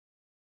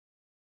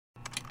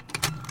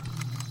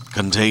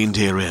Contained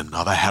herein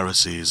are the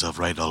heresies of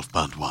Radolf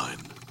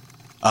Burntwine,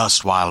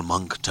 erstwhile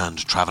monk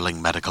turned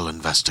traveling medical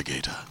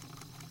investigator.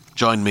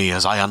 Join me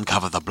as I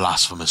uncover the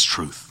blasphemous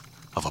truth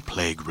of a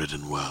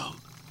plague-ridden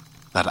world,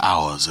 that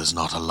ours is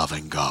not a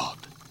loving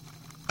God,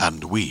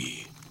 and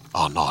we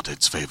are not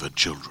its favored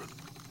children.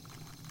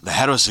 The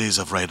Heresies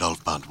of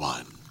Radolf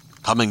Burntwine,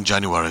 coming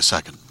January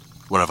 2nd,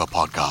 wherever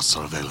podcasts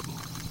are available.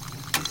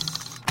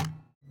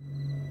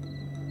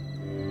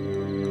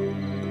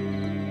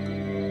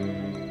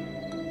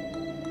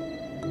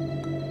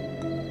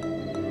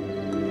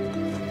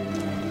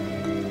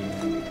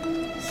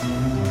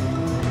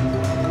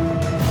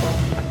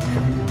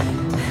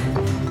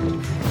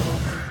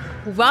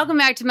 Welcome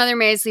back to Mother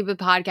May I Sleep With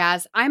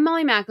podcast. I'm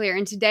Molly McAleer,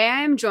 and today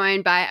I am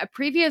joined by a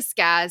previous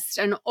guest,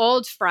 an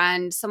old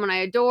friend, someone I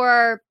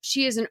adore.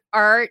 She is an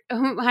art,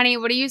 honey,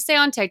 what do you say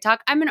on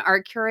TikTok? I'm an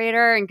art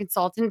curator and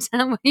consultant.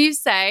 What do you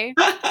say?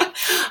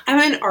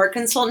 I'm an art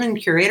consultant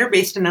and curator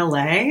based in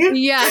LA.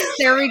 Yes,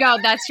 there we go.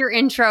 That's your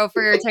intro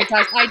for your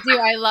TikTok. I do.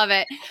 I love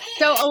it.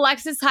 So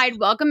Alexis Hyde,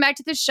 welcome back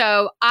to the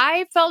show.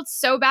 I felt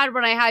so bad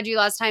when I had you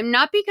last time,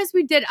 not because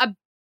we did a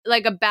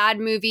bad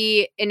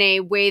movie in a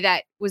way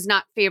that was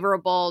not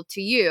favorable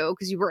to you,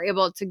 because you were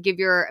able to give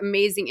your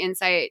amazing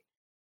insight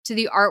to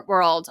the art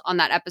world on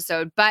that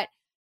episode, but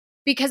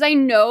because I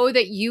know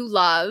that you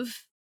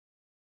love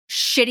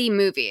shitty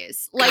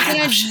movies.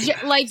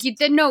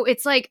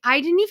 It's like, I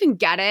didn't even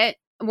get it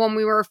when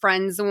we were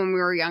friends and when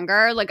we were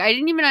younger. Like, I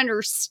didn't even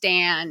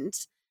understand,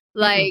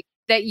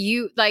 that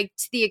you, like,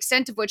 to the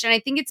extent of which, and I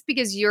think it's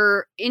because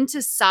you're into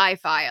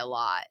sci-fi a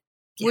lot,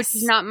 which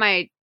is not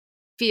my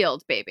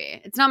field, baby.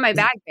 It's not my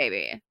bag,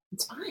 baby.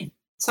 It's fine.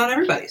 It's not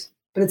everybody's,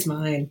 but it's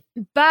mine.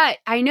 But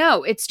I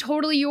know it's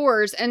totally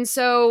yours. And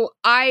so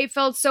I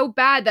felt so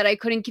bad that I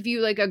couldn't give you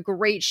like a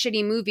great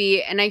shitty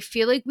movie. And I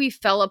feel like we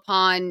fell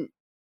upon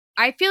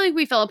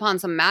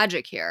some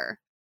magic here.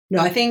 No,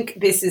 I think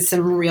this is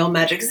some real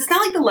magic, because it's not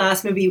like the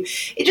last movie.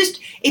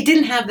 It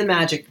didn't have the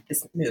magic that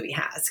this movie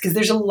has, because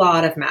there's a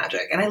lot of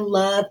magic. And I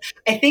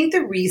think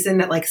the reason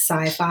that like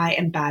sci-fi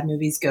and bad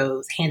movies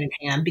goes hand in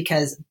hand,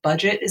 because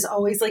budget is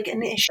always like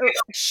an issue.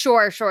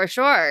 Sure.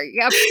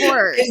 Yeah, of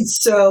course. And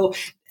so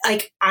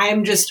like,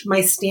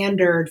 my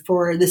standard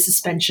for the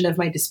suspension of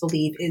my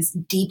disbelief is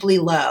deeply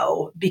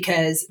low,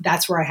 because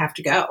that's where I have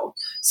to go.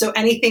 So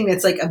anything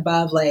that's like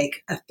above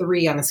like a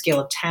 3 on a scale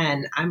of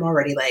 10, I'm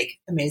already like,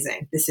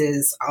 amazing. This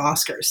is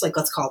Oscars. Like,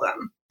 let's call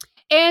them.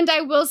 And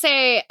I will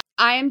say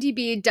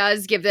IMDb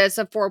does give this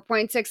a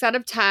 4.6 out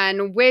of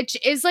 10, which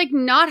is like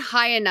not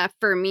high enough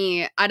for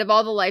me out of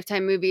all the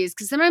Lifetime movies.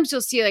 Because sometimes you'll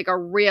see like a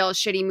real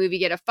shitty movie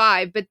get a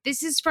 5, but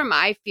this is from,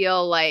 I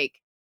feel like,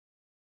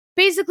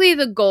 basically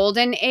the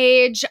golden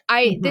age.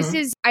 I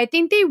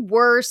think they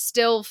were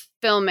still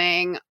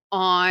filming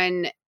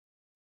on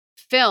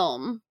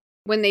film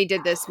when they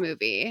did this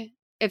movie,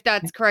 if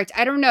that's correct.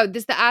 I don't know.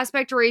 The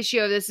aspect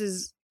ratio of this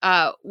is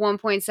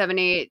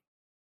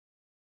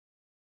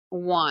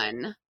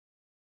 1.781,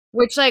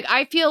 which, like,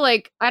 I feel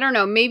like, I don't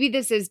know, maybe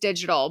this is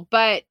digital,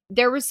 but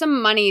there was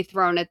some money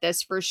thrown at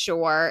this for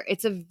sure.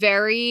 It's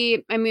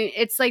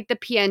it's like the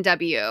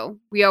PNW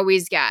we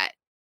always get.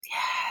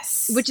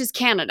 Yes. Which is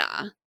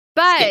Canada.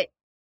 But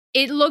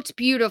it looked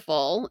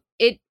beautiful.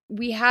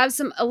 We have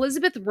some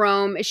Elizabeth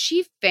Rome. Is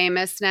she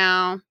famous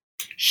now?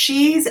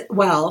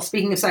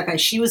 Speaking of sci-fi,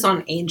 she was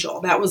on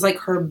Angel. That was like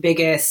her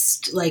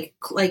biggest, like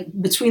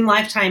between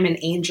Lifetime and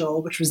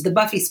Angel, which was the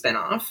Buffy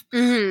spinoff.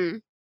 Mm-hmm.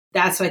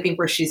 That's, I think,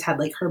 where she's had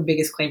like her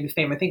biggest claim to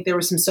fame. I think there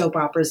were some soap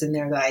operas in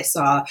there that I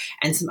saw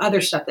and some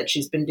other stuff that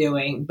she's been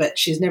doing, but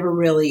she's never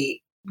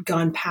really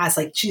gone past,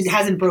 like, she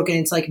hasn't broken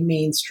into like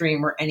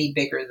mainstream or any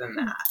bigger than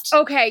that.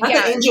 Okay, Not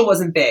that Angel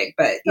wasn't big,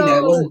 but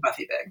it wasn't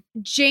Buffy big.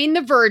 Jane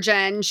the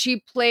Virgin,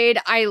 she played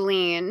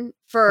Eileen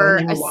for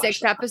a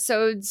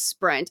 6-episode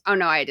sprint. Oh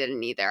no, I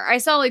didn't either. I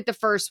saw like the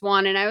first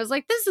one and I was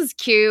like, this is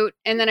cute.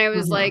 And then I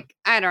was like,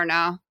 I don't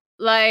know.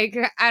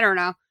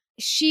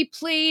 She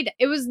played,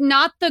 it was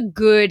not the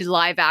good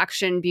live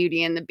action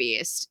Beauty and the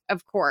Beast,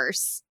 of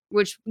course,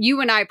 which you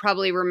and I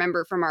probably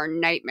remember from our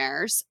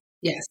nightmares.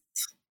 Yes.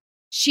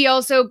 She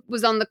also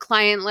was on the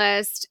client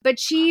list, but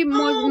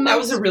that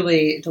was a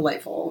really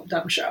delightful,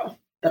 dumb show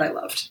that I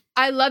loved.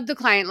 I loved the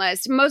client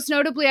list. Most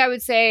notably, I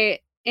would say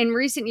in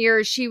recent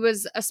years, she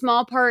was a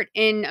small part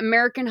in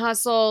American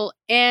Hustle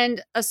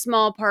and a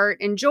small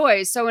part in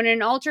Joy. So in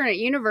an alternate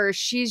universe,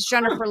 she's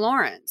Jennifer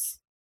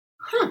Lawrence.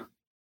 Huh.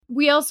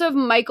 We also have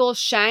Michael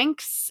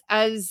Shanks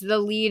as the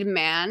lead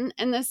man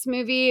in this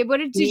movie.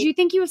 Did you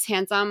think he was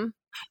handsome?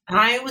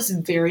 I was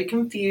very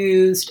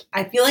confused.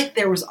 I feel like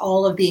there was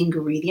all of the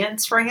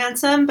ingredients for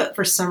handsome, but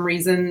for some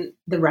reason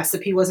the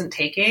recipe wasn't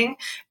taking.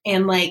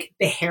 And like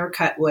the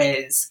haircut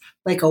was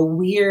like a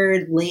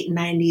weird late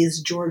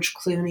 90s George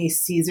Clooney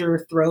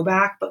Caesar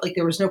throwback, but like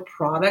there was no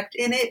product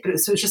in it.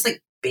 So it's just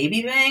like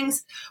baby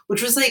bangs,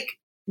 which was like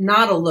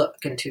not a look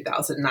in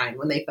 2009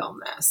 when they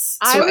filmed this.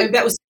 So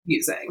that was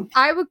confusing.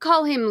 I would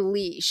call him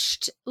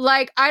leashed.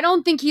 Like, I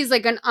don't think he's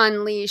like an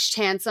unleashed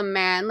handsome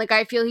man. Like,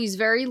 I feel he's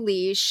very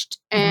leashed.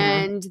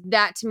 And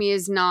that to me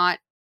is not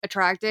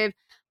attractive.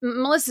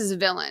 Melissa's a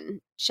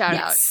villain. Shout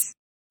out. Yes.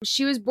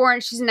 She's a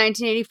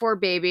 1984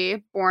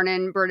 baby, born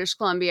in British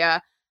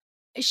Columbia.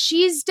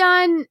 She's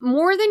done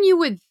more than you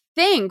would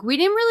think. We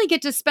didn't really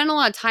get to spend a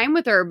lot of time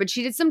with her, but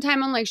she did some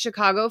time on like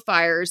Chicago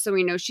Fire, so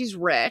we know she's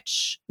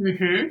rich.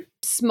 Mm-hmm.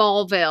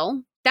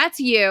 Smallville. That's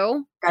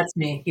you. That's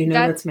me. You know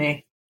that's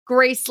me.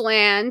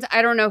 Graceland.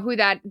 I don't know who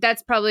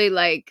that's probably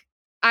like,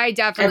 I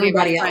definitely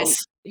everybody have a friend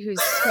else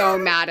who's so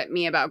mad at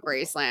me about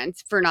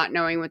Graceland for not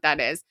knowing what that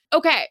is.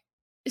 Okay.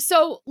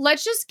 So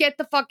let's just get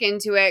the fuck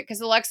into it,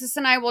 because Alexis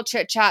and I will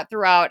chit chat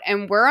throughout,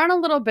 and we're on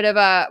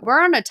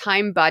a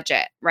time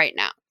budget right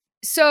now.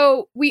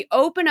 So we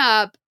open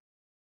up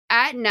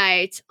at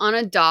night on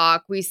a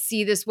dock. We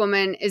see this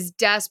woman is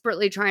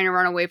desperately trying to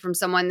run away from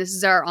someone. This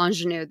is our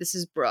ingenue. This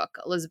is Brooke,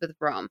 Elizabeth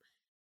Brome.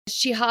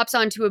 She hops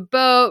onto a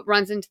boat,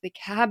 runs into the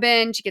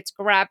cabin. She gets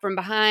grabbed from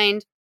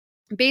behind.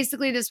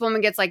 Basically, this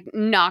woman gets like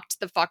knocked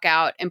the fuck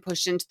out and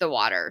pushed into the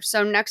water.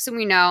 So next thing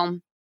we know,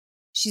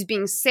 she's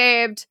being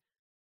saved.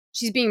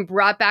 She's being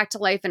brought back to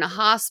life in a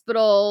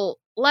hospital.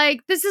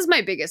 Like, this is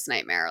my biggest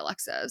nightmare,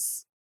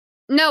 Alexis.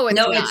 No, it's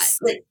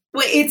not.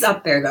 It's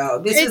up there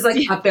though. This is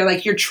like up there.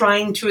 Like, you're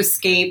trying to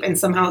escape and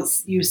somehow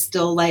you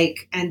still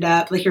like end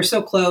up like you're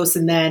so close,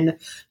 and then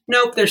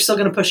nope, they're still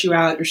going to push you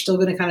out. You're still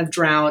going to kind of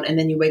drown, and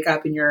then you wake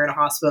up and you're in a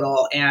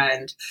hospital.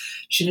 And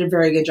she did a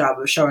very good job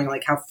of showing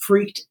like how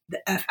freaked the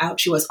F out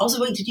she was.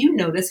 Also, wait, did you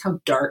notice how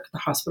dark the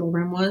hospital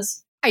room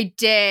was? I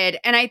did.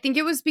 And I think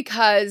it was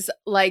because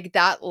like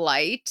that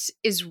light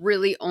is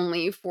really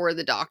only for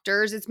the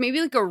doctors. It's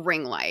maybe like a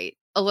ring light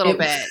a little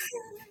bit.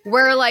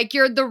 Where like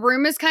the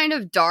room is kind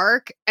of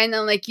dark, and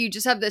then like you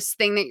just have this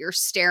thing that you're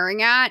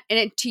staring at,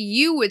 and to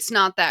you it's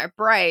not that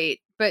bright,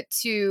 but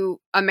to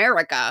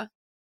America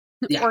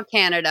or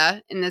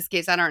Canada in this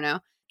case, I don't know,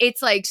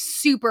 it's like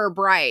super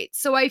bright.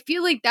 So I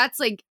feel like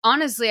that's like,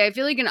 honestly, I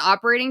feel like an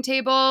operating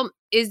table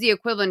is the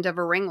equivalent of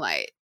a ring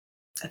light.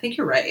 I think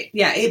you're right.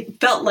 Yeah, it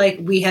felt like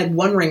we had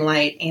one ring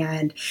light,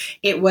 and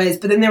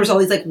but then there was all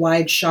these like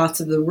wide shots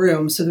of the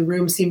room. So the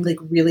room seemed like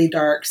really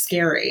dark,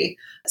 scary,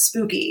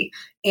 spooky.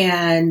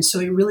 And so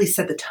it really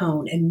set the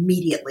tone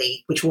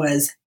immediately, which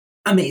was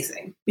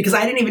amazing, because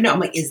I didn't even know. I'm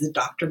like, is the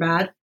doctor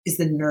bad? Is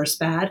the nurse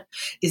bad?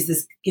 Is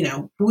this,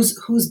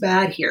 who's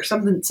bad here?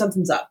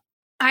 Something's up.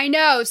 I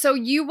know. So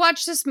you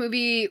watched this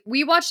movie.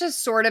 We watched this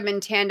sort of in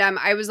tandem.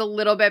 I was a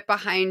little bit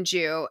behind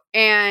you,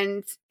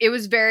 and it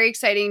was very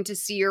exciting to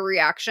see your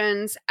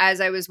reactions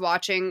as I was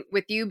watching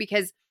with you,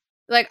 because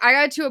like I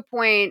got to a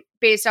point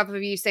based off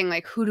of you saying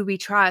like, who do we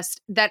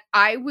trust, that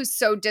I was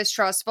so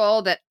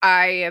distrustful that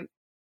I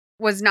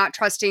was not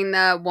trusting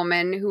the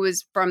woman who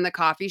was from the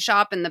coffee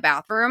shop in the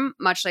bathroom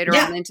much later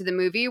on into the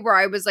movie, where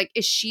I was like,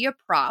 is she a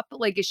prop?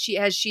 Like,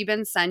 has she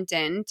been sent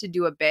in to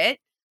do a bit?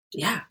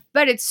 Yeah.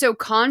 But it's so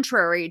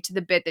contrary to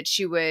the bit that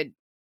she would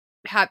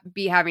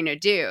be having to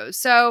do.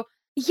 So,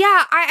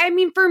 yeah, I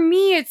mean, for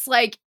me, it's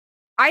like,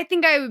 I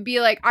think I would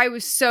be like, I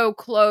was so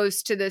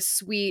close to this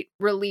sweet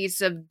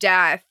release of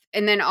death,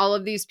 and then all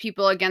of these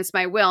people against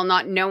my will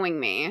not knowing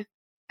me.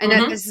 And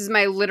that this is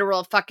my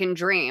literal fucking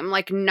dream.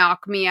 Like,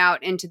 knock me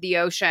out into the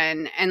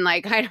ocean. And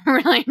like, I don't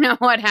really know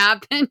what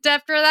happened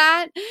after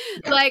that.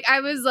 Like,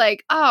 I was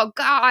like, oh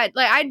God,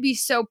 like I'd be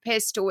so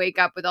pissed to wake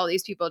up with all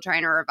these people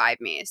trying to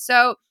revive me.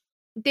 So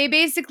they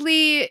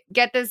basically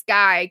get this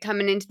guy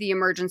coming into the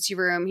emergency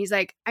room. He's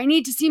like, I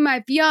need to see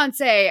my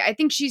fiance. I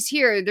think she's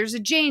here. There's a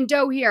Jane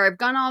Doe here. I've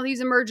gone all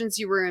these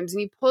emergency rooms.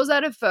 And he pulls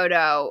out a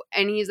photo,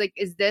 and he's like,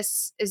 is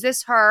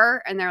this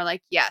her? And they're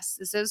like, yes,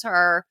 this is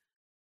her.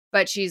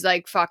 But she's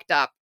like fucked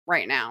up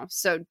right now.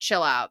 So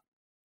chill out.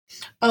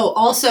 Oh,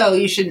 also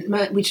we should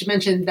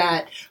mention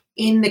that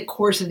in the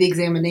course of the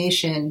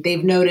examination,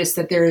 they've noticed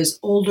that there is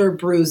older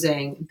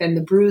bruising than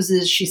the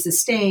bruises she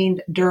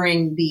sustained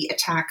during the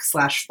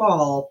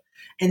attack/fall.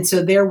 And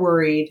so they're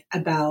worried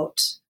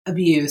about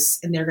abuse,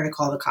 and they're going to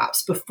call the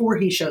cops before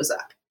he shows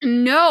up.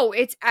 No,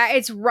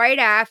 it's right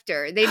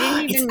after. They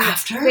didn't even. It's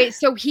after? Wait,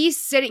 so he's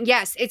sitting.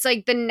 Yes, it's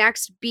like the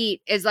next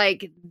beat is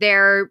like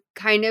they're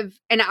kind of.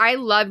 And I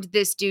loved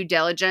this due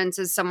diligence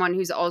as someone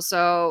who's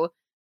also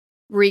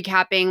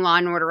recapping Law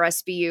and Order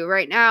SVU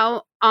right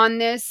now on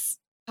this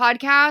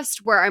podcast,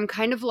 where I'm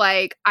kind of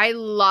like, I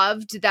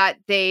loved that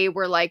they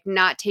were like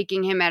not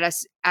taking him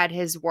at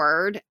his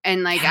word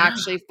and like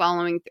actually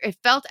following. It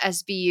felt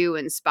SVU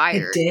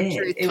inspired. It did.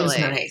 Truthfully. It was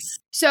nice.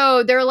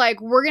 So they're like,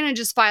 we're going to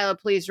just file a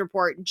police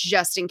report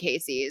just in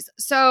case.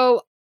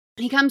 So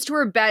he comes to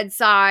her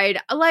bedside.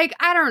 Like,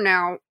 I don't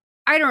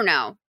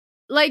know.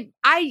 Like,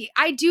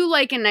 I do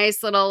like a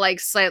nice little,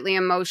 like, slightly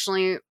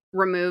emotionally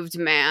removed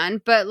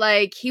man, but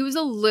like he was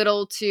a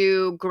little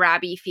too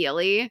grabby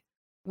feely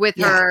with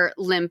her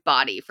limp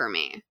body for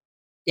me.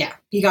 Yeah,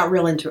 he got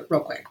real into it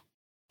real quick.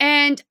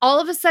 And all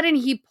of a sudden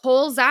he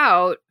pulls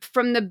out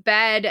from the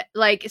bed,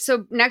 like,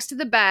 so next to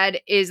the bed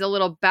is a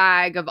little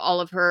bag of all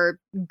of her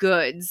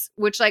goods,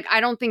 which like, I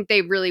don't think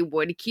they really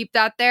would keep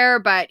that there,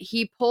 but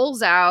he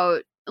pulls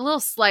out a little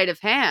sleight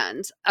of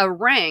hand, a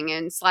ring,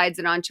 and slides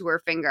it onto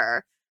her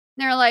finger.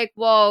 they're like,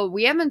 well,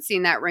 we haven't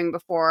seen that ring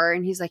before.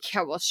 And he's like,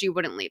 yeah, well, she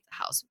wouldn't leave the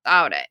house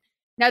without it.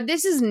 Now,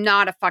 this is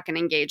not a fucking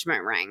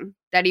engagement ring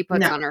that he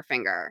puts No. on her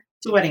finger.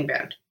 It's a wedding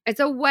band. It's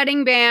a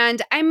wedding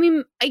band. I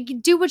mean,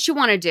 do what you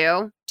want to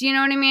do. Do you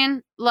know what I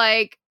mean?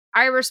 Like,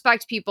 I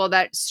respect people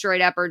that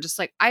straight up are just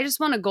like, I just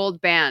want a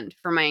gold band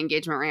for my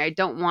engagement ring. I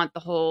don't want the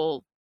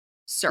whole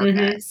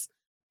circus.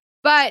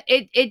 But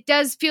it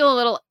does feel a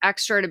little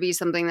extra to be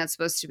something that's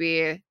supposed to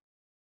be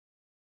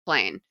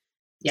plain.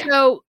 Yeah.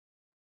 So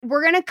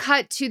we're going to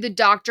cut to the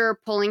doctor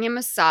pulling him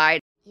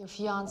aside. Your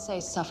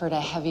fiancée suffered a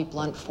heavy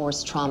blunt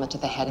force trauma to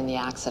the head in the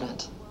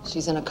accident.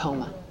 She's in a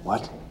coma.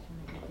 What?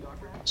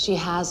 She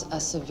has a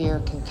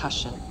severe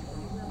concussion.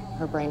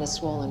 Her brain is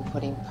swollen,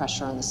 putting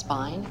pressure on the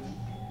spine.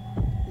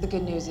 The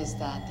good news is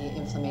that the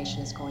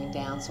inflammation is going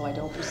down, so I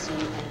don't perceive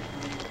any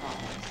permanent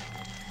problems.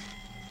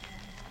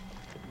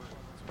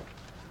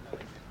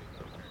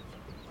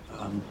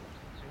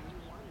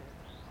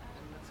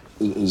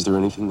 Is there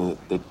anything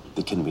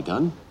that can be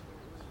done?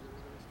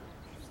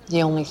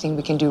 The only thing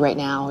we can do right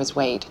now is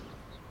wait.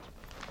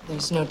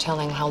 There's no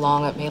telling how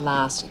long it may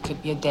last. It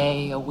could be a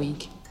day, a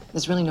week.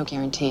 There's really no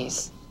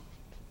guarantees.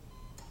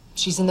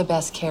 She's in the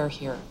best care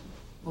here.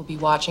 We'll be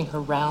watching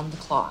her round the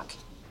clock.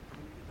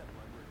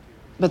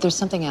 But there's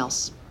something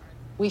else.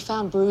 We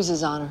found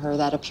bruises on her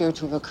that appear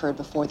to have occurred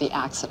before the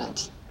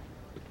accident.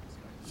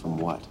 From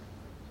what?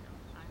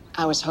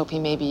 I was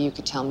hoping maybe you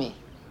could tell me.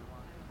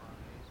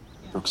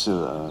 Brooke's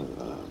a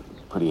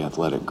pretty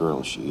athletic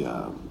girl. She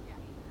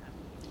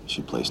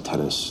plays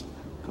tennis,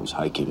 goes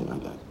hiking,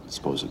 and I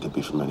suppose it could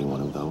be from any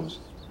one of those.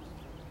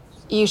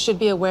 You should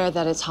be aware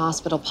that it's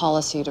hospital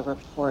policy to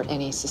report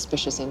any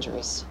suspicious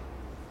injuries.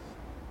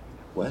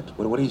 What?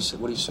 What are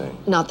you saying?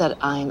 Not that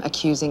I'm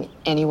accusing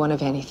anyone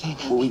of anything.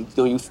 Well,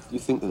 you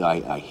think that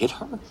I hit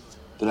her?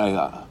 That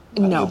I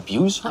No,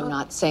 abuse her? I'm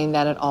not saying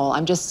that at all.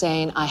 I'm just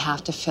saying I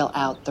have to fill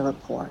out the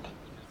report.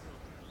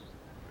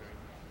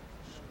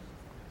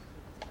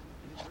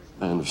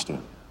 I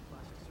understand.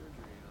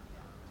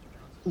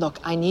 Look,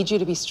 I need you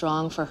to be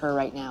strong for her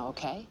right now,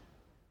 okay?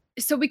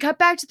 So we cut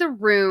back to the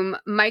room.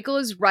 Michael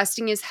is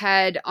resting his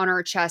head on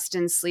her chest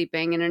and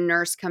sleeping, and a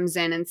nurse comes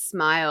in and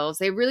smiles.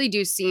 They really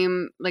do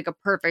seem like a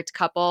perfect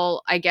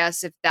couple, I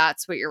guess, if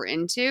that's what you're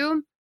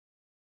into.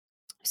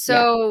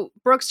 So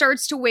Brooke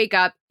starts to wake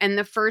up, and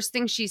the first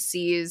thing she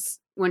sees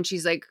when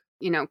she's like,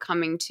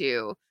 coming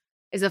to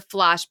is a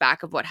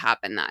flashback of what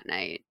happened that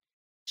night.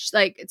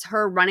 It's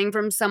her running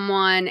from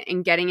someone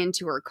and getting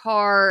into her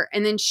car.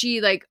 And then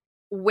she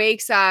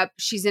wakes up.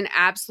 She's in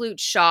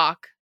absolute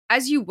shock,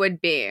 as you would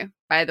be,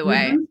 by the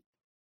way.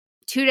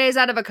 2 days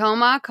out of a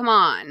coma. Come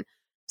on.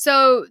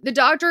 So the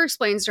doctor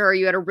explains to her,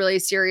 you had a really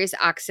serious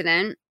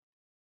accident.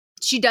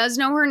 She does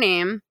know her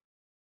name.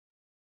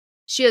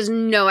 She has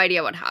no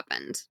idea what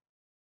happened.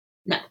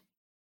 No.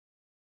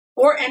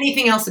 Or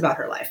anything else about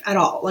her life at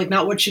all.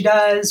 Not what she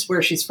does,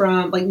 where she's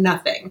from,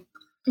 nothing.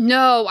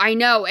 No, I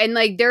know. And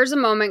there's a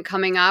moment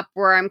coming up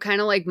where I'm kind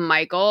of like,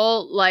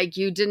 Michael,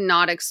 you did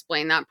not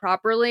explain that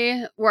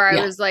properly, where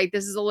I was like,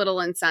 this is a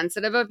little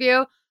insensitive of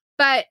you.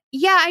 But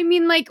yeah, I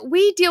mean,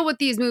 we deal with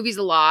these movies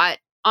a lot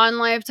on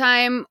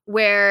Lifetime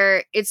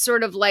where it's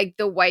sort of like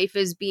the wife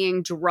is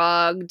being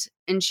drugged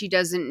and she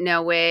doesn't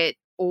know it,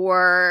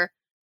 or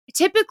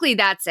typically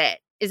that's it,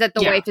 is that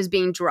the wife is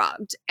being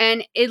drugged.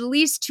 And at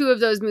least 2 of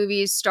those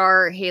movies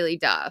star Haley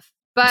Duff.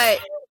 But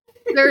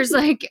there's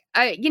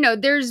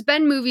there's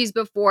been movies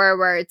before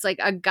where it's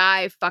a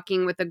guy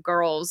fucking with a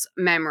girl's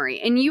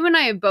memory. And you and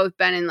I have both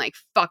been in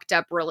fucked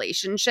up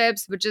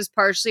relationships, which is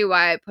partially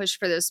why I pushed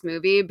for this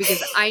movie,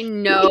 because I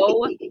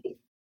know,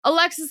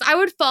 Alexis, I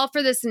would fall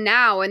for this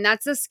now. And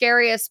that's the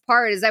scariest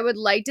part, is I would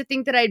like to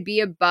think that I'd be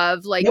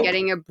above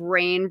getting a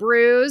brain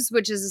bruise,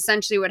 which is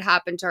essentially what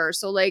happened to her.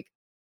 So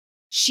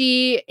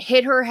she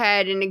hit her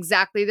head in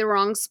exactly the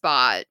wrong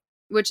spot,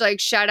 which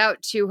shout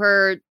out to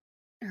her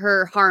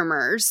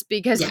harmers,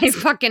 because they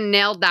fucking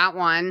nailed that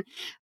one.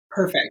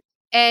 Perfect.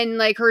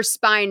 And her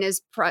spine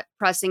is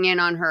pressing in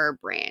on her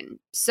brain.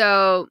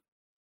 So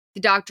the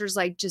doctor's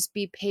just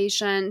be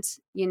patient.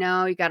 You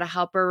got to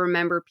help her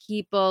remember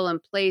people and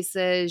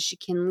places. She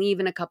can leave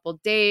in a couple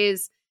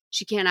days.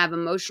 She can't have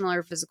emotional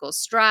or physical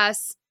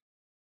stress.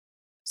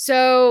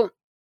 So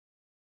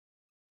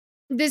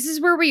this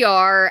is where we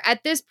are.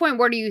 At this point,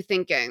 what are you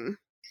thinking?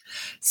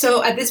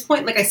 So at this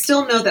point, I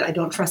still know that I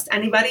don't trust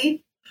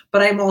anybody,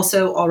 but I'm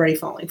also already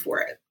falling for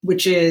it,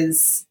 which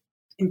is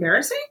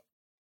embarrassing.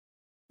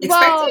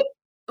 Expected.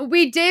 Well,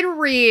 we did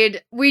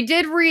read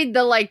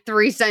the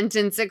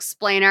 3-sentence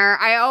explainer.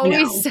 I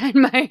always said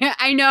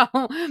I know,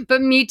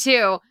 but me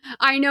too.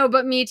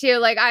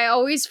 I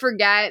always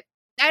forget.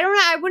 I don't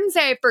know. I wouldn't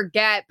say I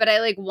forget, but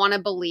I want to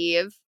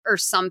believe or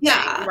something,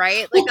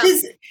 right?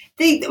 Because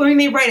they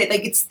write it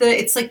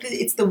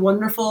it's the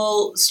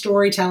wonderful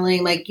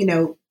storytelling,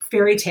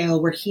 fairy tale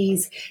where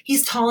he's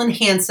tall and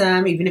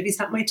handsome, even if he's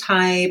not my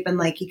type,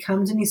 and he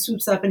comes and he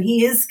swoops up and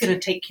he is going to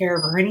take care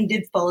of her, and he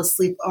did fall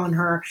asleep on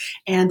her,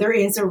 and there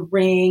is a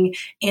ring,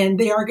 and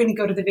they are going to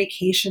go to the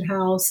vacation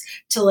house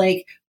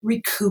to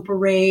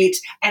recuperate,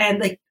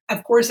 and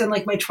of course, in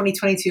like my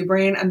 2022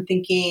 brain, I'm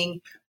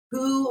thinking,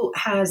 who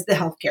has the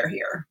healthcare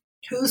here?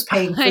 Who's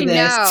paying for I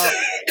this know.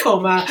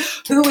 coma?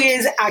 Who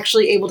is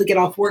actually able to get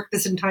off work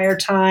this entire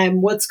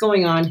time? What's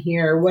going on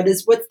here?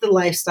 What's the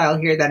lifestyle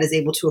here that is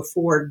able to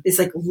afford this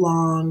like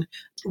long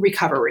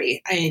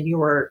recovery in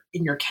your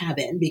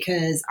cabin?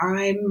 Because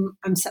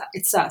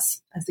it's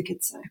sus, as the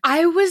kids say.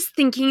 I was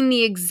thinking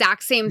the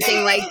exact same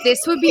thing. Like, this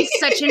would be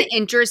such an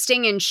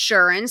interesting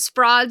insurance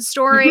fraud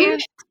story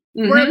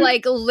where,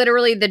 like,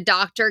 literally the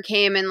doctor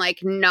came and, like,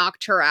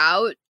 knocked her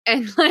out.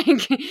 And,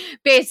 like,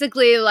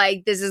 basically,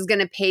 like, this is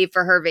going to pay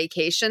for her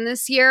vacation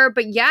this year.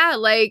 But yeah,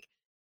 like,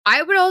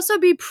 I would also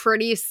be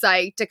pretty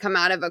psyched to come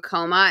out of a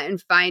coma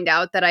and find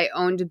out that I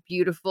owned a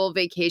beautiful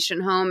vacation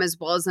home as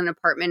well as an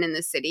apartment in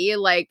the city.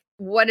 Like,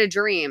 what a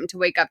dream to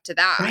wake up to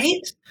that.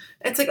 Right?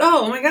 It's like,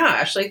 oh my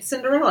gosh, like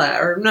Cinderella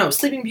or no,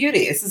 Sleeping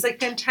Beauty. This is like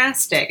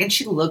fantastic. And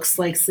she looks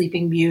like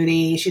Sleeping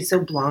Beauty. She's so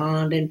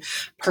blonde and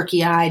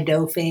perky eyed,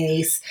 dough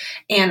face.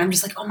 And I'm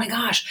just like, oh my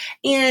gosh.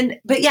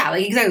 But yeah,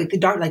 like exactly.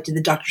 Did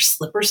the doctor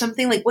slip or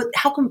something? Like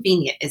how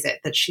convenient is it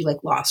that she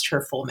like lost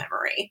her full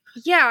memory?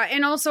 Yeah.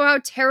 And also, how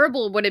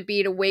terrible would it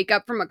be to wake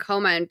up from a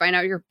coma and find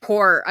out you're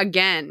poor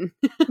again?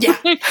 Yeah.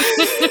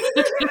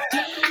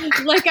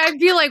 Like, I'd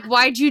be like,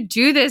 why'd you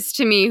do this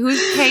to me?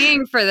 Who's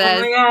paying for this?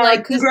 Oh my God,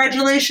 like,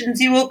 congratulations,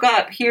 you woke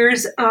up.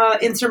 Here's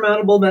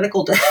insurmountable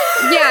medical debt.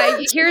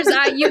 Yeah, here's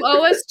you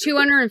owe us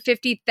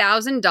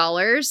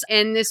 $250,000,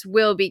 and this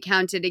will be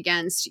counted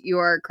against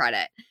your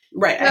credit.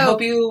 Right. So, I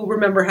hope you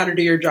remember how to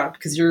do your job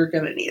because you're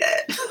going to need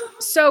it.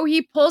 So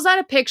he pulls out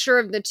a picture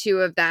of the two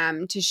of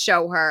them to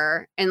show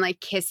her and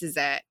like kisses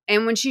it.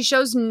 And when she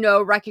shows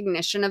no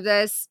recognition of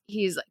this,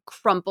 he's like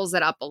crumples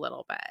it up a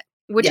little bit,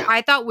 which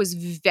I thought was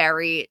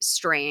very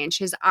strange.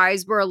 His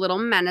eyes were a little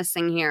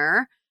menacing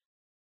here.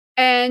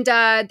 And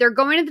they're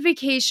going to the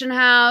vacation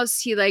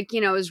house. He like,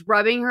 is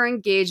rubbing her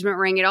engagement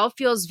ring. It all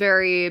feels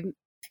very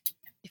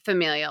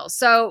familial.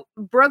 So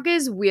Brooke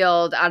is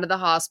wheeled out of the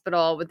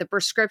hospital with a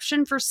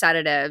prescription for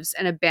sedatives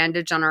and a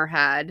bandage on her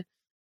head.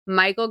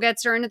 Michael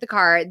gets her into the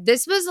car.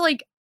 This was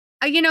like,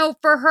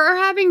 for her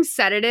having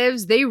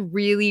sedatives, they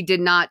really did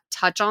not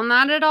touch on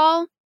that at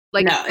all.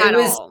 Like, no, it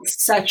was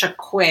such a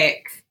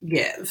quick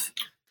give.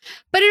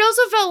 But it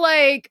also felt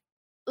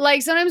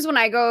like sometimes when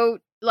I go,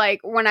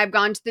 like when I've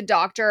gone to the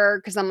doctor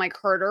because I'm like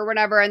hurt or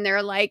whatever, and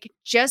they're like,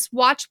 just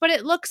watch what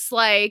it looks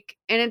like.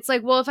 And it's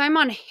like, well, if I'm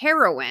on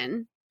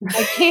heroin,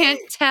 I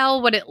can't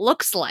tell what it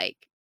looks like.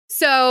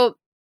 So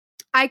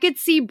I could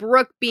see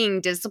Brooke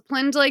being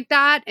disciplined like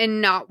that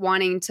and not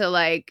wanting to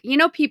like,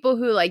 people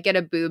who like get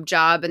a boob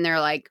job and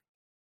they're like,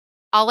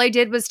 all I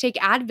did was take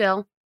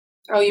Advil.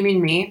 Oh, you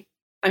mean me?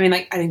 I mean,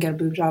 like, I didn't get a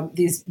boob job.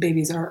 These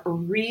babies are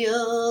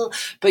real.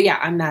 But yeah,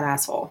 I'm that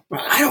asshole.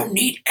 I don't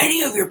need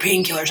any of your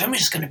painkillers. I'm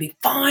just going to be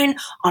fine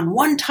on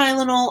one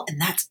Tylenol and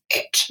that's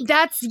it.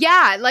 That's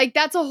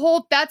a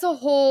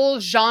whole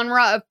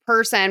genre of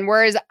person.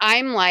 Whereas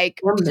I'm like,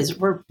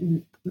 we're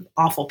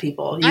awful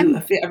people.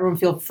 Everyone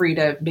feel free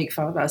to make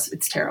fun of us.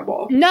 It's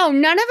terrible. No,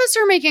 none of us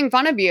are making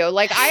fun of you.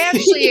 Like, I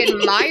actually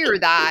admire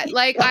that.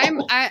 Like,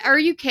 are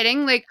you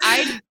kidding? Like,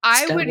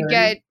 I would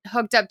get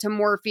hooked up to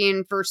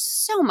morphine for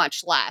so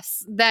much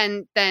less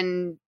than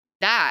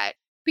that.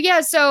 But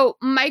yeah, so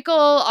Michael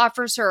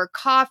offers her a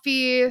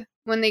coffee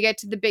when they get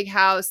to the big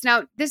house.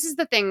 Now, this is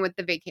the thing with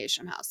the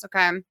vacation house,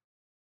 okay?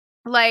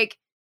 Like,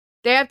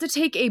 they have to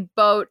take a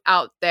boat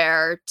out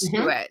there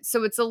to it.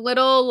 So it's a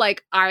little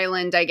like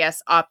island, I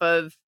guess, off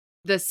of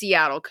the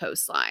Seattle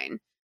coastline.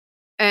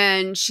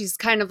 And she's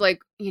kind of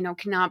like,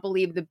 cannot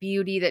believe the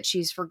beauty that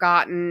she's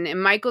forgotten.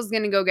 And Michael's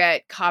going to go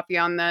get coffee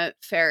on the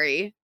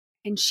ferry.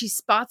 And she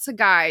spots a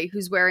guy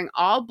who's wearing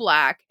all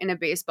black and a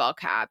baseball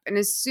cap. And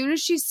as soon as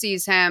she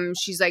sees him,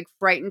 she's like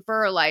frightened for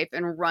her life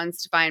and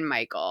runs to find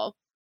Michael.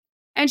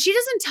 And she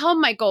doesn't tell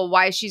Michael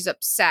why she's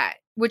upset,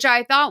 which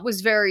I thought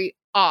was very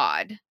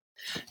odd.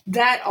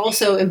 That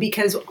also, and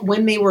because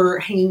when they were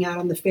hanging out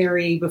on the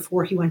ferry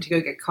before he went to go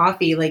get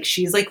coffee, like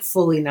she's like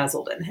fully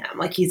nuzzled in him.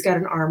 Like he's got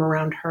an arm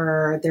around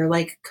her. They're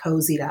like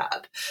cozied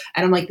up.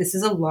 And I'm like, this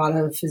is a lot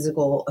of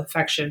physical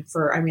affection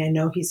I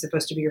know he's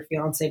supposed to be your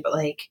fiance, but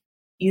like,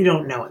 you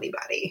don't know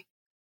anybody.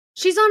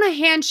 She's on a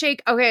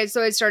handshake. Okay,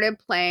 so I started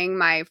playing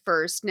my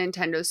first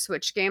Nintendo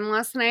Switch game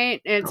last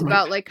night. And it's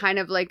about like kind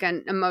of like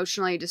an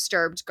emotionally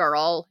disturbed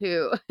girl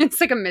who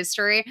it's like a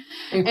mystery.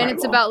 Incredible. And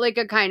it's about like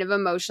a kind of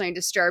emotionally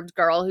disturbed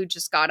girl who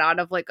just got out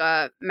of like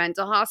a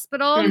mental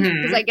hospital.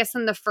 Because I guess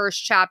in the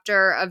first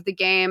chapter of the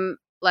game,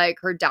 like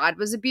her dad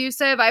was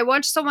abusive. I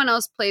watched someone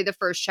else play the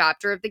first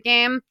chapter of the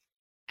game.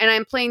 And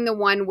I'm playing the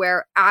one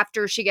where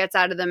after she gets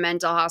out of the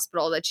mental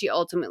hospital that she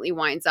ultimately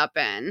winds up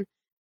in,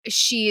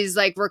 she's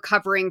like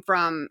recovering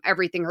from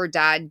everything her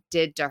dad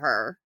did to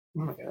her.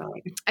 Oh my God.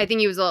 I think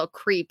he was a little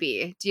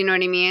creepy. Do you know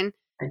what I mean?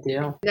 I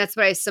do. That's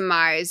what I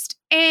surmised.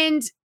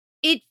 And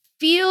it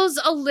feels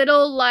a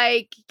little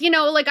like,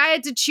 like I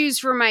had to choose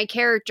for my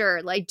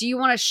character. Like, do you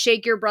want to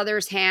shake your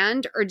brother's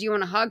hand or do you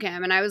want to hug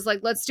him? And I was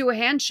like, let's do a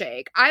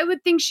handshake. I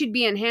would think she'd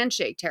be in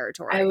handshake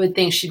territory. I would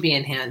think she'd be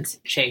in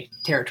handshake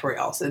territory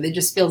also. It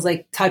just feels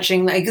like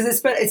touching, like,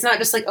 because it's not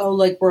just like, oh,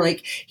 like we're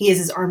like, he has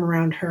his arm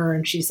around her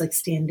and she's like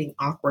standing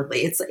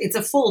awkwardly. It's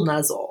a full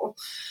nuzzle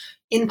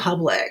in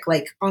public,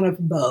 like on a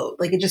boat.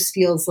 Like, it just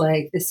feels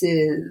like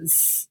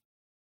it's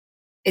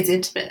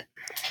intimate.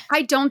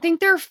 I don't think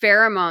their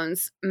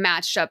pheromones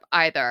matched up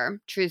either,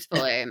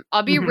 truthfully.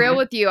 I'll be real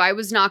with you. I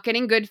was not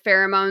getting good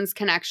pheromones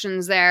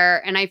connections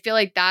there. And I feel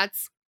like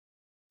that's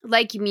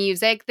like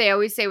music. They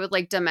always say with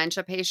like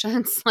dementia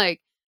patients, like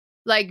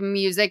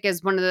music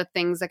is one of the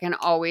things that can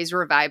always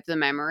revive the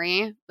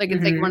memory. Like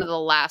it's like one of the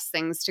last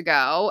things to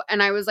go.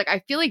 And I was like, I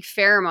feel like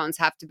pheromones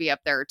have to be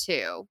up there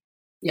too.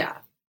 Yeah.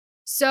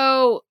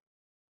 So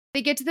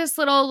they get to this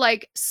little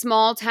like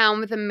small town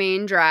with a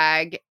main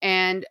drag,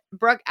 and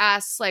Brooke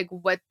asks like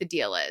what the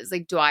deal is.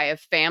 Like, do I have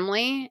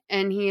family?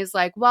 And he's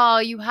like,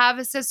 well, you have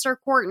a sister,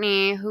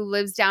 Courtney, who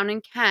lives down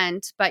in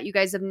Kent, but you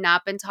guys have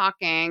not been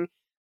talking.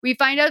 We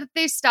find out that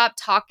they stopped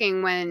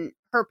talking when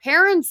her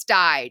parents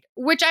died,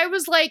 which I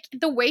was like,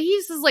 the way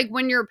he says like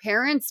when your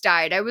parents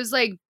died, I was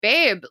like,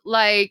 babe,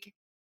 like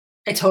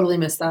I totally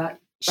missed that,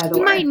 by the she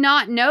way. might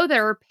not know that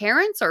her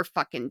parents are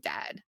fucking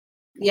dead.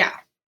 Yeah.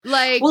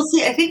 Like, well,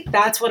 see, I think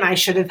that's when I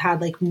should have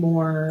had like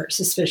more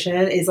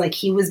suspicion, is like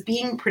he was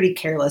being pretty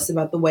careless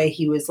about the way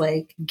he was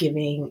like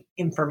giving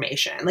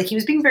information. Like he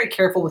was being very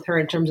careful with her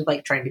in terms of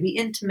like trying to be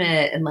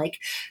intimate and like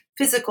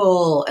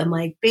physical and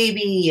like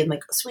baby and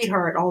like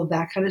sweetheart, all of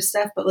that kind of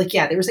stuff. But like,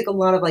 yeah, there was like a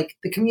lot of like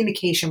the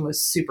communication was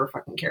super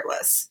fucking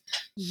careless.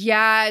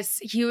 Yes,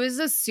 he was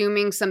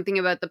assuming something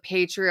about the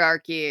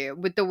patriarchy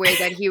with the way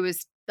that he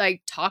was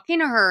like talking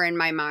to her in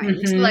my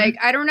mind. Like,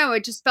 I don't know.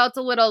 It just felt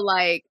a little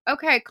like,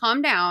 okay,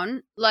 calm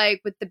down, like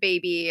with the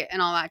baby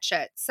and all that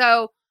shit.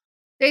 So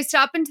they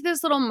stop into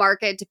this little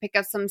market to pick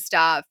up some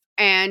stuff.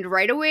 And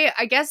right away,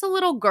 I guess a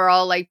little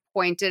girl like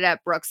pointed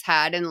at Brooke's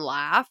head and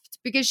laughed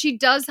because she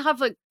does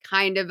have like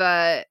kind of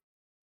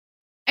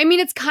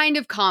it's kind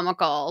of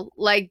comical,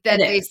 like that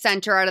they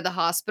sent her out of the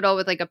hospital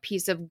with like a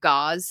piece of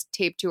gauze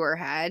taped to her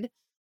head.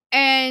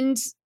 And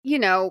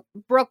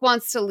Brooke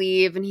wants to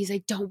leave and he's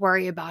like, don't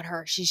worry about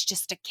her. She's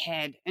just a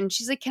kid. And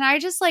she's like, can I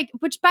just like,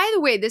 which by the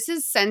way, this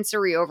is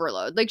sensory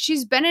overload. Like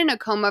she's been in a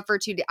coma for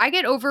 2 days. I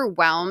get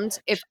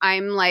overwhelmed if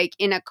I'm like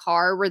in a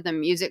car where the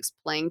music's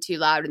playing too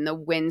loud and the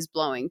wind's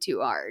blowing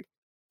too hard.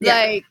 Yeah.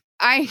 Like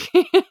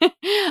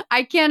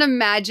I can't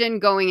imagine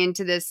going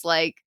into this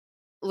like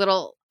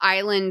little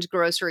island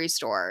grocery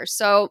store.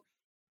 So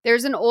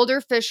there's an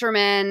older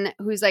fisherman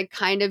who's like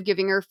kind of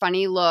giving her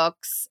funny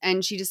looks,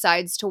 and she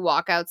decides to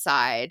walk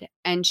outside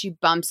and she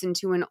bumps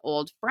into an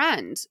old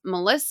friend,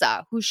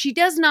 Melissa, who she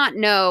does not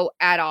know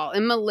at all.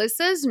 And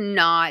Melissa's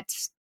not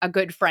a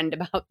good friend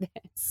about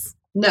this.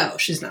 No,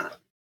 she's not.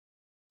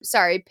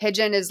 Sorry,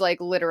 Pigeon is like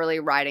literally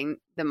riding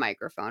the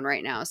microphone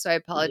right now. So I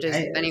apologize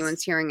if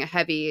anyone's hearing a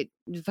heavy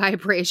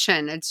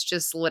vibration. It's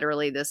just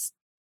literally this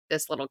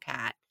little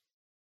cat.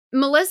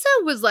 Melissa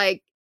was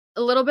like,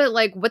 a little bit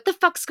like, what the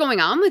fuck's going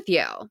on with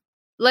you?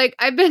 Like,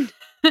 I've been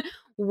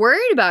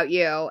worried about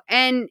you.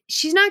 And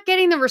she's not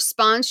getting the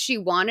response she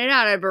wanted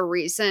out of a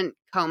recent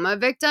coma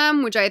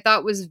victim, which I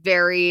thought was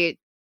very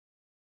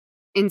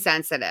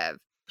insensitive.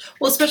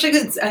 Well, especially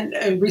because it's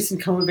a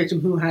recent coma victim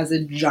who has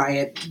a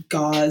giant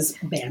gauze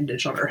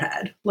bandage on her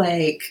head,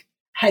 like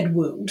head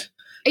wound.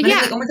 And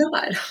yeah. Like, oh my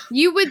God.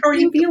 You would How are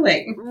you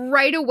feeling?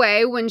 Right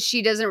away when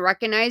she doesn't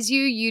recognize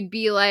you, you'd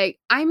be like,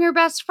 I'm your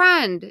best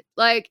friend.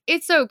 Like,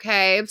 it's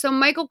okay. So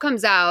Michael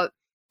comes out.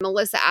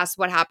 Melissa asks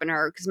what happened to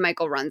her because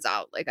Michael runs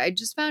out. Like, I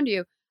just found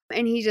you.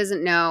 And he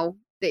doesn't know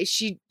that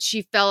she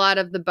fell out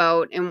of the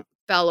boat and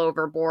fell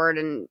overboard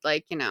and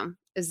like,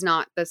 is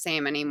not the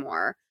same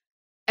anymore.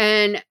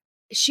 And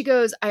she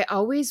goes, I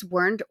always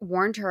warned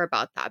her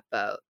about that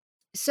boat.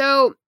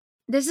 So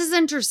this is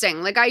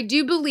interesting. Like, I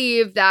do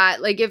believe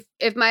that, like,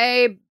 if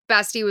my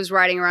bestie was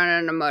riding around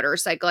on a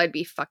motorcycle, I'd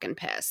be fucking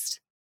pissed.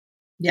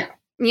 Yeah.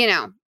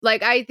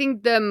 Like, I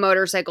think the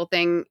motorcycle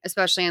thing,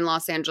 especially in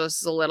Los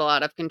Angeles, is a little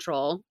out of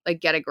control.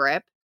 Like, get a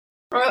grip.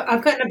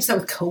 I've gotten upset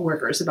with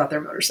coworkers about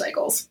their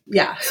motorcycles.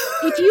 Yeah.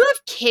 If you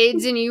have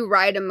kids and you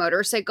ride a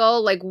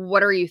motorcycle, like,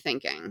 what are you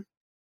thinking?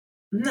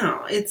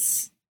 No,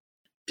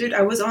 dude,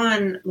 I was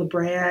on La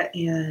Brea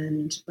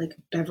and, like,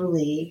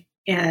 Beverly,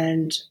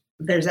 and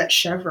there's that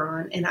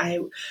Chevron, and I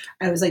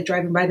was like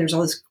driving by, there's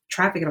all this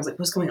traffic, and I was like,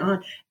 what's going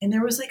on? And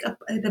there was like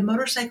the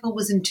motorcycle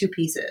was in 2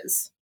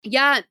 pieces.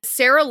 Yeah,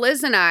 Sarah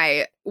Liz and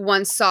I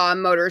once saw a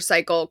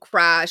motorcycle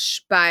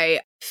crash by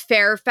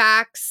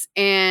Fairfax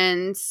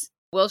and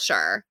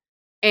Wilshire,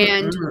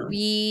 and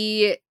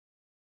it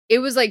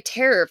was like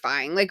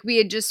terrifying. Like, we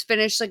had just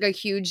finished like a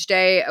huge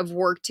day of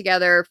work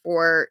together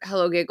for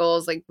Hello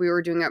Giggles. Like, we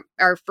were doing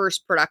our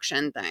first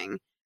production thing,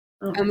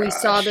 and we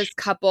saw this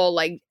couple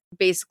like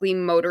basically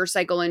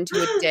motorcycle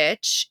into a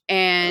ditch,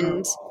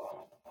 and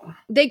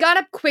they got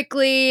up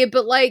quickly,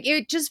 but like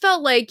it just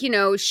felt like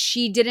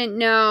she didn't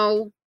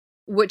know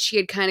what she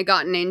had kind of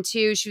gotten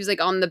into. She was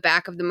like on the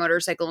back of the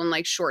motorcycle in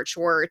like short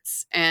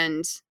shorts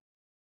and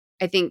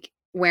I think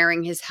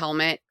wearing his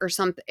helmet or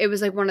something. It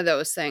was like one of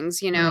those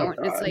things, you know? Oh,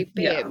 And it's God. like,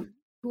 babe, Yeah.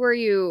 who are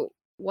you?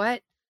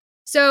 What?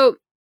 So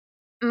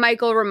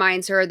Michael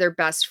reminds her they're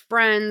best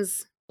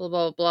friends, blah,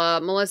 blah, blah.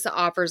 Melissa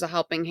offers a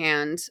helping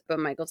hand, but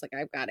Michael's like,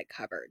 I've got it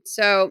covered.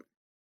 So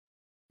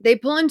they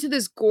pull into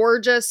this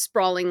gorgeous,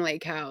 sprawling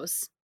lake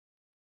house.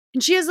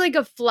 And she has like a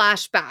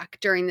flashback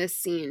during this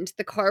scene to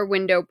the car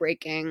window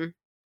breaking.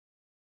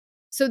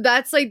 So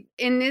that's like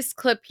in this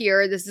clip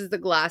here, this is the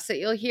glass that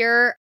you'll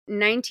hear,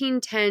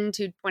 1910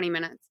 to 20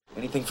 minutes.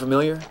 Anything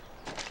familiar?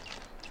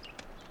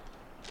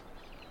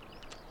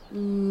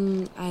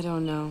 I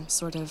don't know.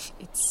 Sort of.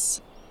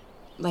 It's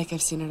like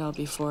I've seen it all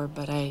before,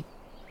 but I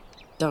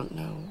don't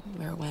know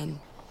where, when.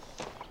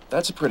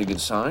 That's a pretty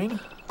good sign.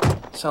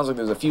 Sounds like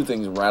there's a few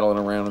things rattling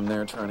around in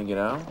there trying to get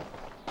out.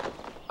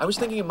 I was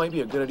thinking it might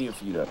be a good idea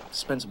for you to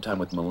spend some time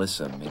with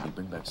Melissa, maybe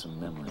bring back some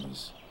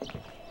memories.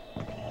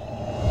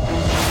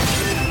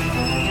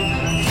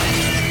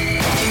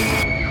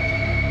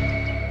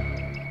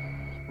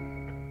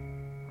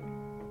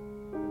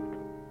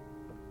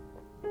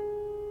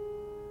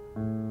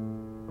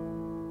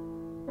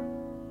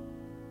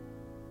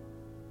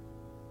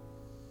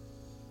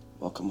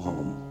 Welcome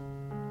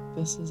home.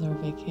 This is our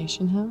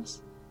vacation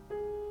house?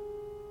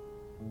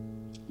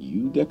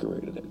 You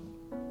decorated it.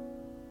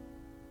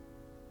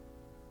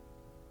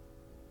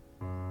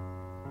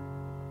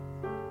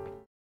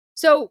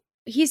 So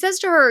he says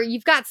to her,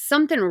 you've got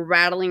something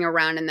rattling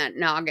around in that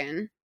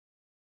noggin.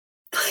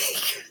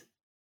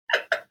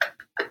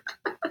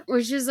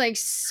 Which is like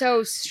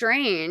so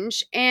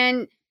strange.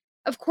 And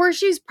of course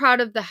she's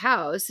proud of the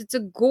house. It's a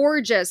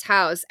gorgeous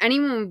house.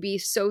 Anyone would be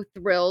so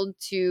thrilled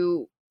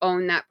to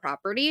own that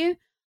property.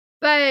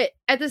 But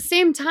at the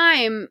same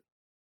time,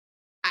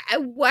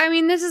 I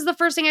mean, this is the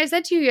first thing I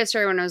said to you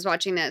yesterday when I was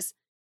watching this.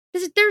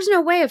 There's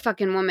no way a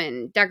fucking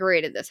woman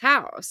decorated this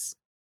house.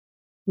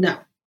 No.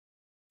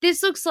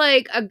 This looks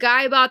like a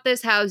guy bought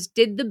this house,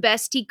 did the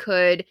best he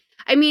could.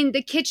 I mean,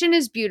 the kitchen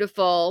is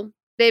beautiful.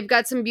 They've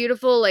got some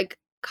beautiful, like,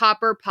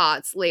 copper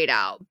pots laid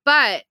out.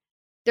 But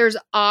there's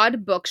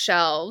odd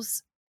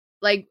bookshelves.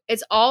 Like,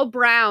 it's all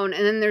brown.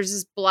 And then there's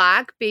this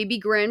black baby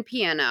grand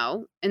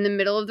piano in the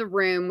middle of the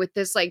room with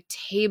this, like,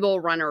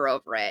 table runner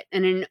over it.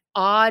 And an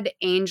odd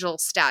angel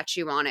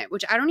statue on it,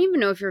 which I don't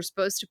even know if you're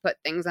supposed to put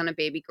things on a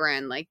baby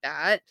grand like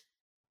that.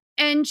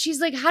 And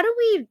she's like, how do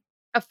we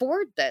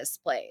afford this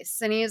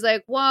place? And he's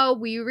like, well,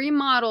 we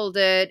remodeled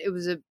it. It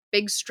was a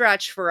big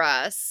stretch for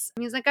us.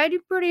 And he's like, I do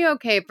pretty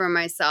okay for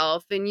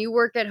myself. And you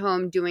work at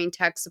home doing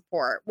tech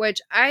support,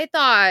 which I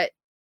thought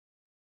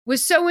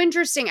was so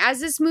interesting.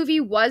 As this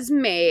movie was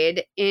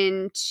made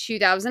in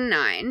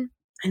 2009.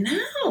 I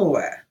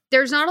know.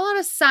 There's not a lot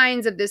of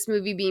signs of this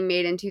movie being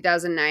made in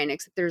 2009,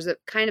 except there's a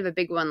kind of a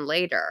big one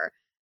later.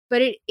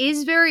 But it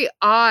is very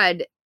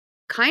odd,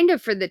 kind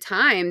of for the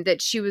time, that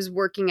she was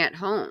working at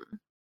home.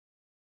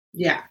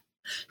 Yeah.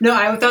 No,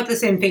 I thought the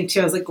same thing too.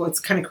 I was like, well, it's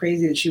kind of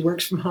crazy that she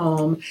works from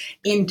home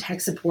in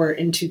tech support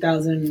in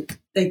 2000.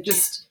 Like,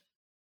 just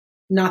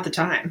not the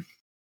time.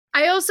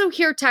 I also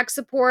hear tech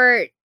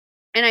support,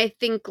 and I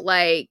think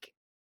like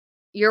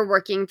you're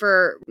working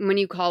for when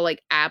you call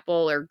like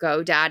Apple or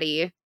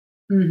GoDaddy,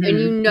 and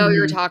you know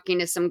you're talking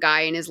to some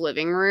guy in his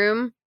living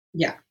room.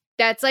 Yeah.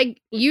 That's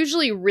like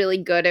usually really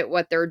good at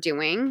what they're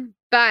doing.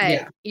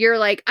 But you're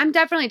like, I'm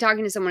definitely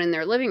talking to someone in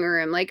their living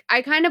room. Like,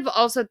 I kind of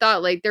also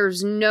thought, like,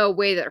 there's no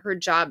way that her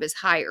job is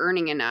high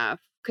earning enough.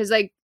 Because,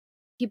 like,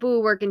 people who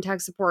work in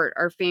tech support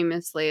are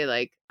famously,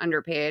 like,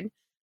 underpaid.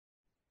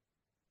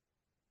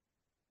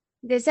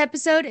 This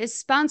episode is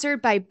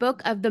sponsored by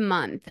Book of the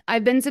Month.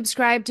 I've been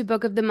subscribed to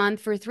Book of the Month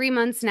for 3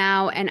 months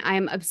now, and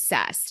I'm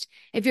obsessed.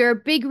 If you're a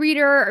big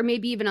reader or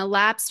maybe even a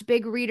lapsed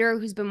big reader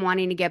who's been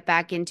wanting to get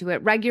back into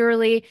it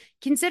regularly,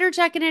 consider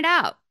checking it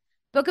out.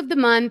 Book of the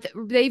Month,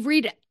 they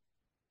read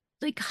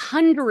like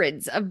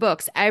hundreds of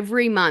books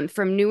every month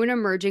from new and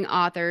emerging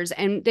authors,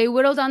 and they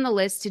whittled down the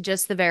list to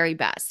just the very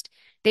best.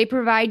 They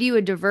provide you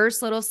a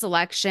diverse little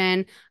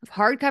selection of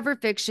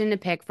hardcover fiction to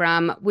pick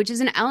from, which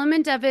is an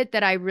element of it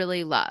that I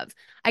really love.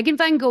 I can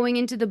find going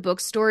into the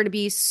bookstore to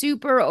be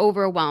super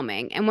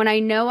overwhelming, and when I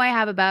know I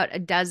have about a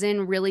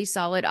dozen really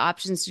solid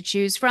options to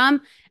choose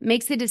from, it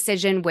makes the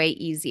decision way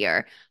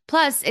easier.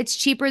 Plus, it's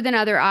cheaper than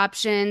other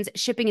options,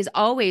 shipping is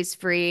always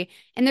free,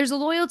 and there's a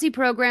loyalty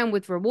program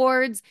with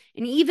rewards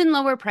and even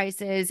lower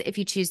prices if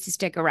you choose to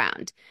stick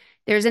around.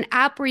 There's an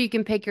app where you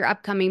can pick your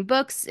upcoming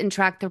books and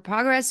track the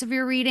progress of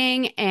your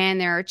reading, and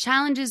there are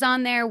challenges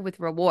on there with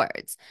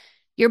rewards.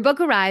 Your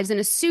book arrives in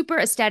a super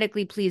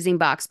aesthetically pleasing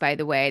box, by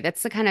the way.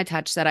 That's the kind of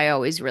touch that I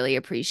always really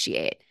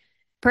appreciate.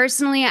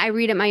 Personally, I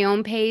read at my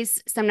own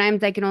pace.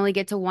 Sometimes I can only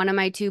get to one of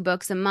my 2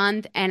 books a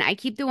month, and I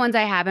keep the ones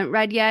I haven't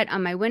read yet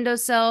on my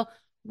windowsill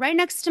right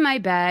next to my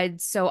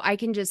bed so I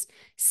can just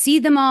see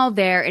them all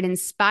there. It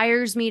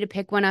inspires me to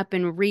pick one up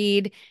and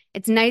read.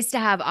 It's nice to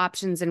have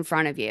options in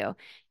front of you.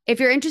 If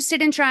you're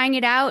interested in trying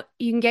it out,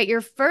 you can get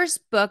your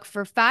first book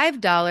for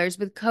 $5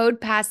 with code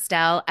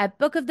PASTEL at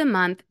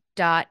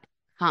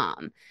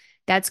bookofthemonth.com.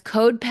 That's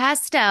code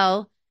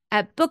PASTEL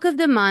at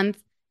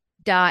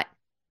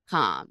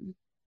bookofthemonth.com.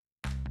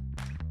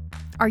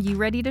 Are you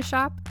ready to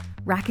shop?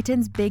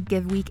 Rakuten's Big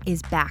Give Week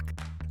is back.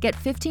 Get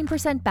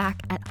 15%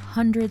 back at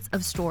hundreds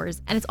of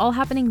stores, and it's all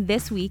happening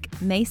this week,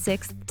 May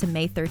 6th to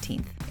May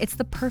 13th. It's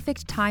the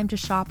perfect time to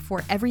shop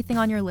for everything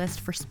on your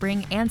list for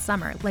spring and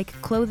summer, like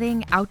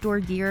clothing, outdoor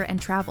gear,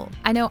 and travel.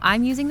 I know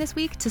I'm using this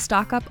week to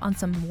stock up on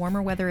some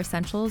warmer weather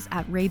essentials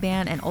at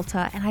Ray-Ban and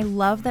Ulta, and I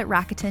love that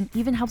Rakuten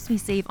even helps me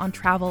save on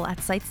travel at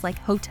sites like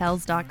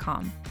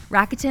Hotels.com.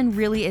 Rakuten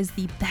really is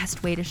the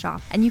best way to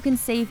shop, and you can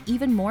save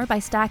even more by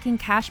stacking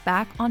cash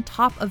back on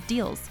top of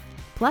deals.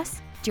 Plus,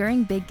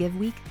 during Big Give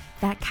Week,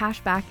 that cash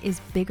back is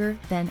bigger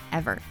than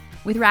ever.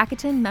 With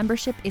Rakuten,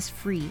 membership is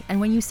free, and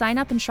when you sign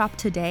up and shop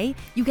today,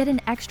 you get an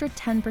extra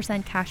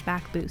 10% cash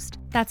back boost.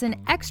 That's an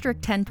extra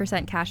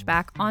 10% cash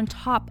back on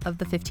top of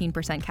the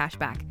 15% cash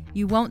back.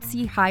 You won't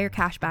see higher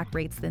cash back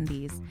rates than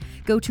these.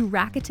 Go to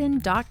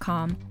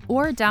Rakuten.com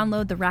or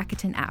download the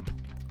Rakuten app.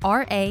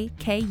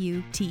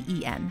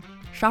 Rakuten.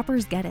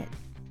 Shoppers get it.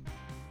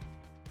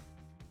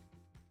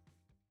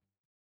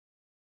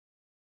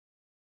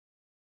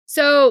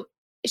 So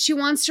she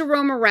wants to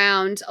roam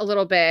around a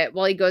little bit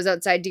while he goes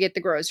outside to get the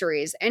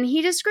groceries. And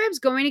he describes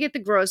going to get the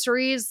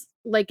groceries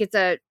like it's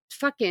a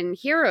fucking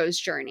hero's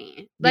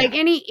journey. Like,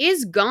 and he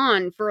is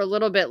gone for a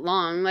little bit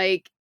long.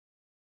 Like,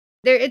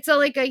 it's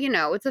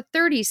a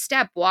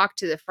 30-step walk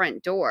to the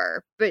front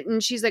door.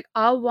 And she's like,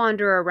 I'll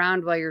wander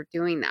around while you're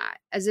doing that.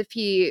 As if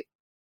he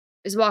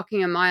is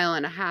walking a mile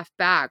and a half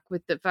back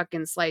with the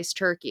fucking sliced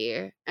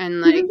turkey.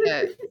 And like,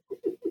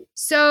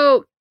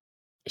 so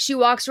she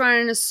walks around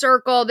in a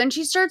circle. Then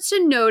she starts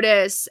to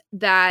notice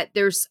that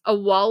there's a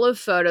wall of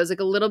photos, like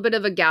a little bit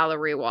of a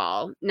gallery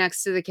wall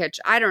next to the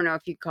kitchen. I don't know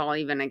if you call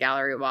even a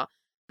gallery wall,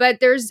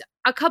 but there's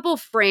a couple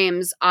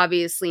frames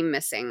obviously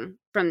missing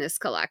from this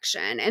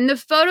collection. And the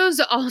photos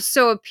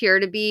also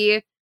appear to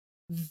be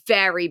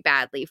very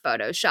badly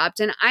photoshopped.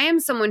 And I am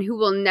someone who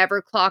will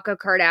never clock a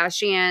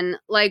Kardashian.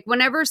 Like,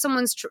 whenever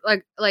someone's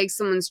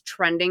someone's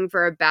trending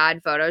for a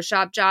bad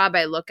Photoshop job,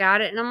 I look at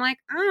it and I'm like,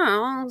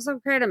 oh, it looks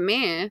okay to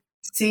me.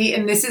 See,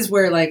 and this is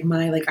where I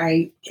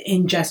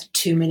ingest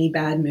too many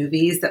bad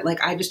movies that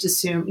I just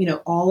assume,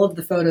 all of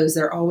the photos,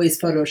 they're always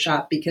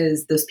Photoshopped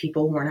because those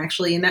people weren't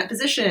actually in that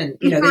position.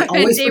 They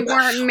always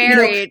weren't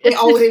married. They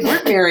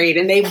weren't married,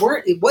 and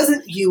it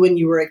wasn't you when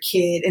you were a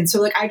kid. And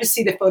so I just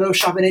see the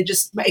Photoshop, and it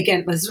just,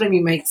 again, this is what I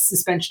mean. My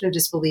suspension of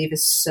disbelief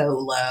is so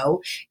low.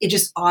 It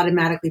just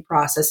automatically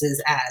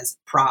processes as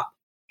prop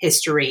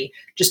history,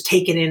 just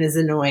take it in as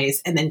a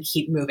noise and then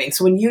keep moving.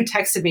 So when you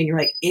texted me and you're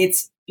like,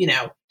 it's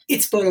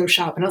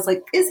Photoshop. And I was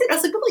like, is it? I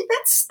was like, but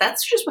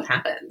that's just what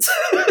happens.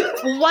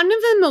 One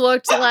of them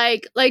looked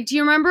like, do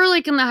you remember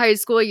in the high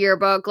school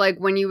yearbook,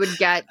 when you would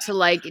get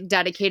to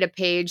dedicate a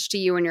page to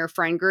you and your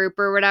friend group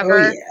or whatever?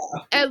 Oh,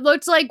 yeah. It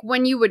looked like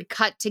when you would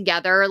cut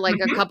together a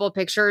couple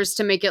pictures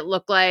to make it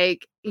look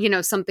like,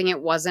 something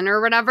it wasn't or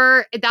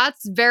whatever.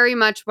 That's very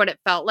much what it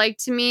felt like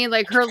to me.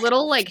 Her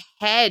little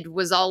head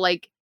was all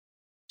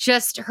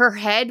just her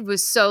head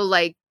was so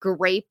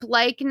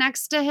grape-like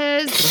next to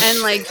his, and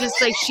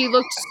she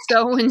looked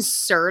so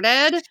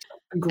inserted,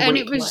 and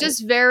it was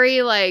just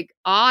very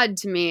odd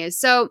to me.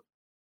 So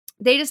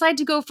they decide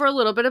to go for a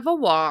little bit of a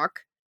walk.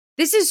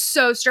 This is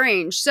so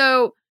strange.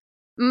 So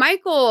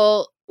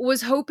Michael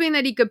was hoping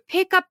that he could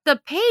pick up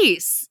the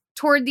pace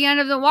toward the end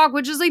of the walk,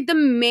 which is the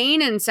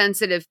main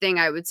insensitive thing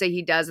I would say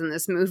he does in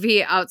this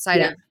movie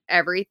outside of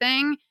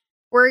everything.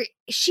 Where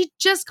she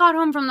just got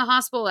home from the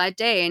hospital that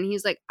day, and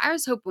he's like, I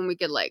was hoping we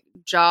could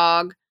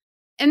jog.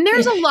 And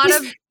there's a lot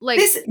of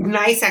this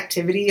nice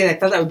activity, and I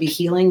thought that would be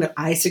healing that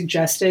I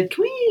suggested.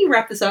 Can we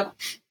wrap this up?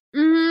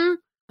 Mm-hmm.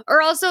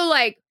 Or also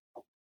I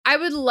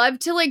would love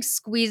to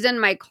squeeze in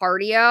my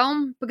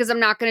cardio because I'm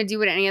not going to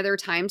do it any other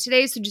time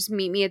today. So just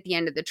meet me at the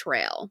end of the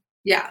trail.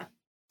 Yeah.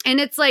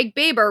 And it's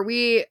babe,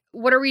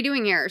 what are we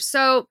doing here?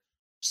 So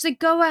she's like,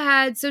 go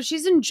ahead. So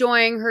she's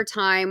enjoying her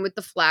time with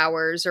the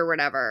flowers or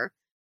whatever.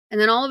 And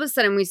then all of a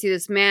sudden we see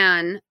this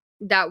man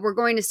that we're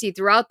going to see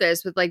throughout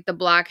this with the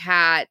black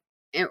hat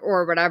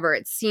or whatever.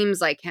 It seems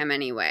like him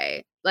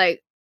anyway,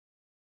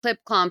 clip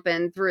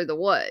clomping through the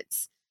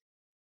woods.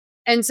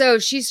 And so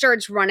she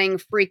starts running,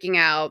 freaking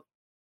out.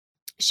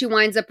 She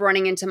winds up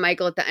running into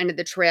Michael at the end of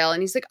the trail.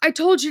 And he's like, I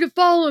told you to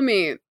follow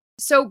me.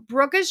 So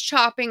Brooke is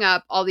chopping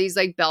up all these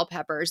bell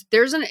peppers.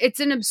 It's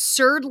an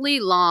absurdly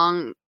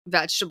long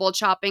vegetable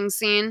chopping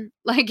scene.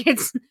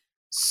 It's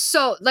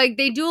so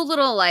they do a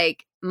little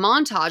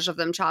montage of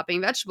them chopping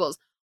vegetables.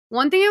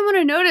 One thing I want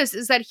to notice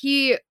is that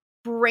he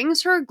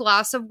brings her a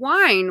glass of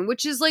wine,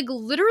 which is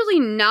literally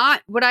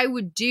not what I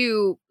would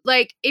do.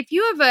 If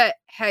you have a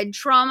head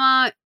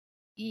trauma,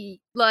 even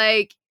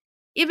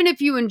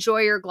if you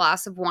enjoy your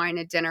glass of wine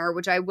at dinner,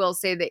 which I will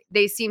say that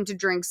they seem to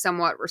drink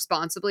somewhat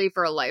responsibly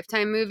for a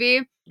Lifetime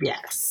movie.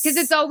 Yes. Because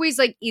it's always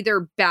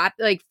either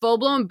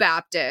full-blown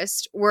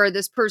Baptist, where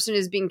this person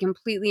is being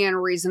completely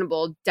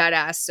unreasonable, dead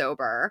ass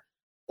sober,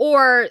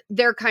 or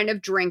they're kind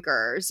of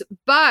drinkers.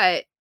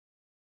 But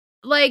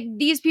like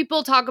these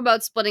people talk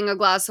about splitting a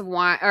glass of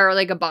wine or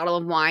like a bottle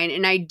of wine,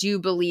 and I do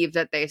believe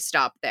that they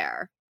stop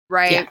there,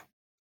 right? Yeah.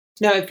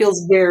 No, it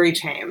feels very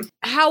tame.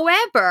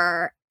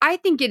 However, I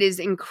think it is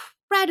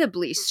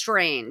incredibly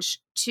strange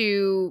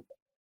to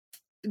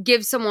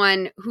give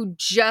someone who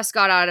just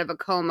got out of a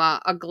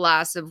coma a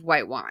glass of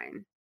white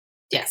wine.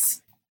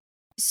 Yes.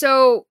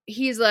 So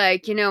he's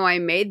like, I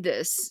made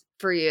this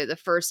for you the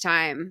first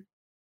time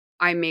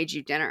I made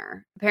you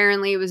dinner.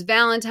 Apparently it was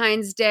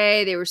Valentine's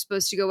Day. They were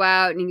supposed to go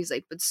out. And he's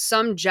like, but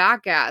some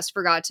jackass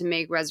forgot to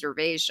make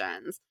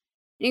reservations.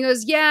 And he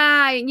goes,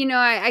 yeah,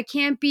 I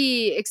can't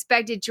be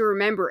expected to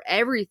remember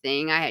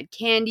everything. I had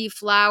candy,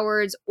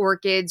 flowers,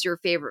 orchids, your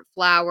favorite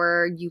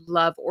flower. You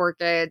love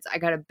orchids. I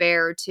got a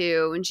bear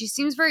too. And she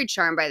seems very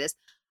charmed by this.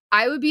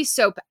 I would be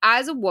so,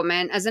 as a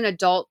woman, as an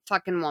adult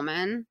fucking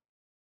woman,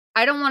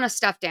 I don't want a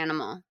stuffed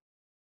animal.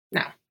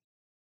 No.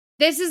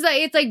 This is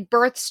like, it's like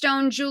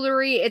birthstone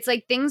jewelry. It's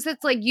like things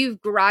that's like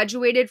you've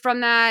graduated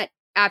from that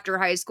after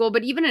high school.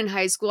 But even in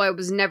high school, I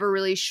was never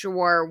really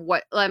sure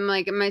what, I'm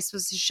like, am I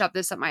supposed to shove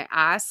this up my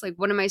ass? Like,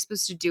 what am I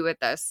supposed to do with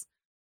this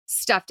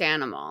stuffed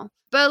animal?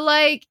 But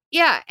like,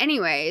 yeah,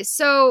 anyway.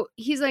 So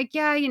he's like,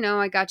 yeah,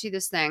 I got you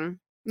this thing.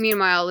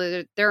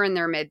 Meanwhile, they're in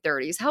their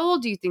mid-30s. How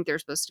old do you think they're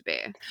supposed to be?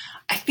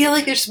 I feel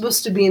like they're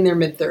supposed to be in their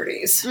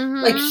mid-30s.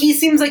 Mhm. Like, he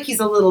seems like he's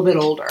a little bit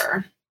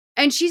older.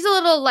 And she's a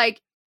little like,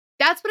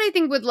 that's what I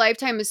think with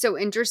Lifetime is so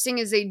interesting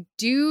is they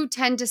do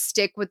tend to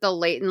stick with the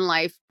late in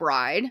life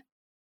bride.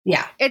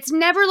 Yeah. It's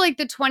never like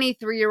the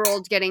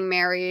 23-year-old getting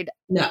married.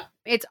 No.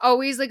 It's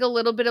always like a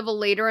little bit of a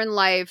later in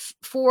life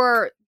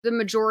for the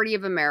majority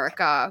of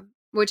America,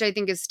 which I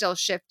think is still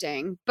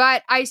shifting.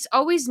 But I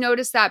always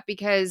notice that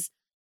because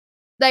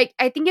like,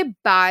 I think it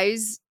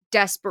buys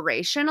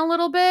desperation a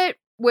little bit,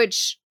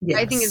 which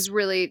I think is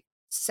really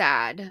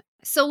sad.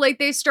 So like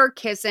they start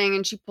kissing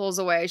and she pulls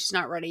away. She's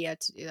not ready yet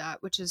to do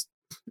that, which is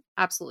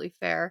absolutely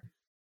fair.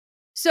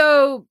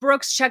 So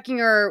Brooke's checking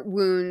her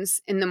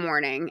wounds in the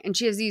morning and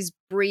she has these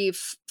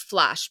brief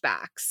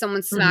flashbacks.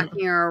 Someone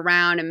smacking her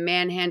around and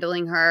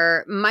manhandling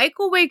her.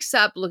 Michael wakes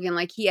up looking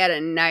like he had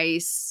a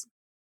nice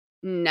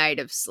night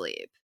of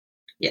sleep.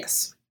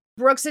 Yes.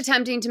 Brooke's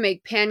attempting to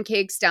make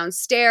pancakes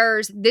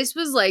downstairs. This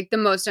was like the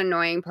most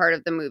annoying part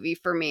of the movie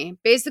for me.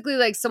 Basically,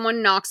 like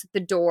someone knocks at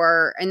the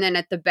door and then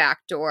at the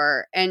back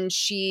door, and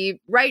she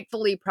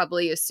rightfully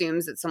probably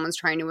assumes that someone's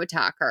trying to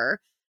attack her.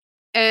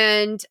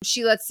 And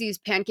she lets these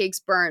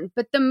pancakes burn.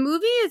 But the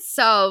movie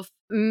itself,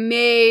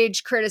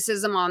 major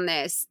criticism on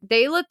this.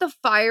 They let the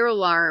fire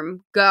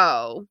alarm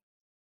go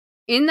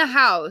in the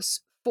house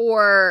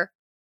for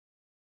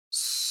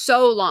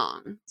so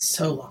long.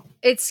 So long.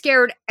 It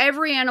scared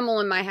every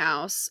animal in my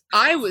house.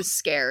 I was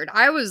scared.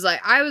 I was like,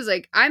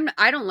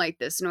 I don't like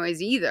this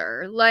noise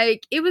either.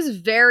 Like, it was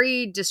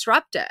very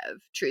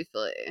disruptive,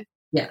 truthfully.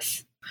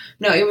 Yes.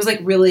 No, it was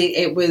like really,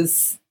 it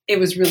was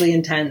really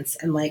intense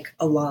and like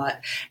a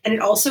lot. And it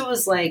also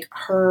was like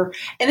her,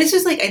 and it's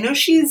just like, I know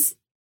she's,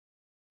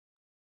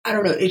 I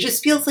don't know. It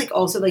just feels like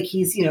also like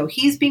he's,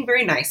 he's being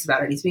very nice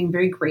about it. He's being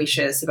very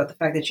gracious about the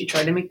fact that she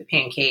tried to make the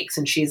pancakes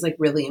and she's like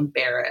really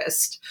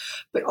embarrassed.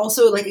 But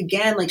also like,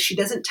 again, like she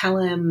doesn't tell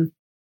him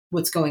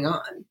what's going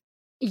on.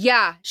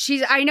 Yeah,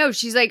 I know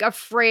she's like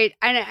afraid.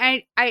 And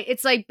I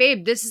it's like,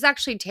 babe, this is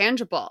actually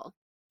tangible.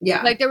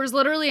 Yeah. Like there was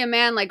literally a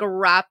man like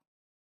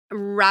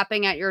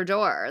rapping at your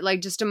door,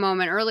 like just a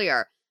moment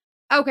earlier.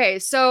 Okay,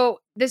 so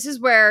this is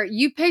where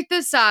you picked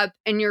this up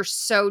and you're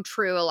so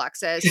true,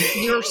 Alexis.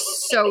 You're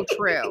so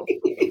true.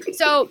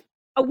 So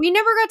we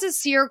never got to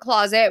see her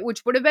closet,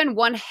 which would have been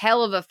one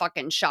hell of a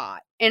fucking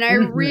shot. And I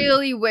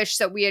really wish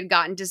that we had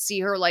gotten to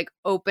see her like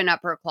open up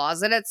her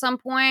closet at some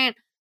point.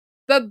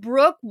 But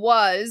Brooke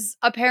was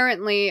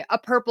apparently a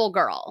purple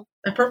girl.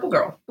 A purple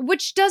girl.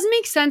 Which does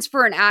make sense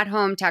for an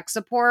at-home tech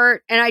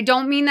support. And I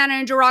don't mean that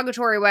in a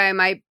derogatory way.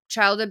 My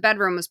childhood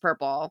bedroom was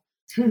purple.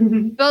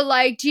 But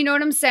like, do you know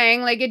what I'm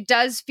saying? Like, it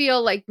does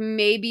feel like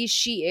maybe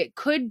it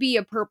could be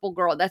a purple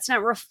girl that's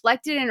not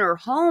reflected in her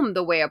home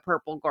the way a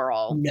purple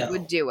girl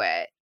would do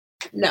it.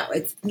 No,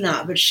 it's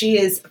not. But she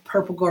is a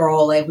purple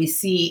girl. Like we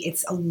see,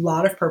 it's a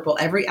lot of purple.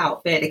 Every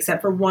outfit,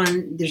 except for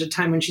one, there's a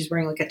time when she's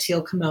wearing like a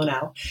teal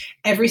kimono.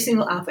 Every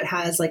single outfit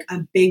has like a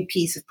big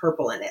piece of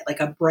purple in it,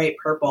 like a bright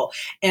purple.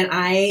 And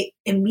I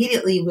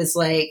immediately was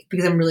like,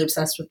 because I'm really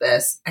obsessed with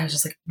this, I was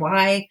just like,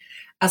 why?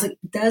 I was like,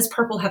 does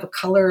purple have a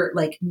color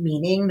like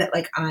meaning that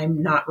like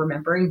I'm not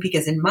remembering?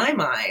 Because in my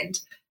mind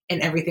and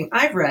everything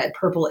I've read,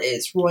 purple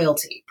is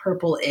royalty.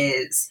 Purple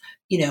is,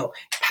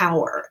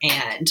 power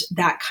and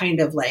that kind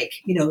of like,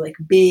 like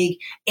big.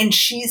 And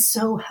she's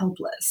so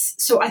helpless.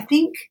 So I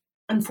think,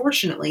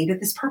 unfortunately,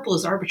 that this purple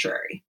is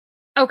arbitrary.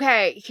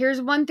 Okay,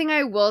 here's one thing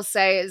I will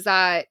say is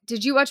that,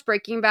 did you watch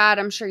Breaking Bad?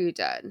 I'm sure you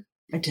did.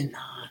 I did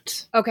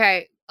not.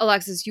 Okay.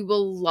 Alexis, you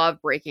will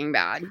love Breaking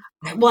Bad.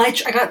 Well,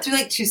 I got through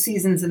like 2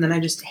 seasons and then I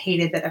just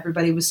hated that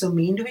everybody was so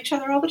mean to each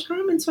other all the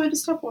time. And so I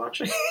just stopped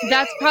watching.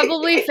 That's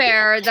probably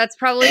fair. That's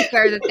probably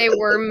fair that they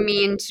were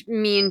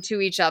mean to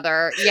each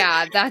other.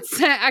 Yeah,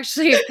 that's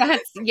actually,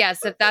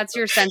 yes, if that's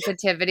your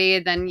sensitivity,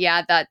 then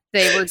yeah, that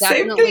they were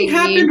definitely Same thing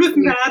happened with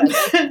mean to Mad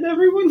each other. Men.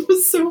 Everyone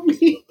was so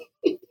mean.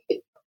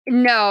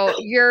 No,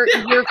 you're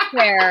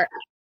fair.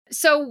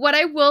 So what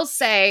I will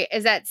say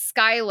is that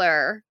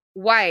Skylar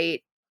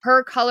White,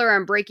 her color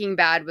on Breaking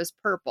Bad was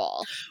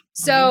purple.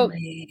 So,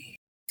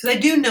 because I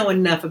do know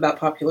enough about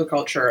popular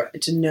culture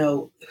to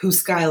know who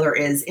Skylar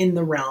is in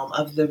the realm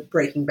of the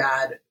Breaking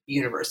Bad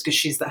universe. Because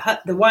she's the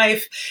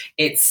wife.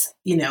 It's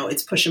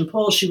it's push and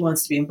pull. She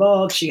wants to be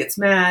involved. She gets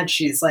mad.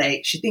 She's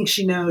like she thinks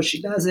she knows.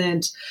 She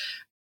doesn't.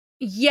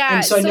 Yeah.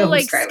 And so I know who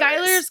like Skylar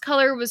Skylar's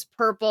color was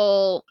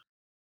purple.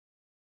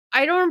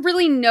 I don't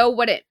really know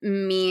what it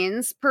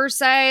means per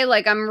se.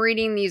 Like I'm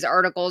reading these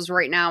articles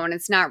right now and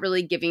it's not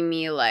really giving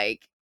me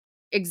like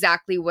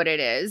exactly what it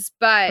is.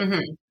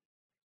 But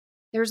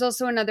there's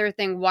also another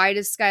thing. Why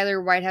does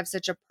Skylar White have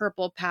such a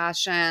purple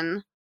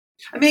passion?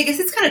 I mean, I guess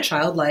it's kind of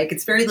childlike.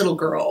 It's very little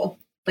girl,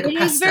 like a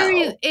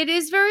pastel. It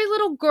is very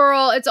little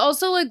girl. It's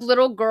also like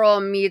little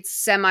girl meets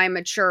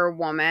semi-mature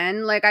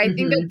woman. Like I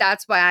think that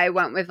that's why I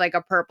went with like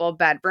a purple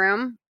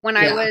bedroom when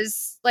I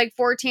was like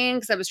 14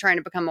 because I was trying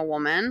to become a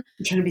woman.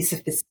 I'm trying to be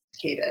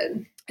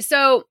sophisticated.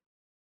 So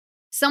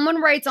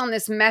someone writes on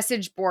this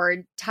message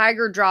board,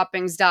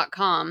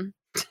 tigerdroppings.com.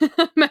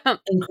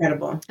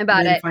 Incredible.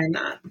 About it. Find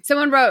that.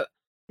 Someone wrote,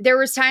 there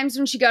was times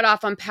when she got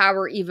off on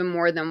Power even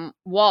more than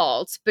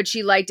Walt, but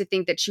she liked to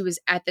think that she was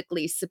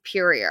ethically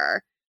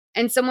superior.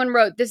 And someone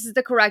wrote, this is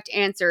the correct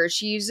answer.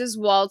 She uses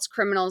Walt's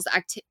criminal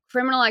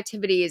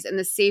activities and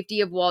the safety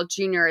of Walt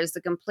Jr. as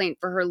the complaint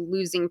for her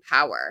losing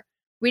power.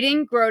 We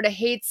didn't grow to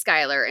hate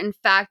Skylar. In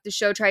fact, the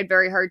show tried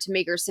very hard to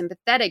make her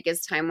sympathetic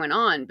as time went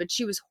on, but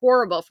she was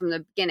horrible from the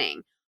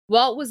beginning.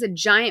 Walt was a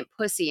giant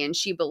pussy and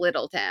she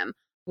belittled him.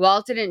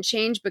 Walt didn't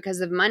change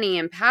because of money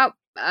and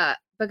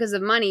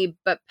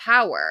but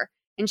power.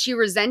 And she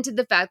resented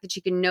the fact that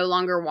she could no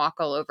longer walk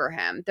all over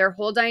him. Their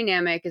whole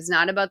dynamic is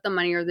not about the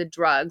money or the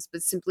drugs,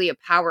 but simply a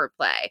power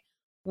play.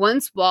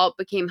 Once Walt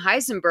became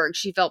Heisenberg,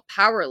 she felt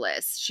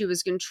powerless. She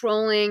was a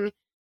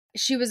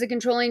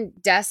controlling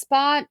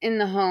despot in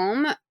the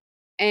home.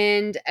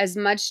 And as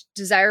much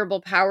desirable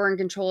power and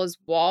control as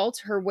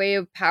Walt, her way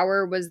of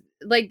power was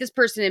like this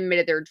person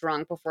admitted they're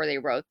drunk before they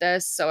wrote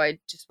this. So I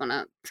just want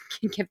to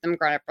give them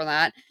credit for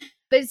that.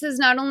 But it says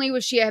not only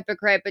was she a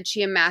hypocrite, but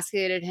she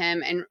emasculated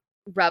him and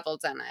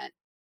reveled in it.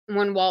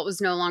 When Walt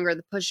was no longer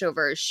the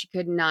pushover, she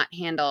could not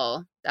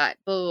handle that.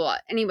 Blah, blah, blah.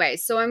 Anyway,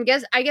 so I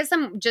guess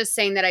I'm just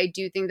saying that I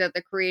do think that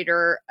the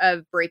creator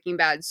of Breaking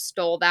Bad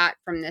stole that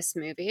from this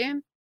movie.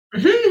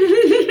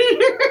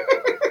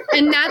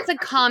 And that's a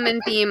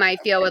common theme I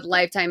feel with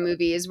Lifetime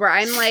movies where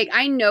I'm like,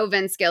 I know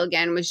Vince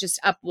Gilligan was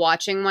just up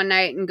watching one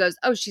night and goes,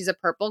 oh, she's a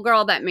purple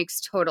girl. That makes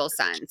total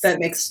sense. That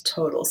makes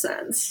total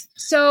sense.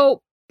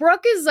 So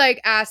Brooke is like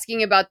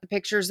asking about the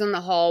pictures in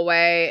the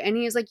hallway. And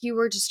he's like, you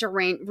were just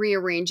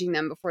rearranging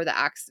them before the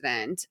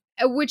accident,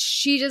 which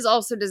she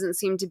doesn't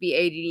seem to be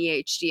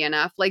ADHD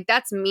enough. Like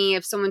that's me.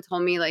 If someone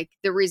told me like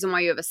the reason why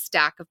you have a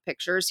stack of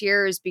pictures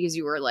here is because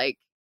you were like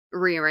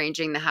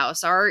rearranging the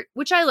house art,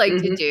 which I like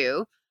to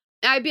do.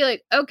 I'd be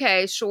like,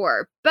 okay,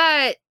 sure.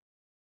 But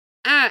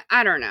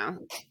I don't know.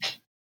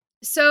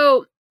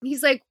 So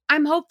he's like,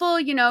 I'm hopeful,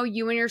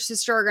 you and your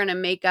sister are going to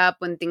make up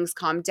when things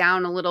calm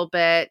down a little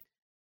bit.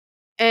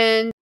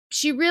 And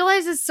she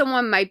realizes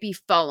someone might be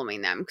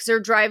following them because they're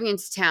driving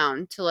into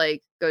town to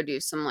like go do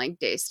some like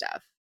day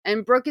stuff.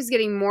 And Brooke is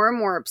getting more and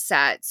more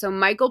upset. So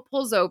Michael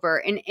pulls over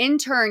and in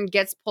turn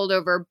gets pulled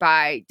over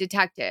by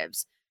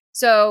detectives.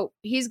 So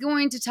he's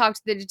going to talk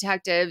to the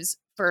detectives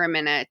for a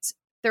minute.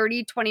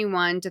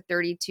 3021 to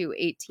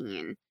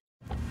 3218.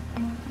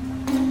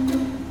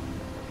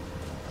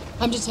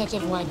 I'm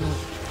Detective Wagner.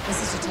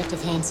 This is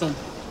Detective Hansen.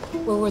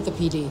 We're with the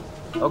PD.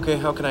 Okay,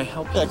 how can I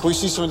help you? Yeah, can we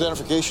see some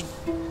identification?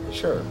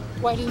 Sure.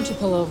 Why didn't you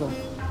pull over?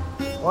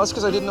 Well, that's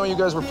because I didn't know you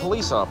guys were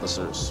police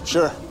officers.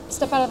 Sure.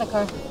 Step out of the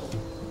car.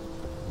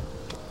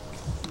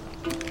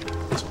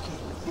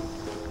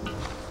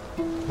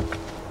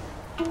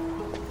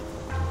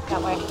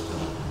 That way.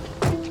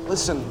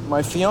 Listen,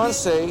 my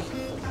fiance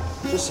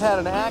just had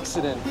an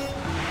accident.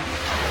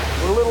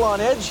 We're a little on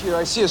edge here.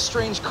 I see a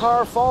strange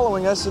car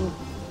following us, and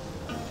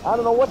I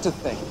don't know what to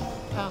think.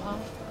 Uh-huh.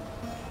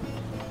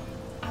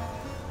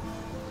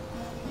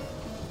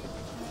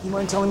 You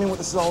mind telling me what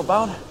this is all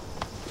about?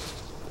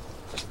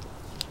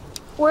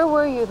 Where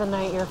were you the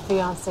night your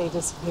fiance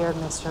disappeared,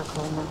 Mr.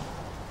 Coleman?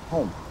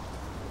 Home.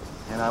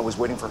 And I was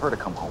waiting for her to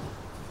come home.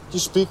 Did you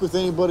speak with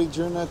anybody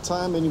during that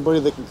time? Anybody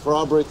that can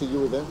corroborate that you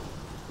were there?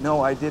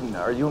 No, I didn't.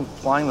 Are you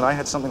implying that I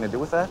had something to do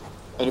with that?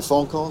 Any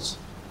phone calls?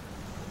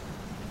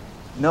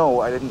 No,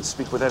 I didn't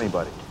speak with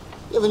anybody.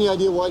 You have any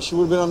idea why she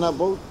would have been on that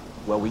boat?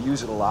 Well, we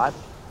use it a lot.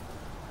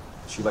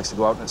 She likes to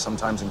go out and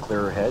sometimes and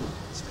clear her head.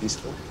 It's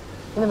peaceful.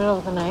 In the middle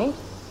of the night?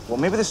 Well,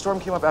 maybe the storm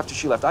came up after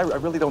she left. I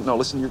really don't know.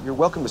 Listen, you're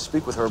welcome to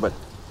speak with her, but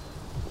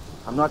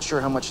I'm not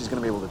sure how much she's going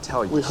to be able to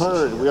tell you. We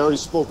heard. We already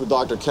spoke with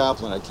Dr.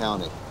 Kaplan at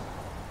County.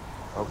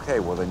 Okay,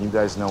 well, then you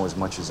guys know as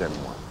much as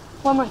anyone.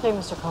 One more thing,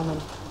 Mr. Coleman.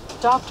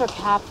 Dr.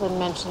 Kaplan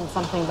mentioned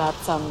something about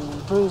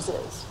some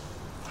bruises.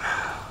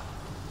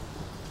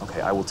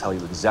 Okay, I will tell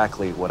you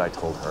exactly what I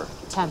told her.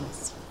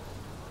 Tennis.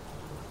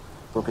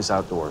 Brooke is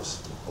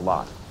outdoors. A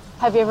lot.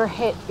 Have you ever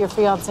hit your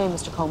fiancée,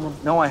 Mr. Coleman?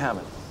 No, I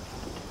haven't.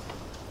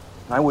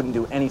 And I wouldn't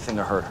do anything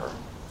to hurt her.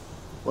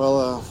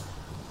 Well,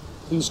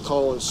 please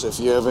call us if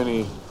you have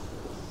any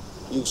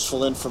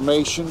useful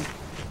information,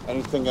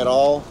 anything at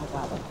all. I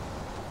got it.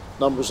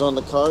 Numbers on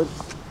the card.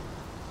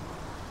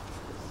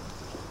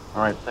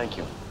 All right, thank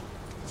you.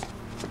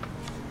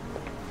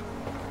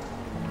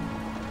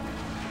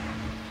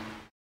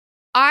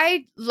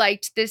 I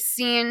liked this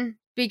scene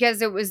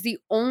because it was the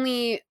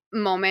only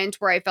moment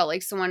where I felt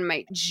like someone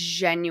might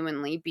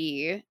genuinely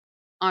be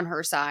on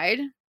her side.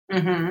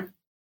 Mm-hmm.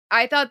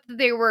 I thought that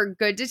they were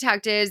good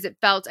detectives. It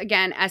felt,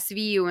 again,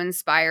 SVU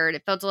inspired.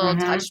 It felt a little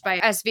touched by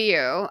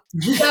SVU.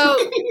 So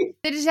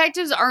the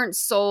detectives aren't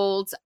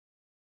sold.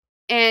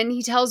 And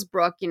he tells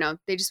Brooke,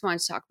 they just wanted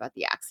to talk about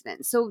the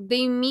accident. So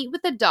they meet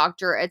with a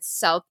doctor at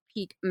South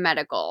Peak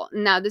Medical.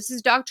 Now, this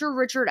is Dr.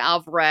 Richard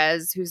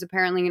Alvarez, who's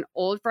apparently an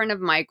old friend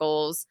of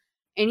Michael's.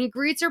 And he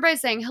greets her by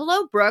saying,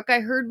 "Hello, Brooke. I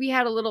heard we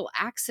had a little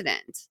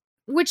accident."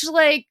 Which,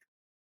 I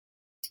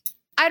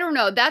don't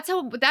know. That's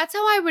how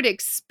I would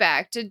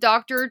expect a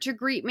doctor to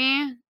greet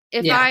me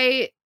if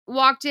I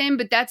walked in,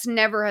 but that's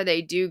never how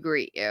they do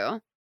greet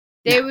you.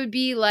 They would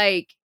be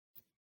like,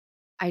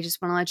 "I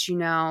just want to let you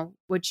know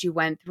what you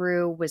went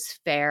through was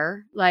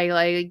fair." Like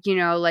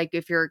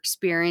if you're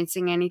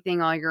experiencing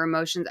anything, all your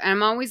emotions. And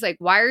I'm always like,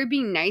 why are you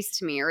being nice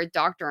to me? You're a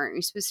doctor. Aren't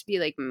you supposed to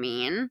be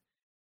mean?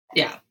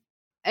 Yeah.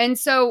 And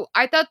so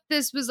I thought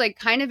this was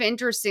kind of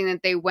interesting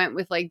that they went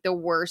with the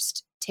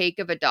worst take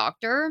of a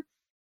doctor.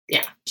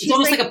 Yeah. It's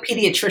almost like a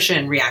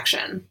pediatrician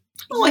reaction.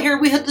 "Oh, I hear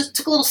we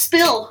took a little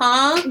spill,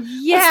 huh?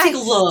 Yes. Let's take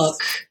a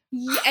look."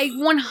 Yeah,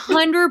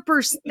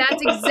 100%.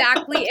 That's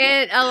exactly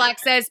it,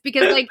 Alexis.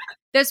 Because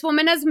this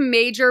woman has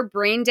major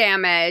brain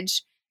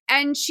damage.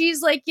 And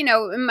she's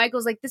and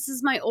Michael's like, "This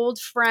is my old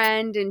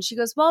friend." And she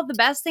goes, "Well, the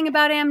best thing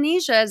about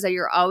amnesia is that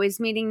you're always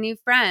meeting new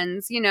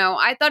friends."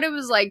 I thought it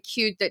was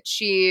cute that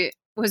she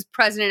was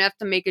present enough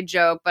to make a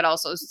joke, but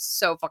also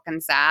so fucking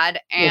sad.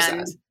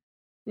 And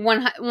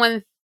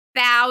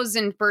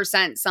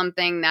 1000%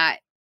 something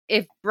that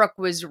if Brooke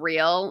was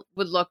real,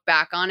 would look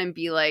back on and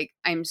be like,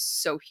 "I'm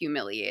so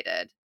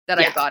humiliated that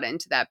I got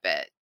into that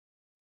bit."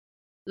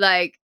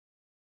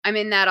 I'm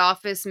in that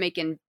office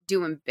doing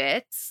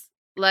bits.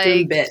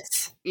 Doing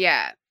bits.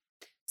 Yeah.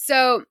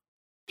 So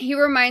he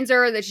reminds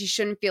her that she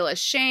shouldn't feel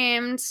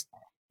ashamed.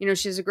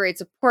 She has a great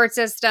support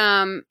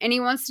system, and he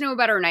wants to know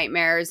about her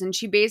nightmares. And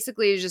she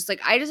basically is just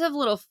like, "I just have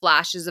little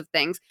flashes of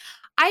things."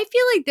 I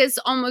feel like this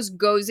almost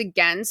goes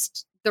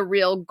against the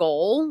real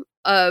goal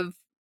of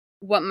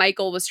what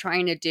Michael was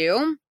trying to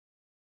do.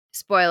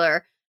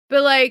 Spoiler.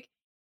 But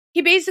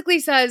he basically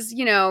says,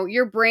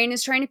 your brain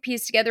is trying to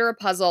piece together a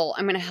puzzle.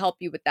 I'm going to help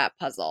you with that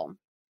puzzle.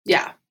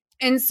 Yeah.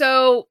 And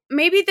so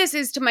maybe this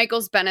is to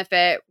Michael's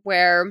benefit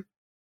where,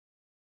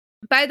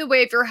 by the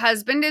way, if your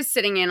husband is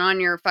sitting in on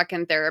your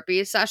fucking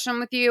therapy session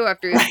with you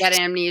after you've got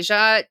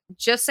amnesia,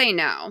 just say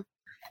no.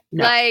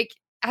 No.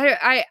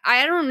 I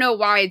don't know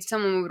why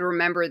someone would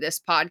remember this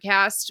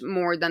podcast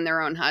more than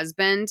their own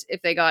husband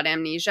if they got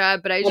amnesia,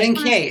 but I just want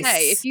to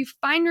say, if you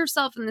find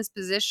yourself in this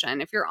position,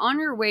 if you're on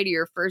your way to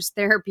your first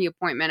therapy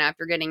appointment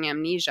after getting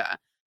amnesia,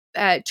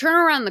 turn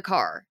around the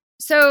car.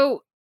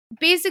 So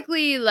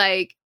basically,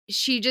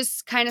 she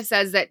just kind of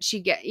says that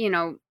she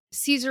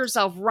sees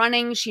herself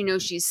running. She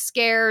knows she's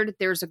scared.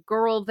 There's a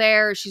girl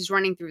there. She's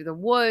running through the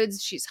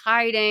woods. She's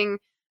hiding.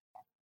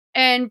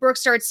 And Brooke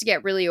starts to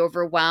get really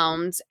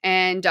overwhelmed,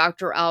 and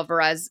Dr.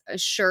 Alvarez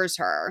assures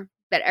her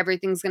that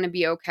everything's going to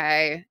be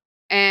okay.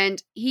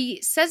 And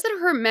he says that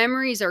her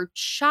memories are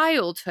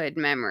childhood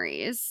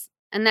memories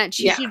and that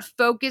she should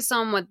focus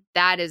on what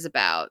that is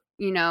about.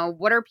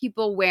 What are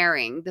people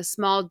wearing? The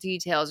small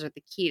details are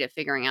the key to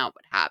figuring out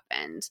what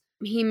happened.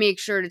 He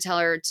makes sure to tell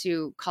her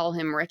to call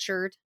him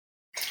Richard.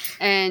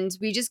 And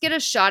we just get a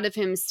shot of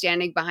him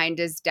standing behind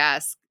his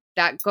desk.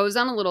 That goes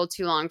on a little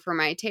too long for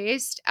my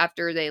taste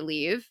after they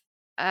leave.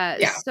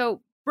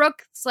 So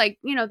Brooke's like,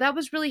 that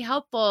was really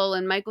helpful.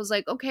 And Michael's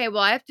like, "Okay,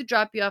 well, I have to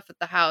drop you off at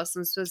the house.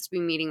 I'm supposed to be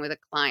meeting with a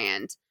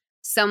client.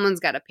 Someone's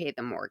got to pay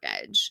the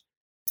mortgage."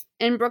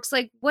 And Brooke's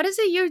like, "What is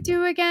it you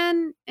do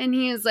again?" And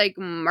he is like,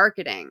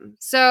 "Marketing."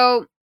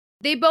 So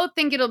they both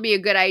think it'll be a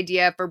good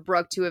idea for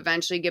Brooke to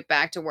eventually get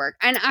back to work.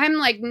 And I'm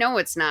like, no,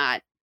 it's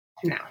not.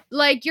 No.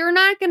 You're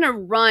not going to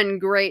run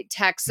great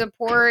tech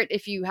support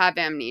if you have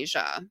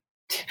amnesia.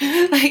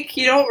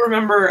 You don't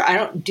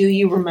remember. Do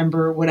you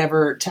remember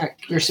whatever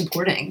tech you're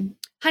supporting?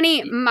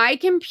 Honey, my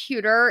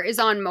computer is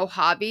on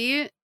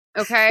Mojave.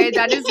 Okay.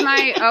 That is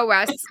my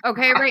OS.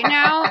 Okay. Right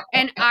now.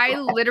 And I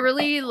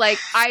literally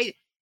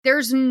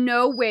there's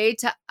no way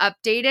to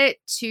update it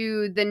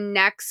to the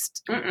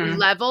next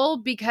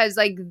level because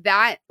like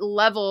that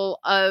level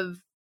of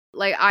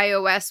like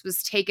iOS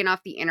was taken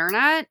off the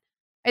internet.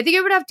 I think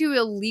I would have to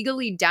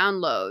illegally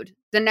download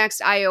the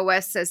next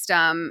iOS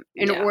system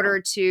in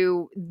order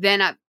to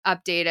then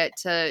update it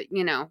to,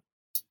 you know,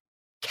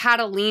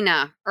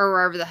 Catalina or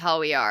wherever the hell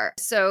we are.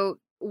 So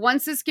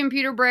once this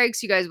computer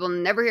breaks, you guys will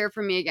never hear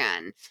from me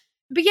again.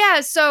 But yeah,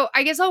 so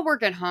I guess I'll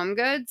work at Home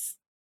Goods.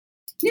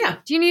 Yeah.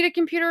 Do you need a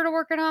computer to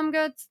work at Home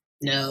Goods?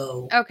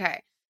 No.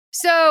 Okay.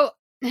 So,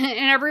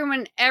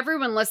 and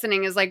everyone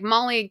listening is like,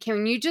 Molly,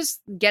 can you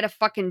just get a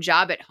fucking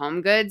job at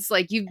Home Goods?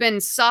 Like, you've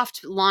been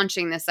soft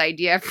launching this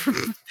idea for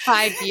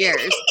 5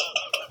 years.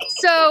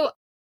 So,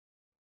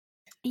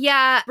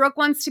 yeah, Brooke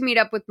wants to meet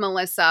up with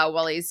Melissa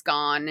while he's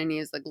gone, and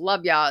he's like,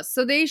 love ya.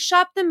 So they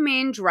shop the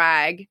main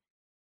drag,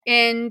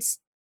 and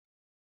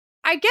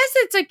I guess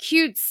it's a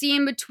cute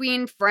scene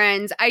between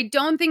friends. I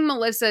don't think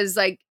Melissa is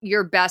like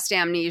your best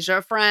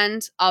amnesia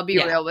friend. I'll be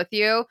real with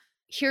you.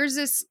 Here's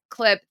this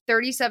clip,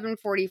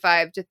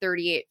 37:45 to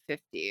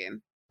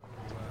 38:50.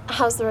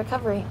 How's the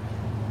recovery?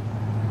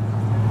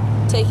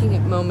 Taking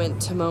it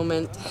moment to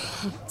moment.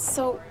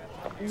 So,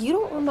 you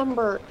don't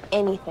remember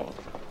anything?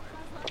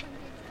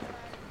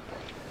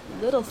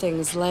 Little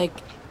things like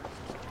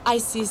I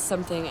see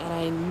something and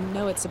I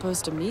know it's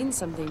supposed to mean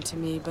something to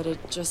me, but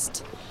it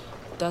just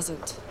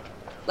doesn't.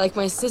 Like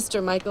my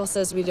sister, Michael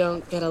says we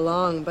don't get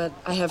along, but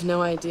I have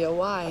no idea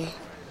why.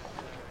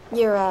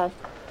 You're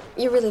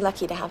really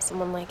lucky to have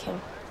someone like him.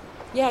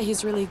 Yeah,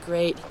 he's really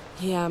great.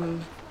 But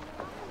you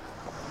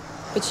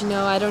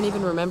know, I don't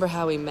even remember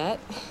how we met.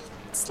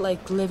 It's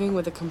like living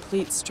with a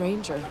complete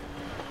stranger.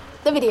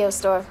 The video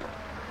store.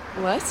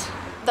 What?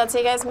 That's how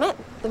you guys met.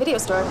 The video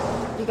store.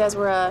 You guys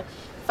were,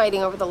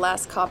 fighting over the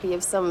last copy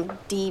of some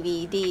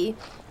DVD,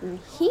 and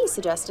he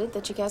suggested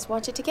that you guys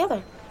watch it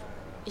together.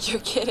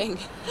 You're kidding.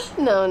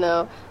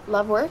 No.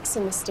 Love works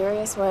in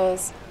mysterious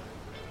ways.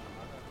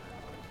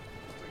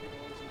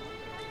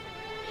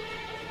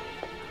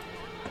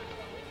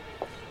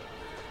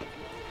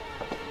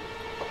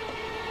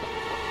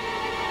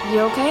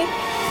 You okay?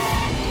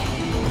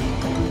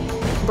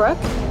 Brooke?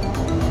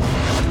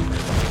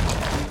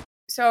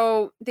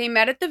 So they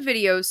met at the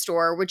video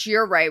store, which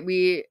you're right.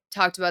 We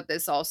talked about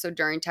this also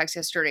during text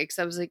yesterday because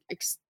I was like,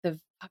 the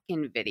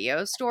fucking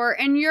video store.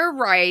 And you're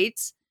right.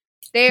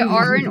 They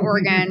are in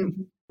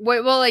Oregon.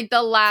 Well, like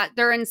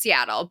they're in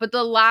Seattle, but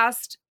the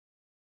last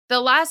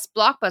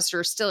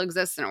Blockbuster still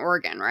exists in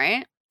Oregon,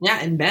 right?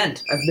 Yeah, in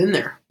Bend. I've been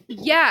there.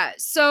 Yeah.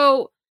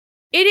 So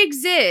it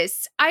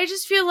exists. I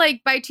just feel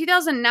like by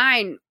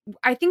 2009,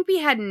 I think we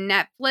had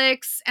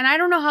Netflix, and I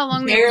don't know how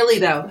long. Barely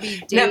though.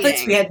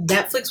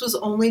 Netflix was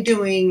only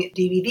doing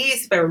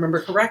DVDs, if I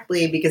remember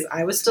correctly, because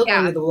I was still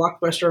going to the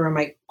Blockbuster around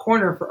my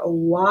corner for a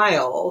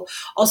while.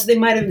 Also, they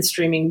might have been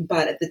streaming,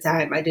 but at the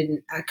time, I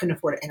couldn't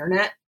afford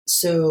internet.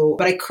 So,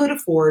 but I could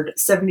afford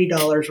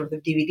 $70 worth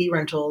of DVD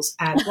rentals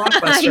at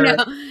Blockbuster.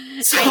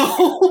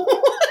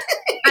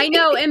 I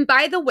know. And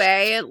by the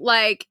way,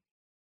 like,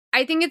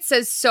 I think it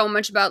says so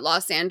much about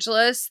Los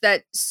Angeles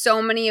that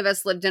so many of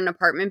us lived in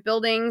apartment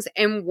buildings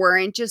and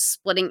weren't just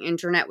splitting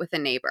internet with a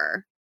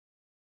neighbor.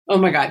 Oh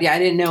my God. Yeah, I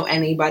didn't know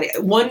anybody.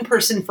 One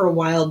person for a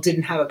while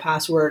didn't have a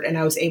password and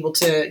I was able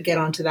to get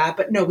onto that.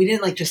 But no, we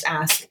didn't like just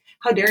ask,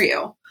 how dare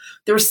you?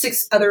 There were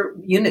 6 other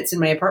units in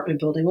my apartment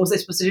building. What was I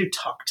supposed to do?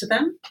 Talk to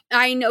them?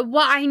 I know.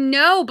 Well, I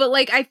know. But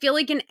like, I feel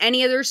like in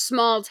any other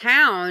small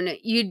town,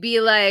 you'd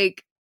be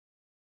like,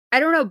 I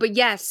don't know, but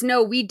yes,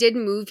 no, we did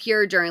move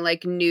here during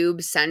like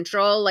Noob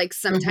Central. Like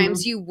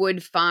sometimes you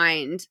would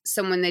find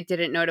someone that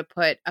didn't know to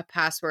put a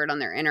password on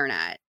their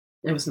internet.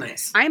 It was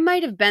nice. I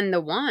might have been the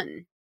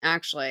one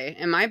actually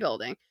in my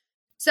building.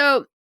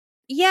 So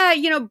yeah,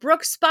 you know,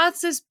 Brooke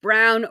spots this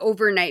brown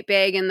overnight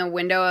bag in the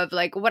window of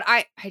like what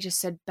I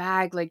just said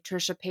bag like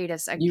Trisha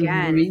Paytas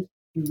again. You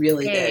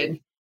really did.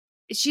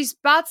 She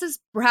spots this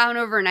brown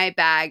overnight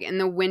bag in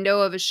the window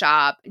of a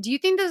shop. Do you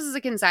think this is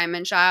a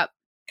consignment shop?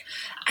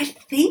 I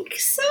think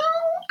so.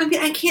 I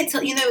mean, I can't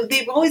tell. You know,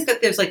 they've always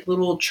got those like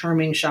little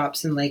charming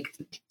shops in like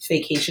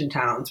vacation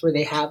towns where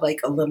they have like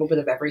a little bit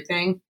of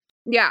everything.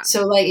 Yeah.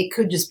 So like it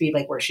could just be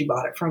like where she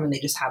bought it from and they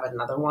just have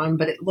another one,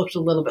 but it looked a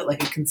little bit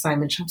like a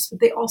consignment shop.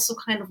 But they also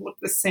kind of look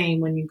the same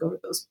when you go to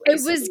those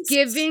places. It was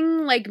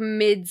giving like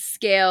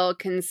mid-scale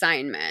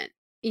consignment,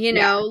 you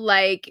know,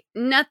 like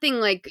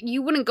nothing like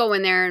you wouldn't go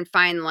in there and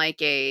find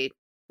like a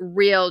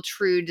real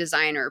true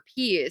designer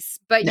piece,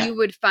 but you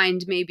would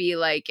find maybe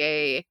like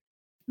a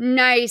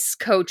nice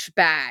Coach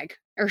bag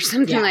or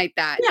something like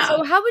that. Yeah.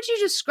 So how would you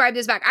describe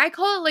this bag? I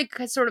call it like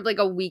sort of like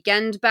a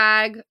weekend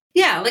bag.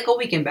 Yeah, like a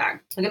weekend bag,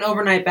 like an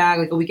overnight bag,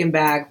 like a weekend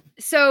bag.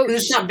 So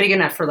it's not big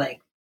enough for like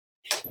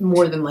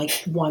more than like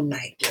one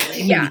night,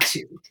 really. Yeah, maybe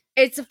 2.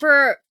 It's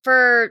for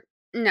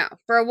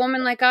a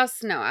woman like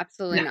us. No,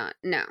 absolutely not.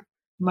 No,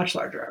 much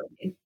larger. I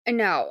mean.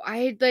 No,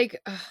 I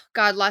like. Oh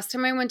God, last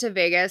time I went to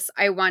Vegas,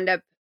 I wound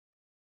up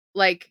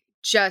like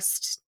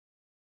just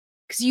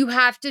because you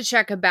have to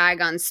check a bag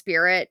on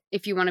Spirit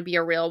if you want to be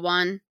a real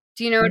one.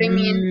 Do you know what I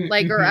mean?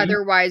 Like, or Mhm.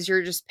 otherwise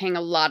you're just paying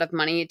a lot of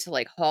money to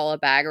like haul a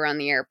bag around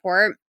the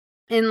airport.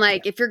 And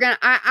like, if you're gonna,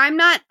 I'm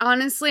not,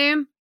 honestly,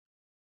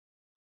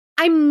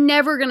 I'm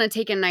never gonna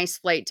take a nice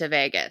flight to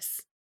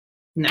Vegas.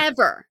 No.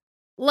 Ever.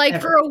 Like,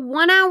 Ever. for a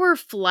 1-hour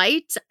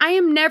flight, I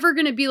am never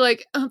gonna be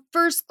like,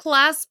 first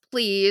class,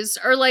 please.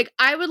 Or like,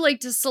 I would like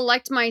to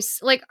select my,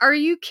 like, are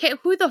you kidding?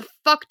 Who the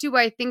fuck do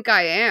I think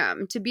I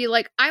am to be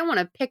like, I want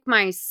to pick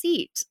my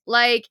seat?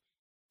 Like,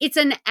 it's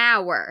an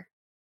hour.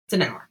 It's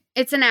an hour.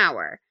 It's an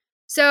hour.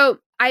 So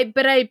I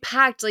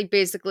packed like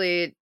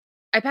basically,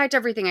 I packed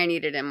everything I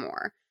needed and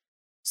more.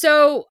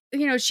 So,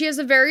 you know, she has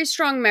a very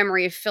strong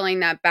memory of filling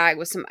that bag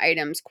with some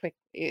items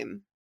quickly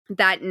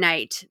that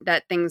night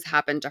that things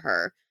happened to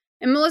her.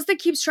 And Melissa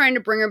keeps trying to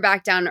bring her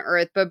back down to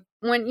earth. But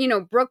when, you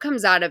know, Brooke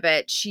comes out of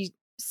it, she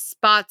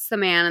spots the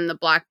man in the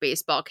black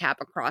baseball cap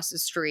across the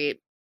street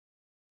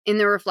in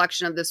the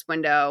reflection of this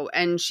window.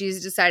 And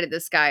she's decided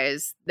this guy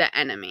is the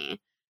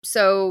enemy.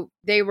 So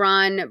they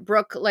run.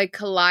 Brooke like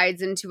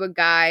collides into a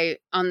guy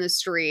on the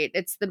street.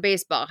 It's the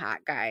baseball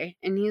hat guy.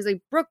 And he's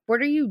like, Brooke,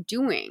 what are you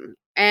doing?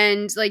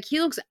 And like, he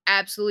looks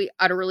absolutely,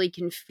 utterly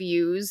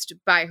confused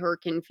by her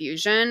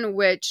confusion,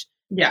 which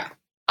Yeah.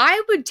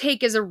 I would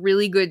take as a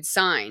really good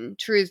sign.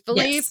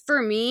 Truthfully, Yes.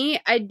 for me,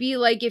 I'd be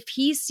like, if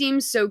he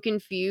seems so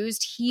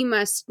confused, he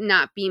must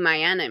not be my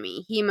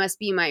enemy. He must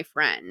be my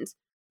friend.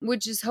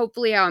 Which is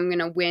hopefully how I'm going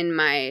to win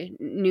my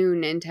new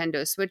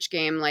Nintendo Switch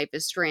game, Life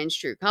is Strange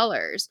True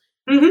Colors.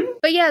 Mm-hmm.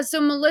 But yeah,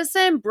 so Melissa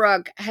and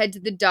Brooke head to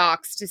the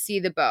docks to see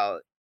the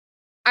boat.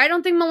 I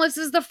don't think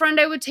Melissa's the friend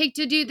I would take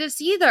to do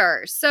this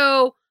either.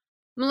 So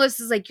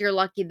Melissa's like, you're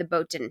lucky the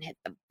boat didn't hit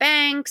the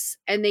banks.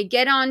 And they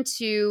get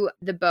onto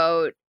the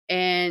boat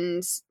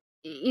and,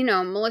 you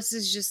know,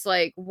 Melissa's just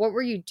like, what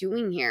were you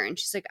doing here? And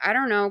she's like, I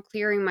don't know,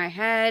 clearing my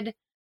head.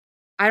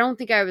 I don't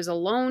think I was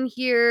alone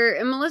here.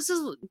 And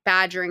Melissa's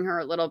badgering her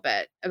a little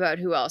bit about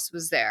who else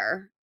was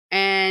there.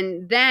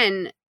 And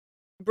then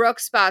Brooke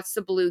spots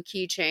the blue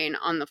keychain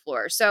on the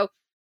floor. So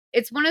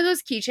it's one of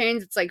those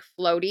keychains, it's like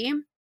floaty.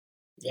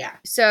 Yeah.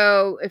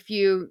 So if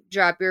you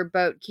drop your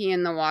boat key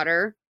in the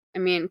water, I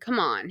mean, come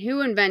on,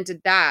 who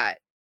invented that?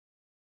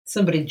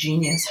 Somebody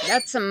genius.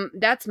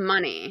 That's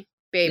money,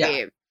 baby.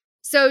 Yeah.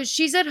 So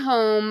she's at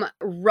home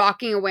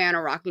rocking away on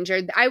a rocking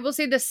chair. I will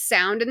say the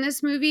sound in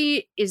this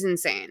movie is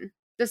insane.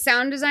 The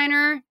sound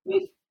designer,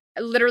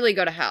 literally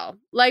go to hell.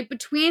 Like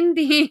between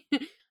the,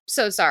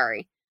 so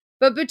sorry,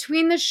 but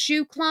between the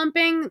shoe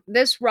clumping,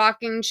 this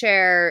rocking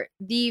chair,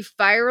 the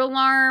fire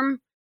alarm,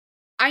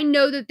 I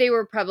know that they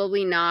were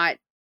probably not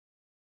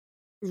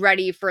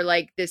ready for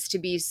like this to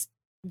be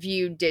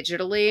viewed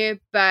digitally,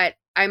 but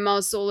I'm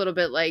also a little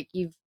bit like,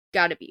 you've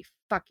got to be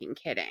fucking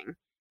kidding.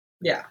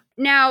 Yeah.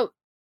 Now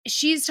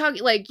she's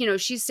talking like, you know,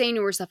 she's saying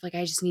to herself, like,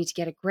 I just need to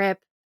get a grip.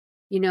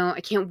 You know,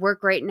 I can't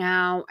work right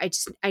now. I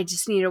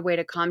just need a way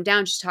to calm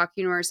down. She's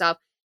talking to herself.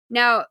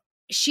 Now,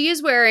 she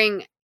is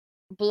wearing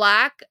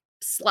black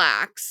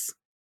slacks,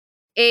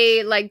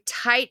 a like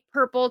tight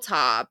purple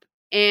top,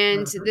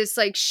 and this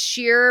like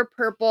sheer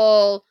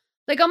purple,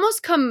 like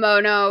almost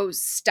kimono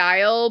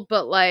style,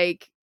 but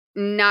like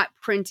not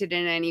printed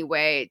in any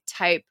way,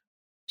 type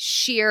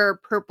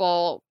sheer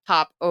purple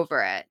top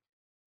over it.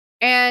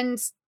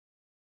 And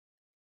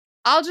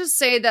I'll just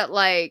say that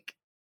like,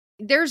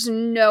 there's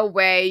no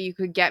way you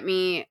could get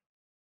me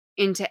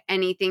into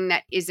anything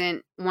that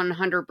isn't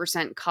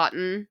 100%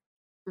 cotton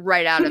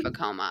right out of a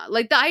coma.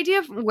 Like the idea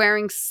of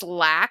wearing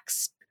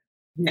slacks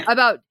this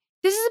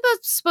is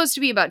supposed to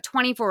be about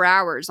 24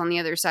 hours on the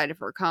other side of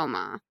her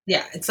coma.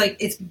 Yeah, it's like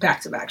it's back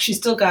to back. She's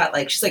still got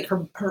like, she's like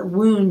her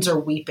wounds are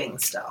weeping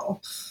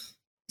still.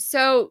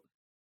 So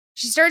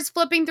she starts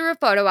flipping through a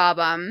photo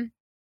album.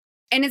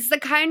 And it's the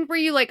kind where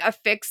you like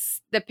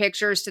affix the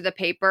pictures to the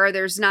paper.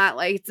 There's not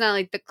like, it's not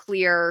like the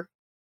clear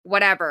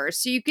whatever.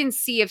 So you can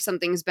see if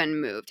something's been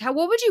moved.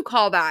 What would you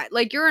call that?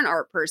 Like, you're an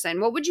art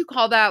person. What would you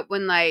call that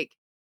when like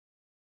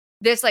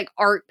this like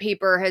art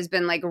paper has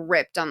been like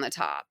ripped on the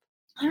top?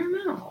 I don't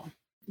know.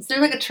 Is there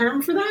like a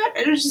term for that?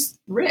 It was just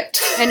ripped.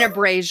 An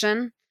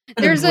abrasion.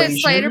 There's a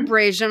slight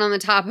abrasion on the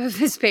top of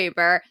this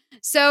paper.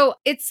 So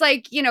it's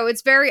like, you know,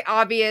 it's very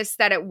obvious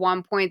that at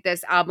one point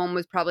this album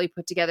was probably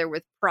put together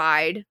with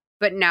pride.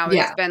 But now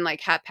it's been like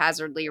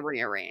haphazardly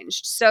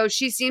rearranged. So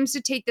she seems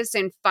to take this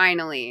in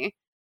finally.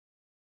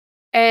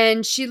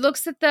 And she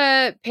looks at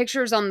the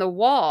pictures on the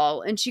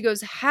wall and she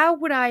goes, how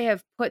would I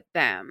have put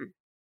them?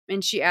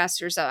 And she asked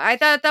herself, I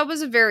thought that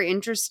was a very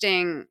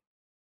interesting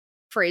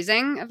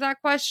phrasing of that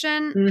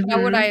question. Mm-hmm.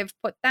 How would I have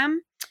put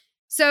them?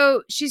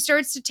 So she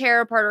starts to tear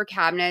apart her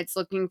cabinets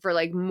looking for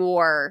like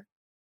more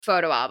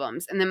photo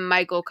albums, and then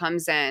Michael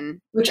comes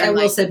in, which I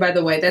will say, by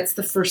the way, that's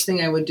the first thing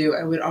I would do.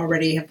 I would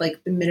already have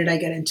like, the minute I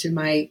get into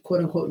my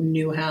quote unquote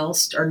new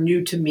house or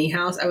new to me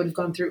house, I would have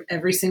gone through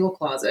every single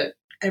closet,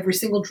 every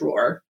single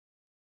drawer.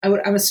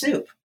 I'm a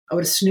snoop. I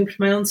would have snooped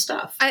my own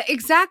stuff.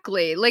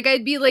 Exactly. Like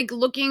I'd be like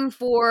looking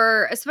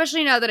for,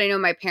 especially now that I know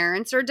my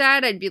parents are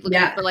dead, I'd be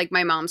looking for like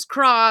my mom's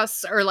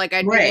cross, or like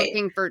I'd be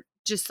looking for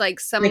just like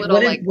some Like,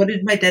 little what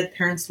did my dead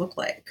parents look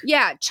like?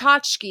 yeah,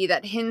 tchotchke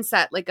that hints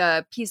at like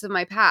a piece of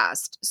my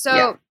past. So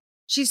Yeah.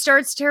 she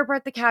starts to tear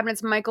apart the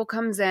cabinets. Michael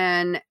comes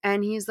in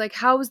and he's like,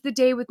 how was the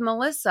day with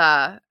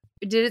Melissa?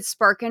 Did it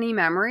spark any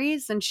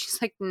memories? And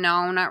she's like,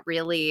 no, not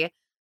really.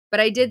 But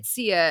I did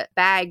see a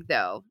bag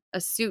though, a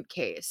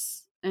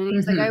suitcase. And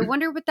he's like, I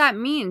wonder what that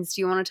means.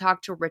 Do you want to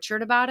talk to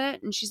Richard about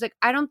it? And she's like,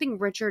 I don't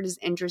think Richard is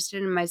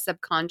interested in my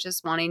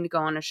subconscious wanting to go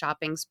on a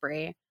shopping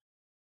spree.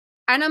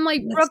 And I'm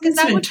like, Brooke, is That's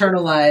that some what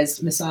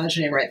internalized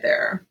misogyny right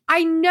there.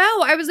 I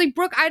know. I was like,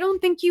 Brooke, I don't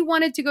think you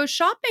wanted to go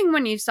shopping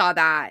when you saw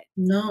that.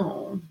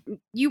 No.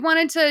 You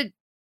wanted to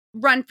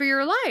run for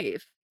your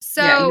life.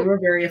 So Yeah, you were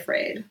very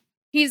afraid.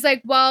 he's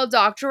like, well,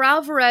 Dr.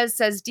 Alvarez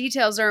says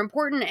details are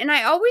important. And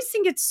I always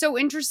think it's so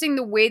interesting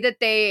the way that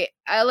they,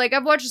 like,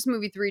 I've watched this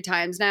movie 3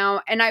 times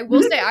now. And I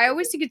will say, I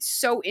always think it's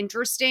so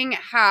interesting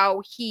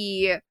how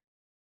he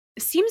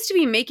seems to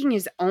be making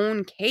his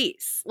own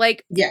case.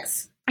 Like,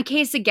 yes. A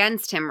case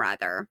against him,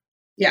 rather.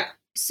 Yeah.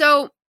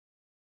 So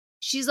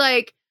she's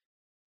like,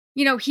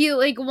 you know, he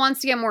like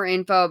wants to get more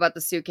info about the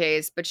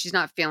suitcase, but she's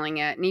not feeling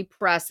it. And he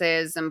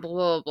presses and blah,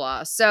 blah,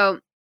 blah. So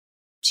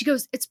she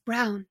goes, it's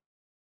brown.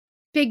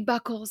 Big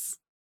buckles.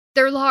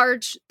 They're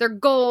large. They're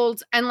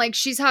gold. And like,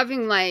 she's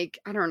having like,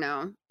 I don't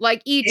know,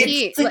 like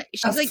E.T. It's like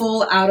she's like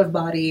full out of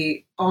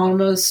body,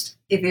 almost,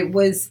 if it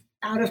was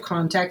out of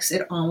context,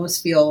 it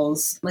almost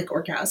feels like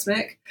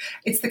orgasmic.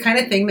 It's the kind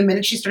of thing, the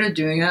minute she started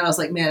doing that, I was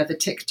like, man, if the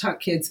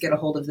TikTok kids get a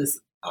hold of this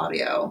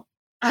audio,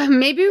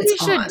 maybe we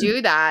it's should on.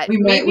 do that.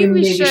 Maybe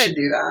we should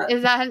do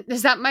that.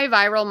 Is that my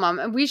viral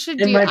moment? We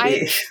should It do. might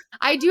be.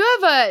 I do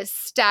have a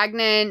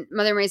stagnant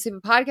Mother May Sleep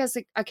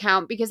podcast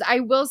account because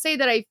I will say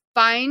that I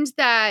find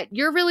that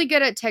you're really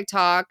good at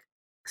TikTok.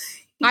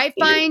 I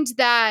find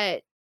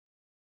that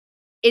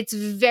it's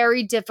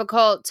very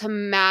difficult to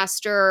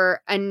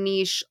master a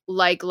niche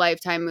like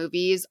Lifetime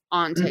movies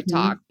on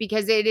TikTok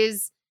because it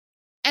is,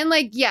 and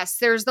like, yes,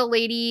 there's the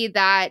lady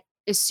that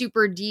is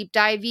super deep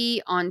divey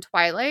on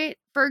Twilight,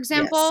 for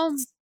example,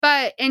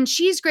 and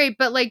she's great,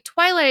 but like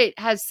Twilight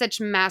has such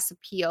mass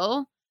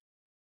appeal.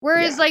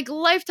 Whereas like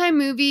Lifetime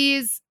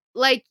movies,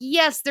 like,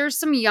 yes, there's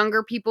some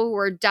younger people who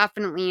are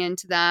definitely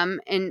into them.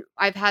 And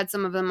I've had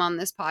some of them on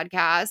this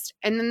podcast.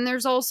 And then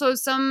there's also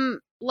some,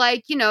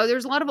 like, you know,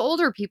 there's a lot of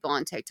older people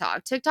on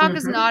TikTok. TikTok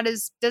is not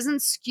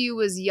doesn't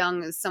skew as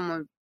young as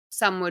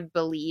some would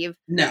believe.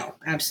 No,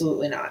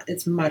 absolutely not.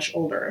 It's much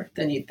older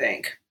than you'd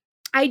think.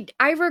 I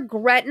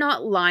regret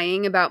not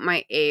lying about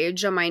my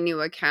age on my new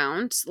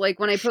account. Like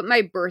when I put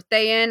my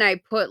birthday in,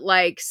 I put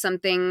like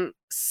something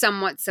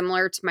somewhat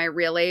similar to my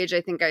real age.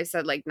 I think I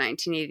said like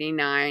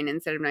 1989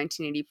 instead of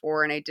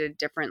 1984, and I did a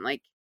different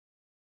like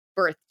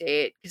birth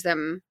date because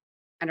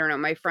I don't know,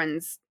 my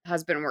friend's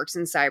husband works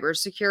in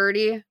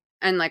cybersecurity,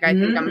 and like I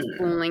think I'm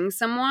fooling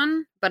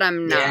someone, but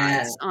I'm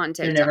not on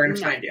TikTok. They're never gonna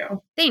find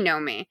you. They know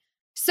me.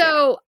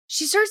 So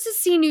she starts to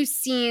see new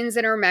scenes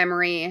in her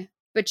memory.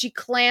 But she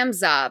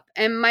clams up,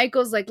 and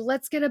Michael's like,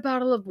 let's get a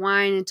bottle of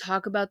wine and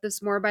talk about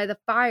this more by the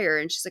fire.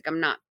 And she's like,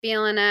 I'm not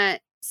feeling it.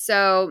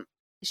 So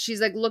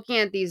she's like looking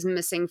at these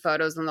missing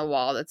photos on the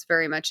wall that's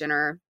very much in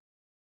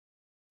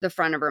the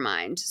front of her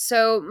mind.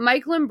 So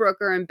Michael and Brooke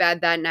are in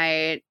bed that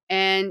night,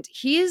 and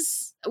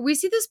we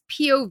see this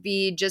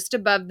POV just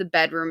above the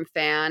bedroom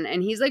fan,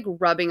 and he's like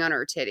rubbing on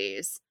her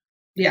titties,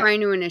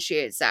 trying to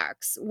initiate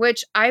sex,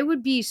 which I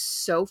would be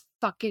so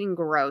fucking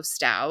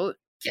grossed out.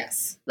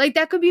 Yes. Like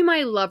that could be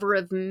my lover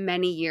of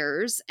many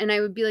years, and I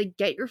would be like,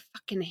 get your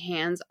fucking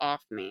hands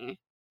off me.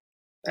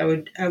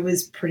 I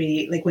was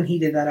pretty, like when he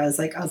did that, I was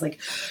like,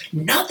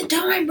 not the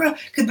time, bro.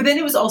 But then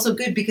it was also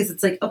good because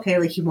it's like, okay,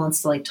 like he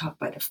wants to like talk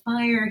by the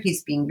fire.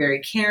 He's being very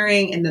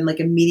caring. And then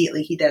like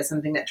immediately he does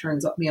something that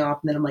turns me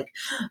off. And then I'm like,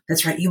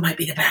 that's right. You might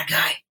be the bad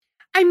guy.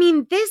 I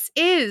mean, this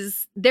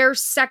is their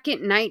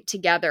second night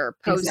together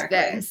post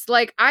this.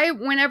 Like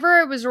whenever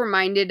I was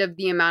reminded of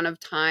the amount of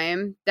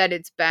time that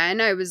it's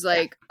been, I was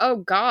like, oh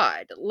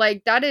God,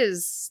 like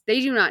they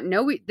do not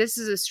know this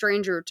is a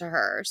stranger to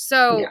her.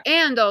 So,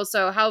 and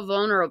also how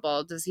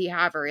vulnerable does he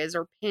have her? Is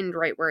her pinned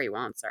right where he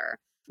wants her?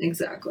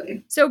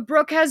 Exactly. So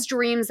Brooke has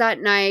dreams that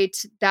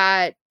night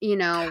that, you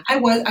know. I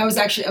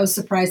was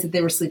surprised that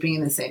they were sleeping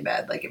in the same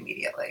bed, like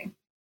immediately.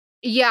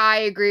 Yeah, I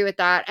agree with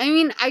that. I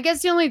mean, I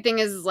guess the only thing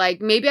is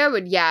like, maybe I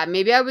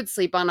would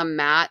sleep on a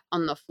mat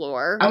on the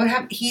floor.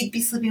 He'd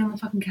be sleeping on the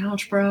fucking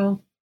couch,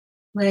 bro.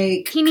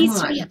 Like, he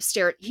needs to be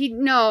upstairs.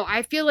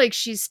 I feel like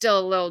she's still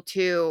a little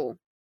too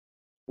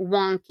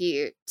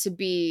wonky to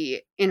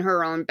be in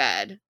her own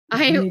bed.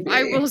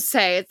 I will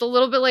say it's a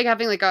little bit like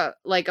having like a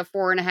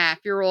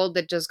 4.5-year-old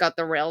that just got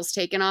the rails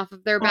taken off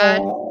of their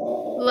bed.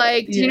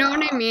 Like, do you know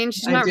what I mean?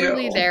 She's not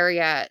really there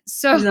yet.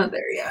 So she's not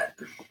there yet.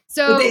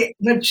 So,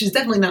 but she's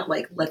definitely not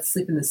like, let's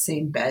sleep in the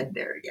same bed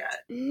there yet.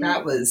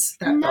 That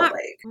felt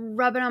like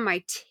rubbing on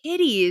my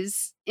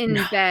titties in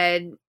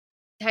bed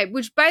type,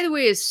 which by the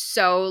way is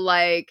so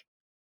like,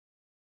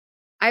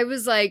 I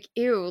was like,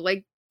 ew,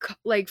 like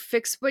like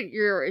fix what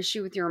your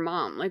issue with your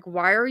mom. Like,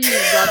 why are you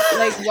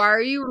like, why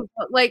are you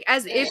like,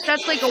 as if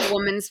that's like a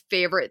woman's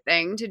favorite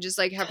thing to just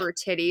like have her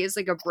titties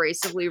like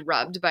abrasively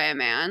rubbed by a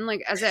man,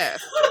 like as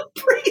if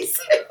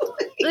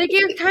like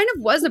it kind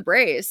of was a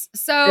brace.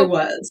 So It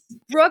was.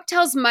 Brooke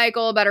tells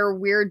Michael about her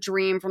weird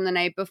dream from the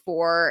night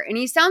before, and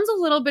he sounds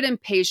a little bit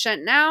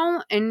impatient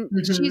now. And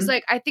she's Mhm.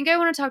 like, I think I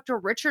want to talk to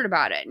Richard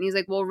about it. And he's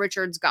like, well,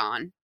 Richard's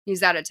gone.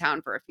 He's out of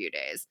town for a few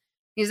days.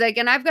 He's like,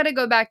 and I've got to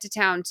go back to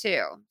town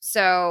too.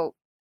 So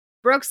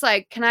Brooke's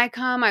like, can I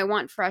come? I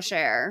want fresh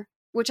air,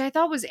 which I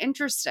thought was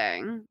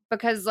interesting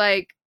because,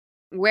 like,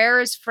 where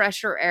is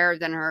fresher air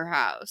than her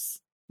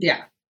house?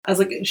 Yeah. I was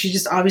like, she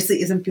just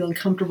obviously isn't feeling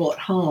comfortable at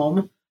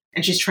home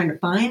and she's trying to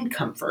find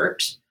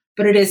comfort.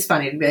 But it is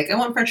funny to be like, I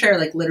want fresh air.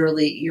 Like,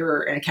 literally,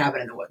 you're in a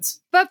cabin in the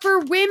woods. But for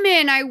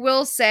women, I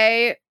will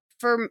say,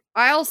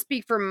 I'll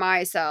speak for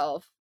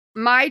myself.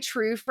 My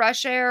true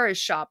fresh air is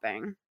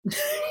shopping.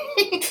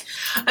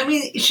 I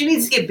mean, she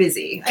needs to get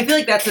busy. I feel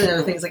like that's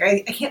another thing. It's like,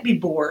 I can't be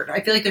bored.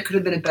 I feel like there could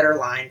have been a better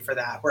line for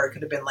that, where it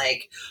could have been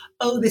like,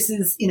 oh, this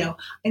is, I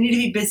need to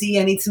be busy.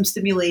 I need some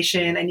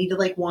stimulation. I need to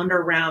like wander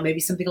around.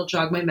 Maybe something will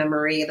jog my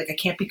memory. Like, I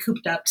can't be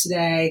cooped up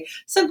today.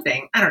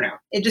 Something. I don't know.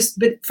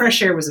 But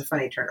fresh air was a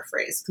funny turn of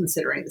phrase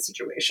considering the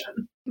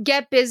situation.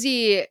 Get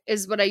busy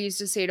is what I used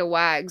to say to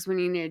Wags when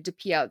he needed to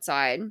pee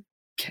outside.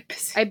 Get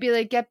busy. I'd be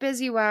like, get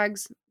busy,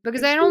 Wags.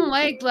 Because I don't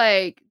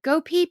like, go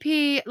pee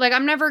pee. Like,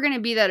 I'm never going to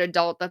be that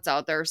adult that's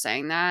out there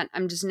saying that.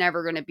 I'm just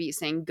never going to be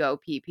saying go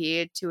pee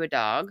pee to a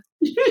dog.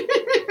 So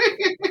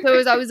it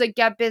was always like,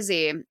 get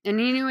busy. And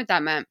he knew what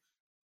that meant.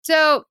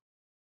 So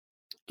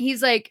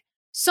he's like,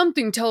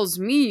 something tells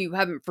me you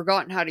haven't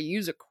forgotten how to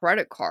use a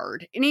credit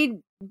card. And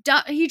he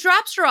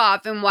drops her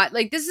off and what?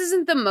 Like, this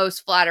isn't the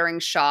most flattering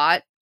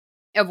shot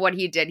of what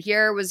he did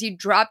here. Was he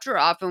dropped her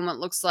off in what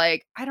looks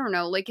like, I don't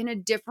know, like in a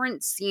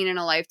different scene in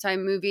a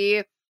Lifetime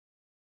movie.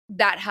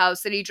 That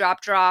house that he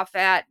dropped her off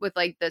at with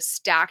like the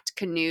stacked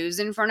canoes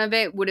in front of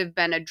it would have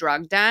been a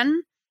drug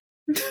den.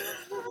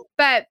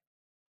 But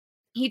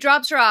he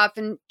drops her off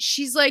and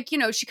she's like,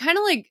 she kind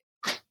of like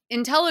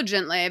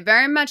intelligently,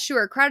 very much to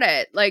her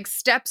credit, like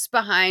steps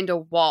behind a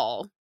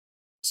wall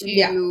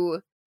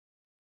to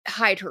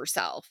hide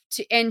herself.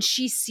 And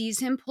she sees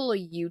him pull a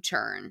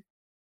U-turn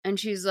and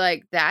she's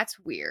like, that's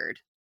weird.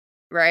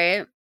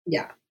 Right?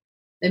 Yeah.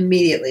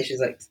 Immediately she's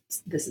like,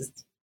 this is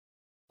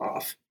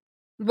off.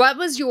 What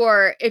was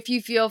your, if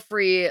you feel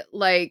free,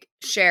 like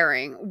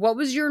sharing, what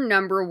was your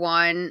number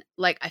one,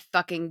 like, I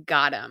fucking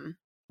got him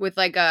with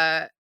like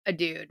a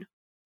dude?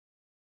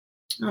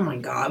 Oh my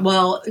God.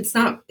 Well,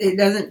 it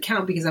doesn't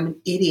count because I'm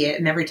an idiot.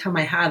 And every time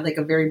I had like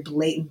a very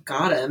blatant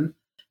got him,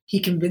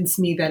 he convinced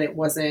me that it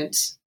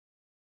wasn't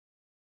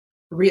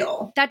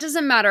real. That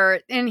doesn't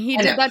matter. And he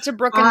did that to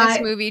Brooke in this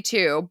movie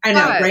too. I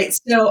know, right?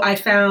 So I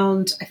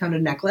found a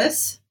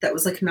necklace that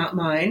was like not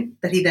mine,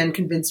 that he then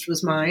convinced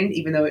was mine,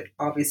 even though it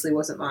obviously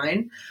wasn't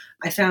mine.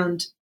 I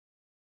found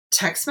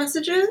text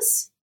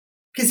messages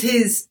because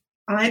his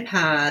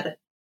iPad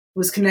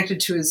was connected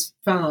to his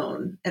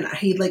phone and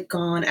he'd like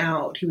gone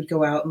out. He would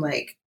go out and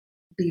like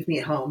leave me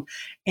at home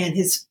and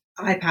his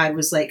iPad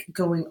was like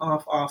going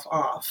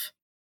off.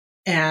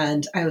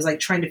 And I was like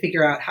trying to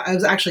figure out how, I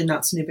was actually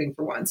not snooping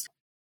for once.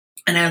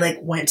 And I like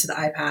went to the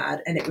iPad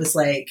and it was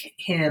like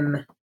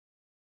him,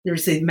 there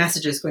was the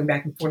messages going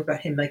back and forth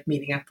about him like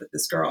meeting up with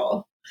this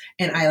girl.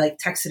 And I like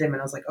texted him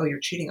and I was like, oh, you're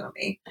cheating on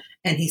me.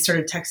 And he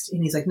started texting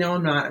and he's like, no,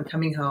 I'm not. I'm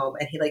coming home.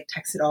 And he like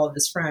texted all of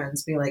his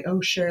friends being like, oh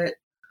shit,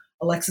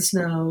 Alexis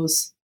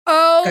knows.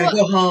 Oh, gotta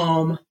go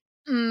home.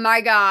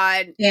 My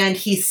God. And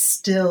he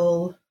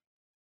still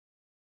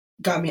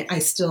got me.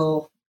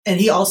 And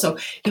he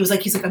was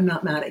like, I'm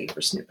not mad at you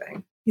for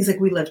snooping. He's like,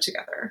 we live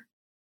together.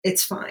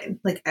 It's fine.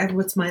 Like,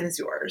 what's mine is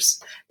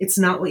yours. It's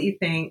not what you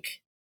think.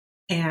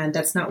 And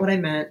that's not what I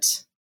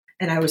meant.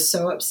 And I was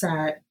so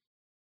upset.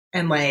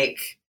 And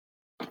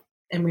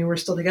we were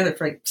still together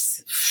for like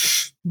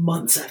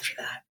months after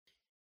that.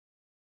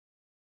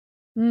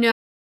 No.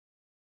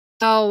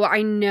 Oh,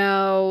 I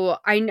know.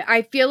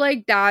 I feel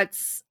like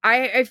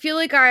I feel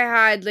like I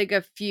had like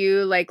a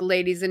few like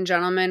ladies and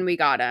gentlemen, we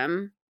got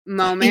him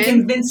moments. He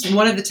convinced,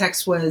 one of the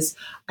texts was,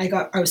 I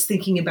was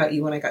thinking about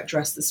you when I got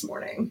dressed this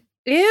morning.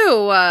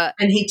 Ew.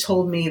 And he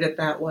told me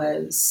that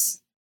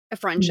was a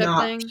friendship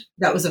thing.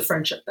 That was a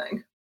friendship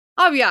thing.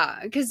 Oh yeah.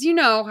 Cause you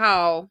know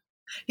how.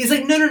 He's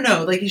like,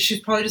 no. Like,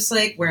 she's probably just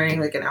like wearing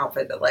like an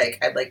outfit that like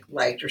I'd like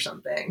liked or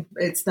something.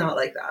 It's not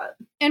like that.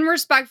 And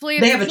respectfully,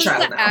 they have a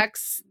child the now.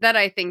 Ex that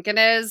I think it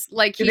is,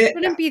 like he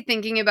shouldn't be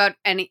thinking about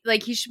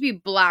like he should be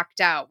blacked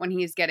out when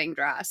he's getting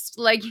dressed.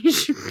 Like he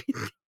should be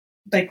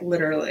like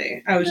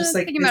literally. I was just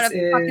like, thinking about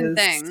a fucking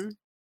thing.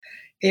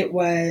 It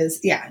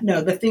was,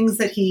 the things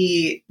that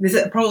this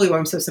is probably why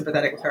I'm so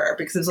sympathetic with her,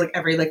 because it was like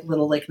every like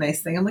little like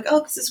nice thing. I'm like,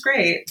 oh, this is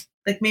great.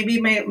 Like maybe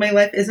my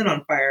life isn't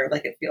on fire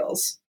like it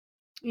feels.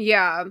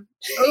 Yeah.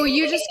 Oh,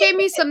 you just gave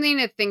me something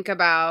to think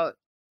about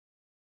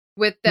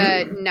with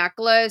the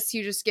necklace.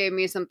 You just gave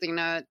me something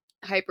to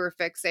hyper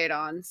fixate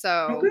on.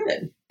 So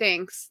good.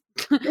 Thanks.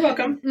 You're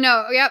welcome.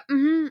 No, yep.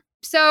 Mm-hmm.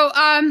 So,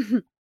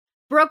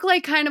 Brooke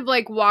kind of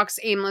walks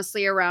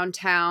aimlessly around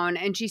town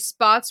and she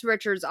spots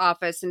Richard's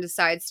office and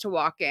decides to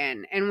walk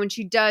in. And when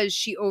she does,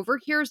 she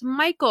overhears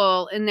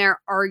Michael in there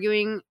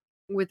arguing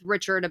with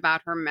Richard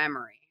about her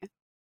memory.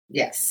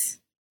 Yes.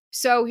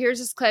 So here's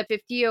this clip,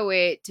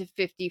 50:08 to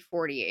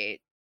 50:48.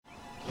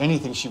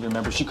 Anything she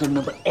remembers, she could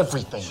remember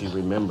everything. She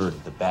remembered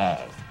the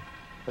bag.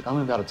 Look, I'm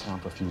gonna be out of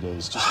town for a few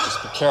days.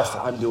 Just be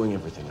careful. I'm doing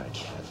everything I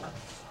can.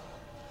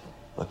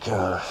 Look,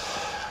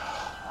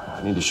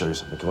 I need to show you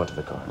something. Come out to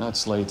the car. No,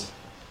 it's late.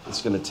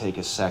 It's gonna take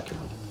a second.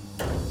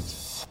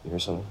 You hear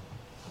something?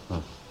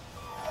 No.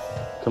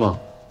 Come on.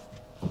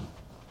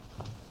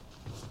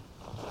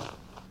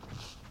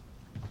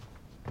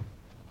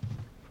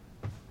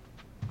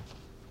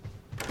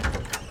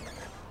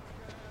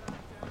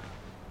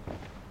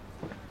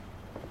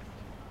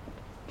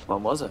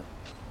 What was it?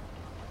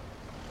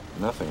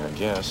 Nothing, I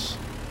guess.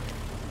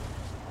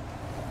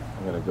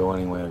 I gotta go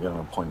anyway. I got an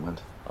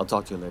appointment. I'll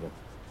talk to you later.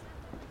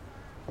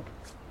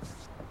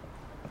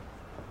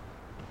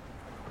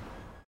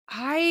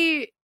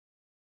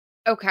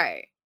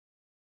 Okay.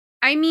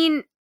 I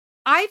mean,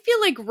 I feel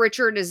like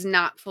Richard is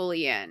not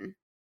fully in.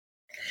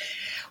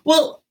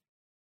 Well,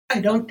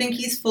 I don't think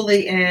he's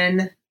fully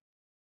in.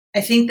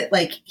 I think that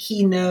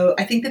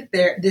I think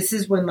that this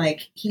is when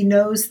he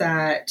knows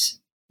that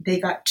they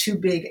got too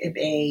big of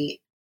a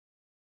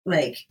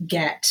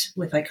get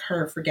with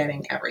her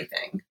forgetting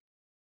everything.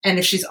 And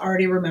if she's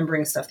already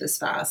remembering stuff this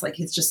fast,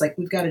 he's just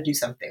we've got to do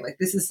something.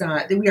 This is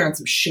not, we are on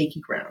some shaky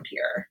ground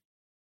here.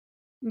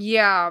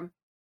 Yeah.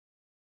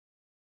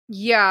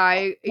 Yeah.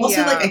 I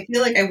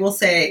feel I will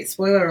say,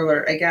 spoiler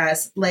alert, I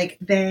guess,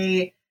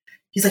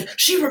 he's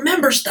she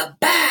remembers the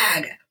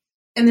bag.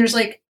 And there's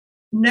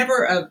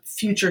never a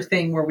future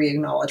thing where we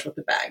acknowledge what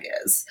the bag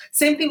is.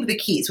 Same thing with the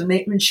keys.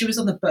 When she was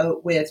on the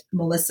boat with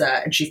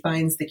Melissa and she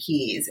finds the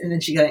keys and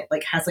then she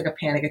has a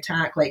panic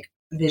attack,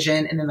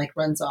 vision, and then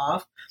runs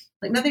off.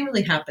 Nothing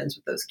really happens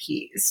with those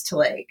keys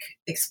to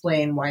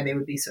explain why they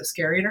would be so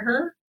scary to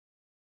her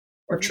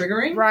or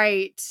triggering.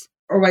 Right.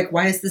 Or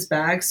why is this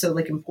bag so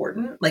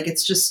important?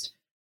 It's just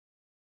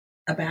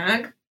a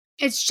bag.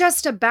 It's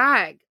just a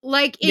bag.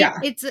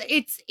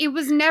 It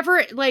was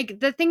never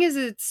the thing is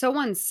it's so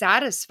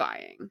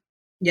unsatisfying.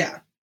 Yeah.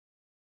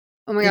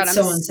 Oh my God, I'm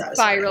so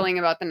spiraling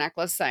about the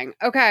necklace thing.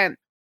 Okay.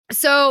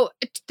 So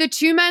the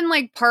two men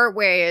part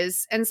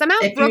ways and somehow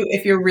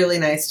if you're really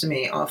nice to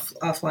me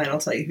offline, I'll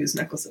tell you whose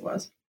necklace it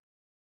was.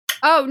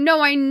 Oh, no,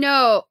 I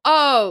know.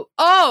 Oh,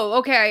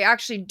 okay. I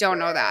actually don't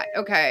know that.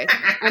 Okay.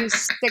 I'm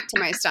sick to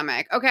my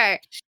stomach. Okay.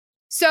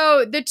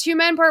 So the two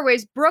men part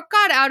ways. Brooke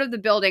got out of the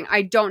building.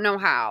 I don't know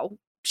how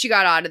she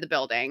got out of the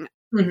building.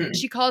 Mm-hmm.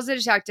 She calls the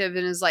detective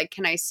and is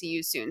can I see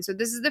you soon? So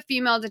this is the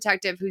female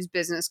detective whose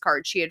business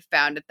card she had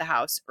found at the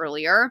house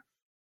earlier.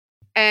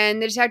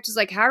 And the detective's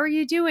how are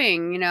you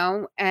doing?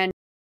 And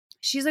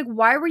she's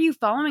why were you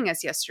following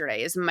us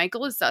yesterday? Is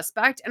Michael a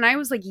suspect? And I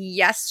was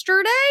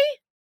yesterday?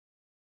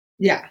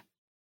 Yeah.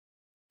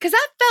 Because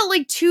that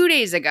felt 2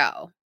 days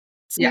ago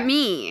to Yeah.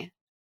 me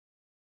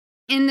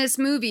in this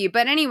movie.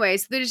 But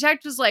anyways, the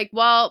detective's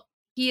well,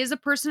 he is a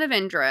person of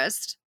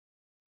interest.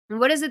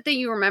 What is it that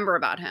you remember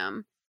about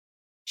him?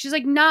 She's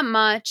not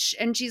much.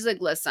 And she's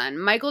listen,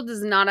 Michael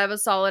does not have a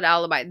solid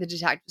alibi. The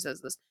detective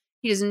says this.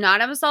 He does not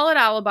have a solid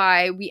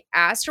alibi. We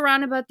asked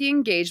around about the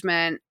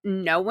engagement.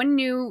 No one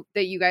knew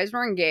that you guys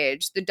were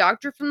engaged. The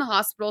doctor from the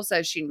hospital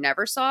says she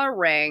never saw a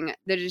ring.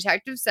 The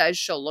detective says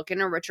she'll look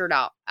into Richard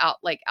out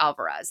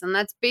Alvarez. And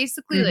that's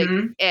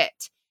basically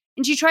it.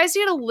 And she tries to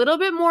get a little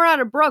bit more out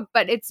of Brooke,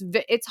 but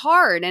it's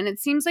hard. And it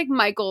seems like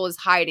Michael is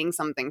hiding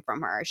something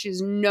from her. She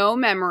has no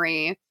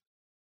memory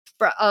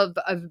of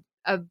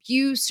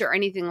abuse or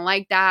anything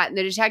like that. And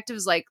the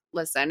detective's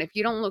listen, if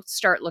you don't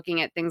start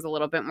looking at things a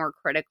little bit more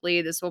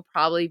critically, this will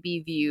probably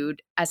be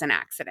viewed as an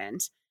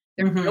accident.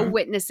 There are no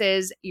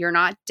witnesses. You're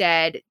not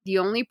dead. The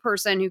only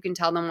person who can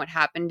tell them what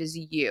happened is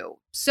you.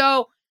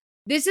 So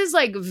this is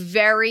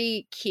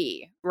very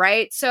key,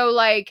 right? So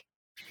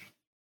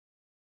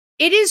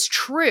it is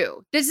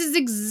true. This is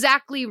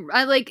exactly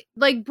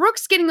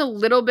Brooke's getting a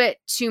little bit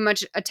too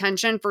much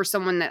attention for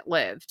someone that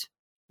lived.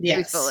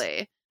 Yes.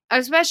 Truthfully.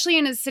 Especially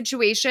in a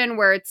situation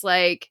where it's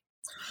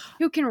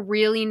who can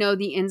really know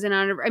the ins and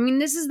outs of, I mean,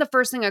 this is the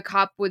first thing a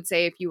cop would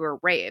say if you were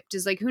raped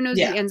is who knows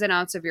the ins and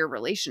outs of your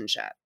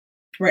relationship.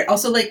 Right.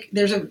 Also,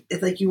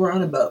 it's you were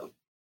on a boat.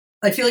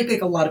 I feel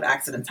a lot of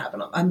accidents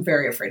happen. I'm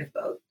very afraid of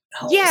boat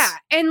hulls. Yeah.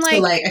 And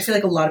so, I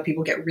feel a lot of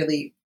people get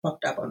really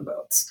fucked up on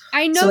boats.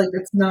 I know. So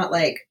it's not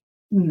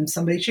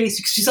somebody chased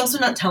you. She's also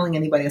not telling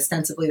anybody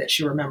ostensibly that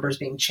she remembers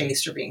being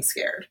chased or being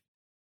scared.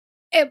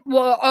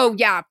 Oh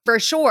yeah, for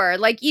sure.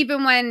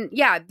 Even when,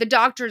 the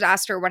doctors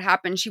asked her what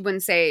happened, she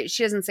doesn't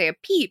say a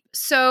peep.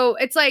 So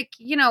it's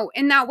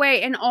in that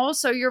way. And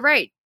also you're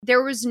right.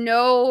 There was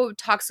no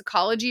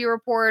toxicology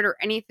report or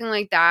anything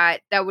like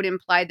that that would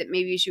imply that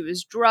maybe she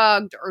was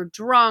drugged or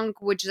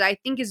drunk, which I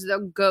think is the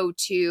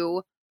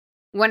go-to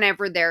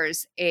whenever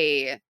there's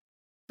a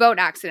boat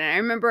accident. I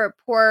remember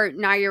poor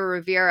Naya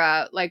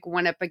Rivera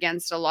went up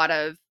against a lot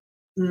of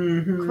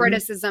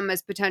criticism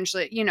as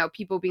potentially, you know,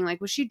 people being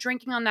like, was she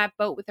drinking on that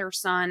boat with her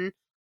son?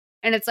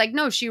 And it's like,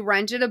 no, she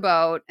rented a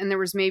boat and there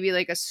was maybe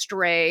like a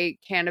stray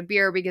can of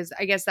beer because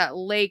I guess that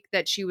lake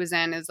that she was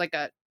in is like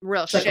a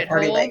real It's like a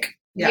party shithole. lake.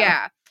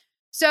 Yeah.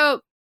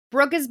 So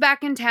Brooke is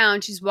back in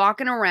town. She's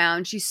walking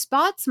around. She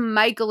spots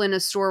Michael in a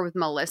store with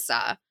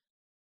Melissa.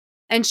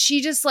 And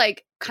she just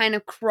like kind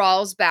of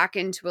crawls back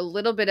into a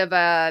little bit of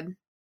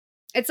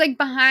it's like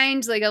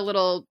behind like a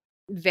little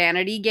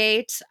vanity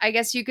gate, I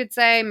guess you could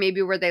say,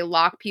 maybe where they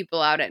lock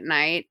people out at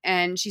night.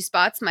 And she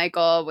spots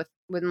Michael with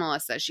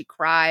Melissa. She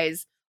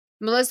cries.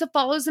 Melissa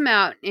follows him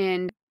out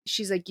and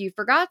she's like, you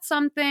forgot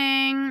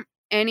something.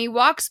 And he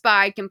walks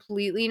by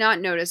completely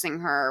not noticing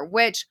her,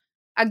 which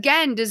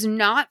again does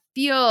not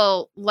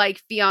feel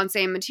like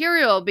fiance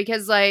material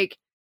because like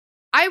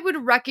I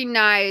would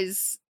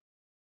recognize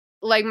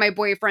like my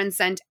boyfriend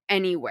scent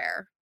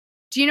anywhere.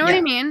 Do you know what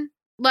I mean?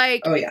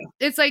 Like, oh yeah,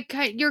 it's like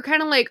you're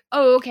kind of like,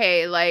 oh,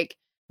 okay, like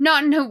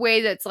not in a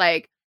way that's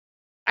like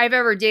I've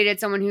ever dated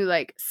someone who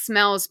like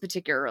smells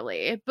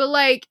particularly, but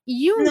like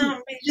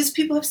no, just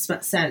people have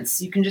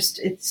sense. You can just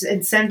it's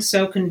scent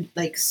so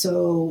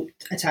so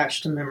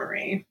attached to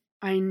memory.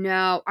 I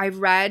know. I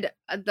read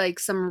like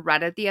some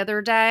Reddit the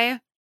other day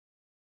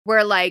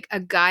where like a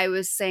guy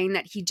was saying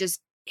that he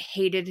just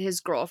hated his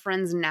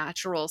girlfriend's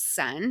natural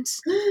scent,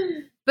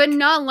 but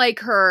not like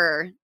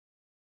her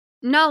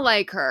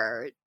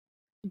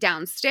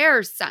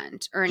downstairs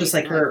scent or anything Just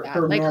like her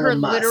like her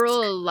musk.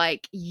 literal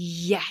like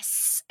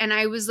yes. And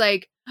I was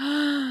like,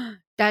 oh,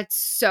 that's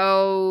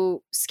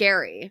so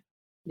scary,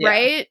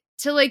 right?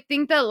 To like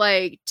think that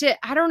like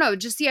I don't know,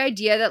 just the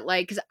idea that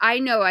like because I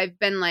know I've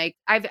been like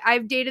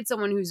I've dated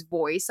someone whose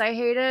voice I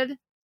hated,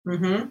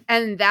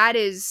 and that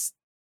is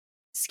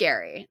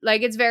scary.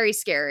 Like it's very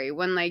scary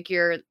when like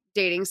you're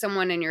dating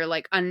someone and you're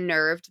like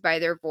unnerved by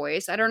their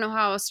voice. I don't know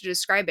how else to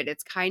describe it.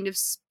 It's kind of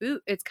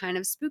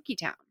spooky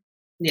town.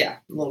 Yeah,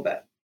 a little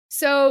bit.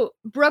 So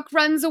Brooke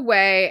runs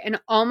away and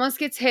almost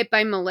gets hit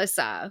by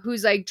Melissa,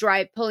 who's like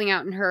pulling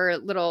out in her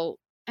little.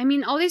 I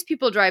mean, all these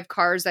people drive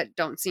cars that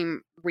don't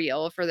seem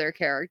real for their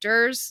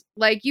characters.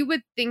 Like you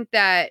would think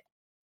that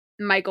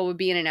Michael would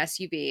be in an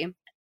SUV.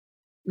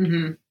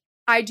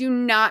 I do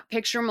not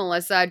picture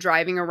Melissa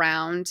driving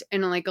around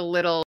in like a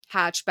little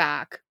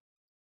hatchback.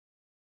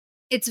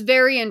 It's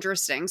very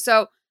interesting.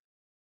 So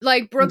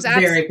like Brooke's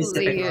very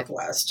absolutely, Pacific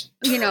Northwest.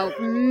 You know,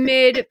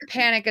 mid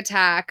panic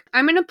attack.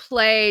 I'm going to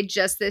play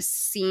just this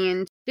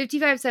scene,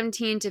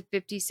 55:17 to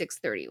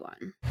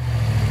 56:31.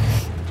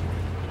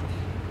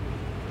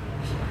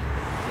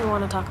 You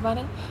want to talk about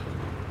it?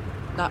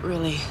 Not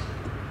really.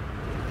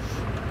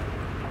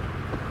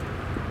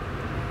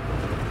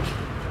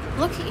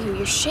 Look at you,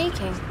 you're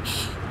shaking.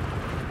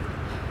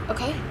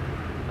 Okay.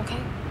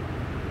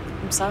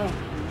 I'm sorry.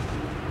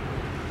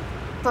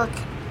 Brooke,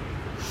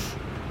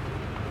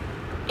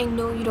 I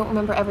know you don't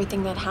remember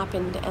everything that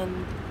happened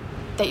and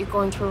that you're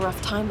going through a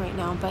rough time right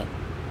now, but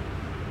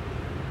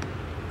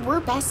we're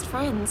best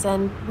friends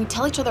and we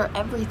tell each other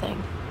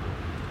everything.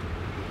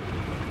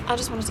 I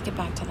just wanted to get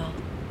back to that.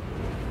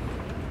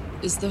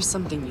 Is there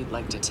something you'd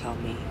like to tell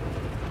me?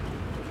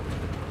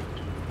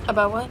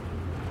 About what?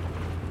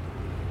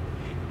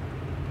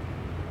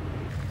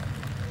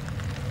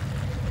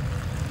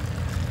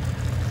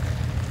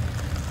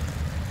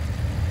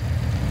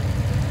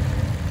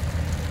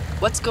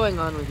 What's going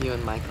on with you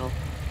and Michael?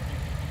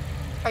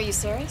 Are you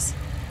serious?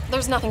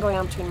 There's nothing going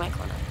on between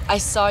Michael and I. I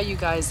saw you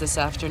guys this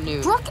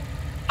afternoon. Brooke,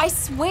 I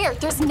swear,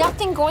 there's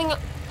nothing going on.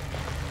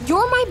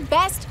 You're my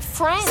best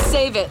friend.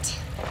 Save it.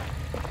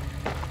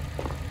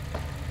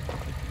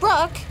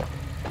 Brooke.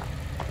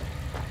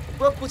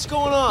 Brooke, what's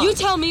going on? You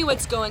tell me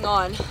what's going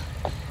on.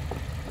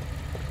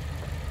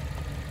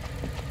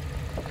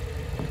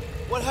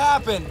 What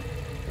happened?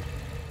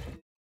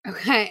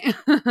 Okay.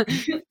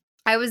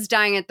 I was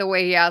dying at the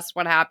way he asked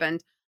what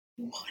happened.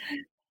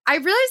 I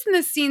realized in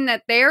this scene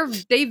that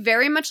they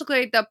very much look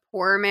like the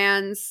poor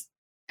man's,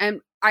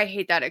 and I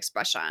hate that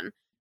expression,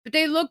 but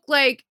they look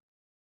like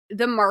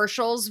the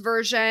Marshalls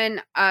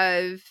version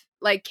of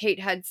like Kate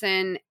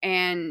Hudson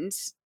and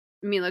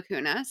Mila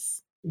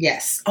Kunis.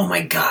 Yes. Oh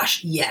my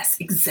gosh. Yes,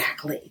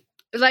 exactly.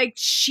 Like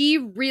she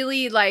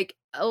really like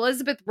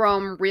Elizabeth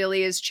Rome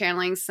really is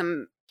channeling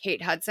some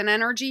Kate Hudson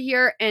energy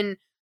here. And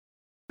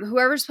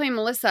whoever's playing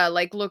Melissa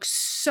like looks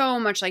so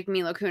much like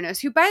Mila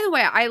Kunis, who by the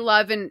way, I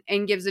love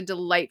and gives a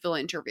delightful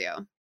interview.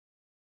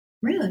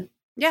 Really?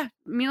 Yeah.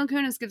 Mila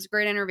Kunis gives a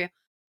great interview.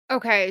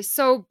 Okay.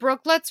 So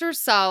Brooke lets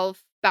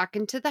herself back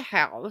into the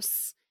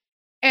house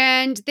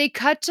and they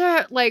cut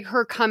to like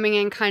her coming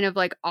in kind of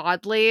like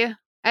oddly.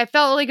 I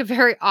felt like a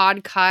very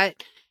odd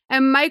cut.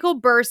 And Michael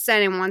bursts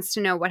in and wants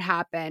to know what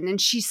happened.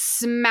 And she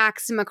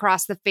smacks him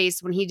across the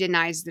face when he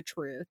denies the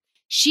truth.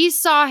 She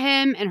saw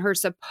him and her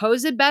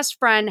supposed best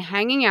friend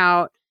hanging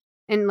out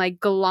and like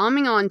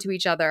glomming onto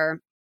each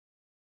other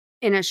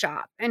in a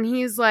shop. And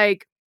he's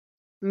like,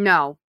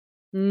 no,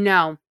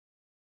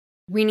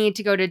 we need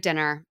to go to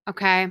dinner.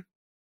 Okay.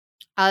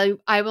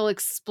 I will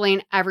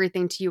explain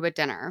everything to you at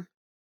dinner.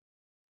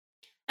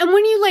 And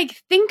when you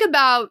like think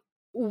about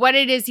what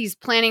it is he's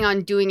planning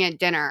on doing at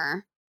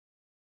dinner.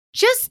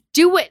 Just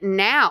do it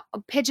now.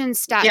 Pigeon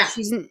stat. Yeah.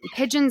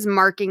 Pigeon's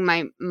marking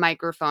my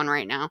microphone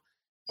right now.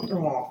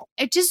 Aw.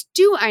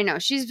 I know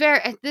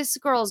this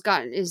girl's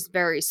is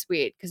very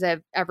sweet because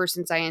ever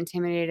since I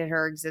intimidated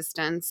her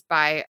existence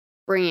by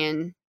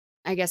bringing,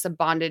 I guess, a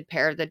bonded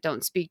pair that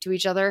don't speak to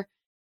each other.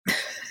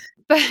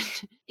 But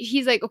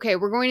he's like, okay,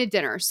 we're going to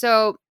dinner.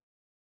 So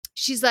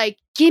she's like,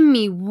 give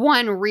me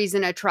one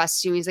reason to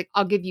trust you. He's like,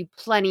 I'll give you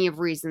plenty of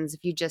reasons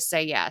if you just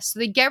say yes. So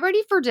they get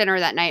ready for dinner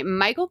that night.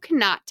 Michael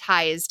cannot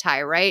tie his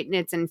tie, right? And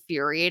it's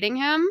infuriating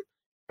him.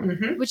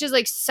 Mm-hmm. Which is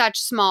like such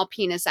small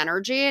penis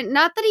energy.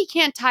 Not that he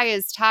can't tie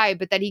his tie,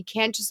 but that he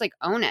can't just like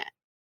own it.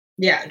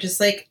 Yeah,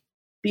 just like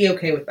be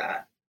okay with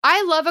that.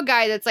 I love a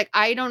guy that's like,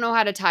 I don't know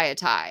how to tie a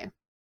tie.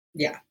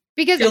 Yeah.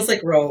 Because feels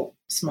like real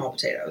small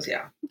potatoes,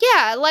 yeah.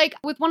 Yeah, like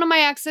with one of my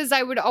exes,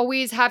 I would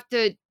always have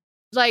to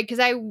like, because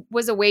I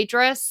was a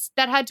waitress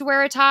that had to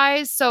wear a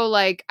tie. So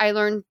like I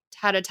learned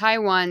how to tie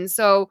one.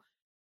 So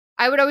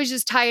I would always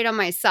just tie it on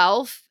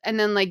myself and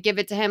then like give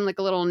it to him like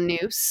a little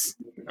noose.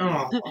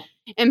 Oh.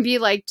 And be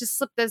like, just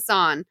slip this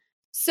on.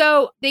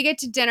 So they get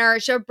to dinner.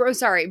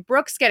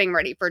 Brooke's getting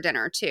ready for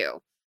dinner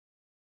too.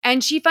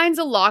 And she finds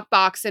a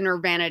lockbox in her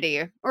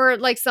vanity or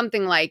like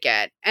something like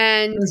it.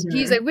 And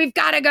he's like, we've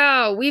got to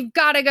go. We've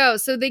got to go.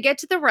 So they get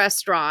to the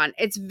restaurant.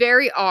 It's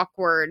very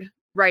awkward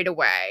right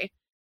away.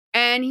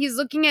 And he's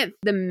looking at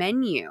the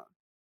menu.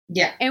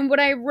 Yeah. And what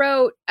I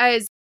wrote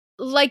is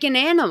like an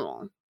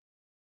animal.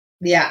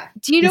 Yeah.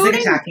 Do you know he's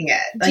what attacking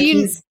it?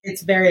 Like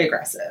it's very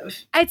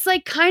aggressive. It's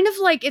like kind of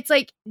like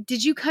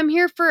did you come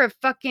here for a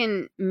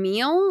fucking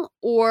meal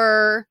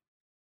or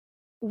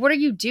what are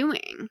you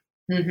doing?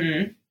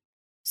 Mm-hmm.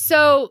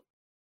 So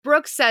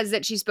Brooke says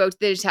that she spoke to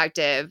the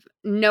detective.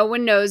 No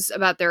one knows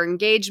about their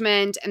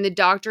engagement, and the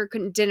doctor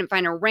didn't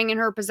find a ring in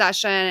her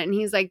possession. And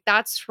he's like,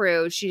 "That's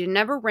true. She didn't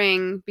have a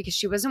ring because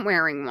she wasn't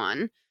wearing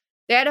one.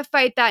 They had a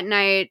fight that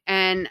night,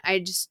 and I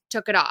just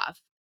took it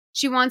off."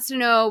 She wants to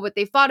know what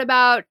they fought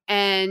about,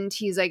 and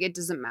he's like, it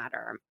doesn't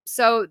matter.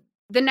 So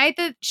the night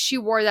that she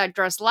wore that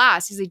dress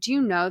last, he's like, do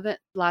you know that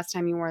last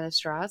time you wore this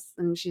dress?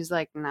 And she's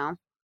like, no.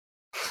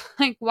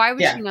 Like, why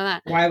would she know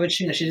that? Why would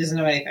she know? She doesn't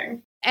know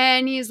anything.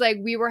 And he's like,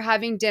 we were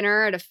having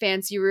dinner at a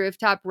fancy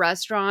rooftop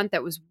restaurant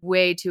that was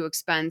way too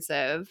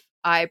expensive.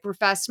 I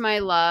professed my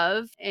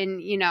love.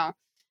 And, you know,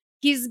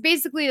 he's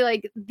basically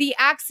like, the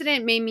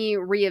accident made me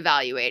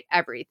reevaluate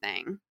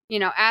everything. You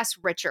know, ask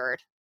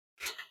Richard.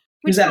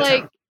 Which,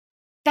 like,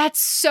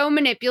 that's so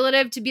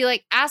manipulative to be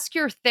like, ask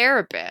your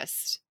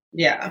therapist.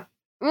 Yeah.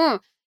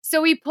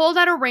 So he pulled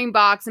out a ring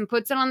box and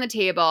puts it on the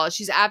table.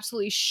 She's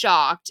absolutely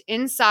shocked.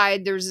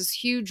 Inside, there's this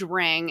huge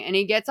ring, and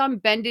he gets on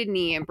bended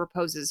knee and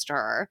proposes to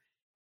her.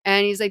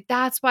 And he's like,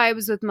 that's why I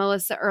was with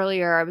Melissa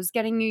earlier. I was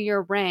getting you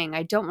your ring.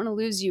 I don't want to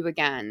lose you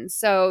again.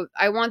 So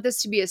I want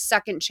this to be a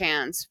second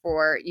chance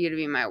for you to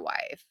be my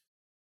wife.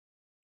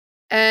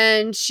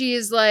 And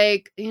she's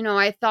like, you know,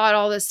 I thought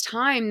all this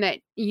time that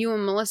you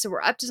and Melissa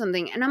were up to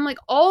something. And I'm like,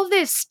 all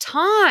this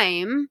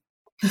time?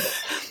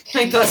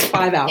 Like that's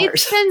 5 hours.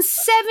 It's been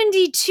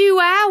 72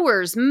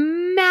 hours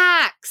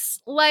max.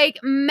 Like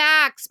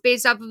max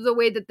based off of the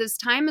way that this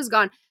time has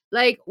gone.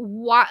 Like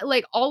what,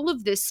 like all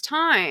of this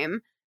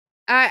time.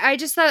 I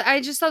just thought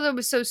that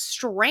was so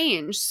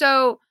strange.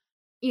 So,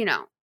 you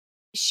know,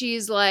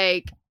 she's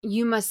like,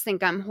 you must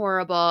think I'm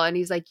horrible. And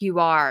he's like, you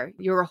are.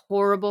 You're a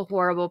horrible,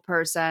 horrible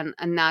person.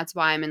 And that's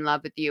why I'm in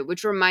love with you.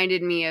 Which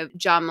reminded me of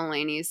John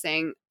Mulaney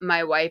saying,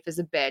 my wife is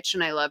a bitch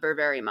and I love her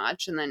very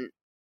much. And then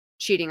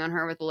cheating on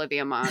her with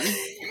Olivia Munn.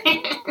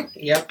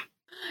 Yep.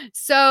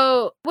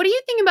 So what do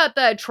you think about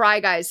the Try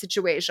Guys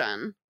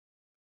situation?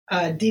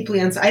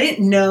 Deeply I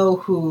didn't know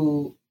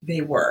who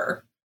they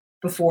were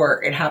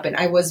before it happened.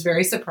 I was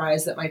very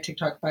surprised that my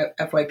TikTok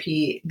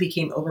FYP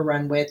became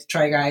overrun with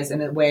Try Guys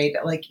in a way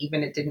that like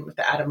even it didn't with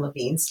the Adam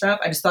Levine stuff.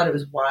 I just thought it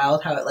was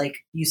wild how it like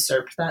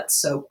usurped that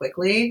so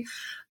quickly.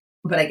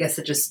 But I guess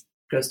it just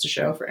goes to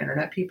show for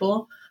internet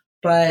people.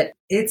 But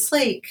it's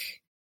like,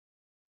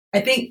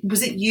 I think,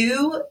 was it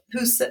you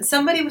who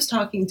somebody was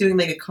doing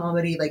like a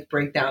comedy like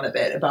breakdown of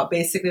it about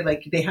basically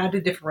like they had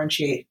to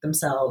differentiate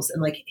themselves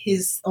and like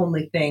his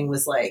only thing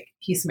was like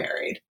he's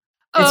married.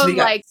 And so he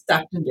got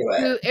sucked into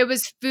it. It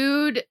was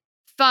food,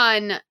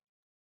 fun.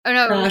 Oh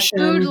no, Fashion.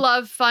 Food,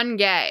 love, fun,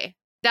 gay.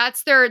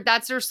 That's their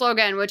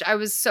slogan, which I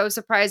was so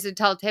surprised to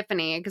tell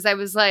Tiffany because I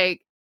was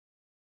like,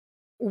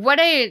 what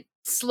a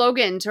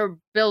slogan to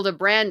build a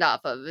brand off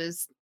of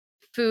is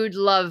food,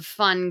 love,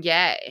 fun,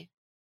 gay.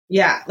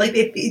 Yeah, like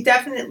it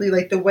definitely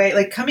like the way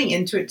like coming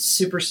into it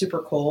super,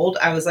 super cold.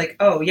 I was like,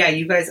 oh yeah,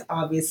 you guys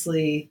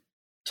obviously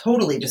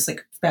totally just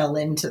like fell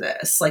into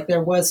this. Like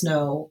there was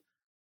no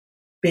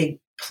big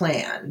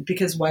plan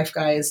because Wife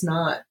Guy is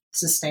not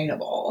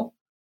sustainable.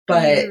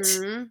 But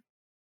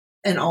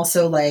and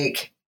also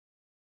like,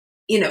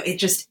 you know,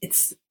 it's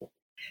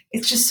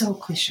just so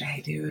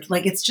cliche, dude.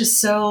 Like it's just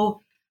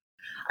so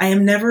I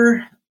am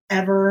never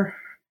ever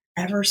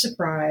ever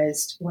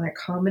surprised when a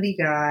comedy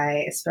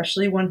guy,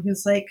 especially one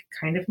who's like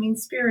kind of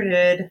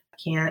mean-spirited,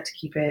 can't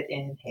keep it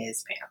in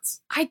his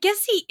pants. I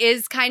guess he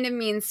is kind of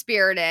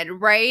mean-spirited,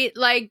 right?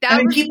 Like that. I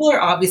mean, people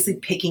are obviously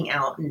picking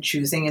out and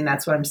choosing, and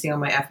that's what I'm seeing on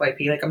my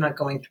FYP. Like, I'm not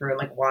going through and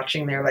like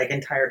watching their like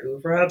entire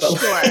oeuvre, but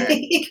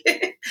like,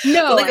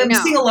 no, but, like I'm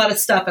know. seeing a lot of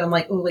stuff, and I'm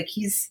like, oh, like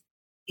he's.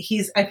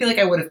 I feel like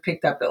I would have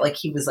picked up that like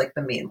he was like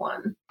the main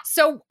one.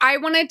 So I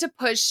wanted to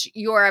push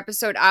your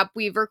episode up.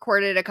 We've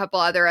recorded a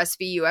couple other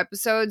SVU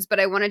episodes, but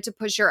I wanted to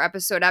push your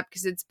episode up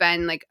because it's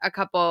been like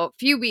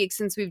few weeks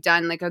since we've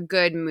done like a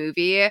good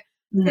movie.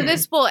 Mm-hmm. So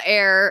this will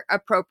air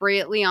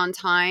appropriately on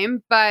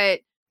time. But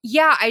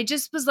yeah, I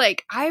just was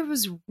like, I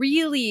was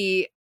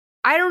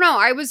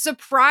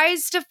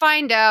surprised to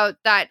find out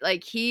that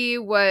like he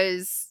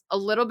was a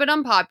little bit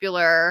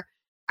unpopular.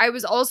 I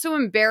was also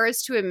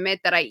embarrassed to admit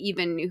that I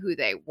even knew who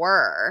they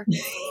were.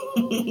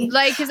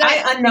 Like, cause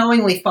I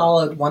unknowingly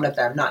followed one of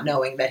them, not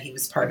knowing that he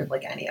was part of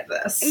like any of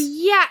this.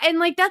 Yeah. And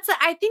like,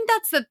 I think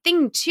that's the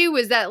thing too,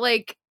 is that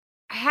like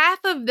half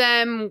of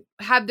them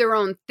have their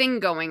own thing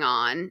going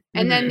on.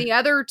 And then the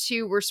other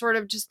two were sort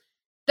of just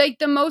like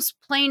the most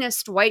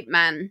plainest white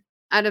men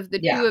out of the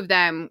two of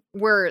them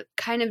were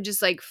kind of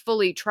just like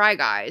fully try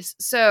guys.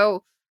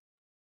 So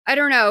I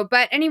don't know.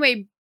 But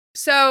anyway,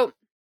 so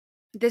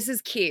this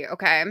is key,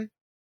 okay?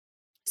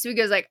 So he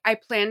goes like, I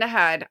planned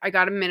ahead. I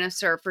got a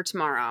minister for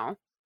tomorrow.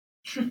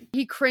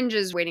 He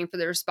cringes waiting for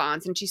the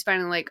response. And she's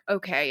finally like,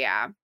 okay,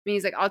 yeah. And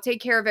he's like, I'll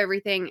take care of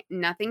everything.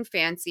 Nothing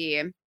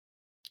fancy.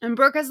 And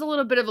Brooke has a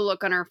little bit of a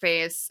look on her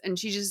face. And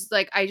she's just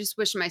like, I just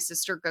wish my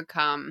sister could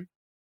come.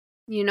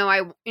 You know,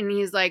 and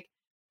he's like,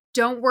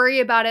 don't worry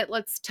about it.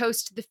 Let's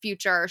toast to the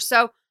future.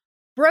 So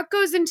Brooke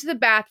goes into the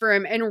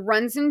bathroom and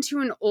runs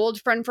into an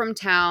old friend from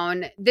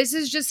town. This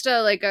is just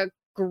a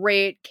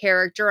great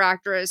character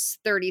actress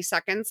 30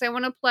 seconds I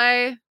want to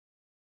play.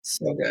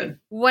 So good.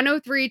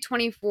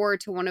 103:24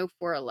 to 104:11.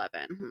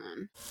 Hold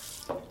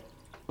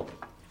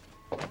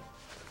on.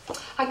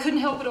 I couldn't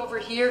help it over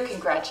here.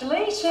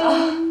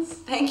 Congratulations.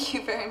 Thank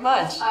you very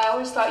much. I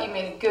always thought you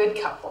made a good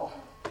couple.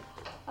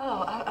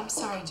 Oh, I'm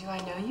sorry. Do I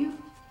know you?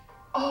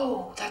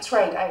 Oh, that's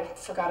right. I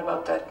forgot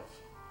about that.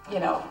 You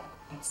know.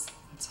 It's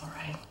all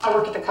right. I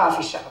work at the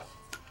coffee shop.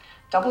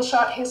 Double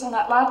shot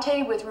hazelnut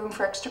latte with room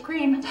for extra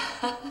cream.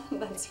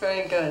 That's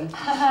very good.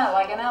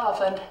 Like an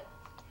elephant.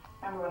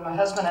 Remember when my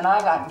husband and I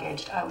got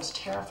engaged? I was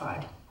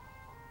terrified.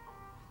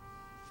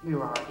 We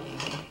were already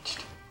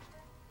engaged.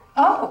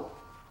 Oh.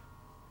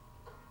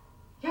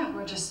 Yeah,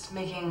 we're just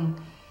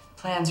making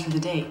plans for the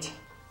date.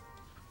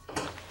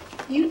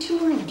 You two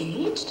are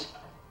engaged?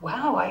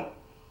 Wow, I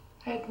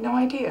had no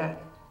idea.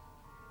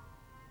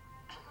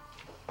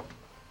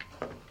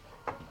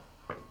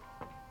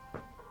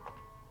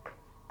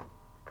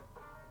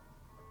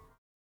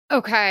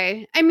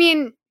 Okay. I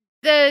mean,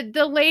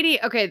 the lady,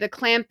 okay, the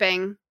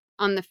clamping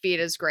on the feet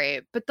is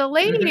great, but the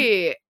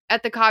lady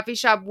at the coffee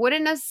shop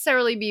wouldn't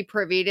necessarily be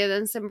privy to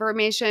this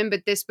information,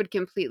 but this would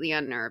completely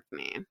unnerve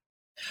me.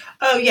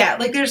 Oh yeah,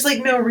 like there's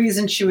like no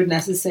reason she would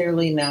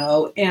necessarily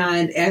know,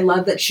 and I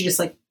love that she just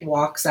like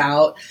walks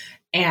out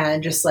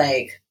and just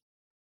like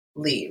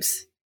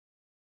leaves.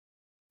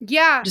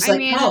 Yeah, just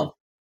like, oh,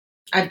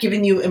 I've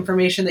given you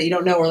information that you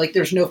don't know, or like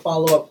there's no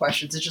follow-up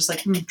questions. It's just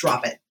like,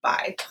 drop it,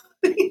 bye.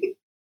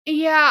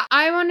 Yeah,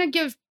 I want to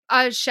give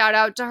a shout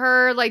out to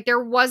her. Like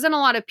there wasn't a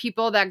lot of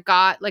people that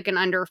got like an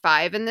under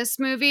 5 in this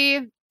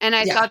movie, and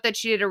I thought that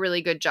she did a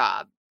really good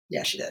job.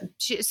 Yeah, she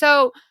did.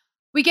 So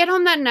we get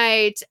home that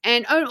night,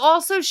 and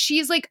also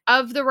she's like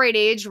of the right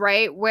age,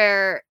 right?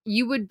 Where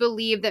you would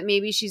believe that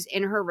maybe she's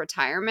in her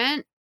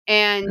retirement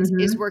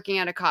and is working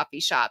at a coffee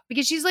shop,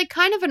 because she's like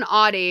kind of an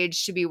odd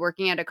age to be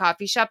working at a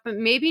coffee shop, but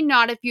maybe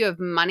not if you have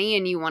money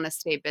and you want to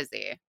stay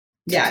busy.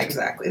 Yeah,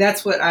 exactly.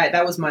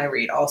 That was my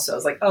read also. I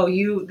was like, oh,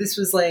 this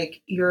was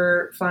like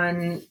your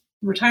fun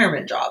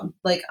retirement job.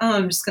 Like, oh,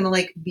 I'm just going to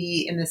like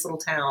be in this little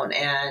town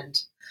and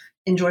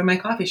enjoy my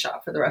coffee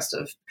shop for the rest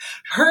of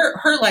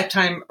her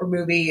lifetime.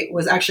 Movie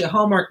was actually a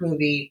Hallmark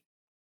movie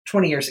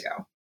 20 years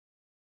ago.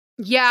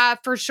 Yeah,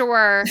 for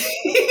sure.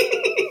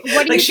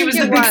 What do like she was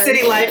the big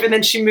city life, and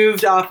then she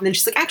moved off, and then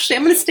she's like, actually,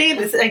 I'm going to stay in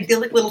this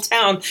idyllic little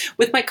town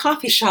with my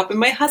coffee shop and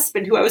my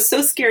husband, who I was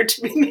so scared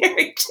to be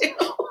married to.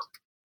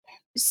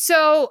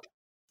 So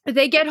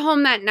they get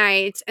home that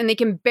night and they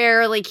can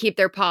barely keep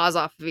their paws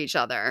off of each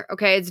other.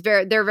 Okay.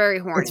 They're very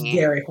horny. It's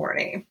very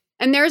horny.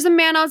 And there's a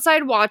man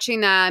outside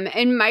watching them,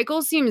 and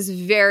Michael seems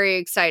very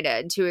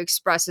excited to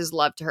express his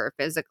love to her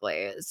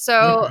physically.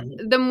 So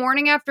the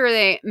morning after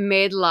they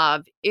made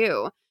love,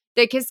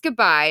 they kiss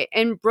goodbye,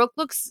 and Brooke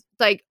looks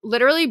like,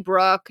 literally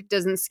Brooke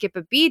doesn't skip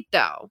a beat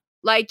though.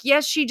 Like,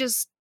 yes, she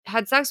just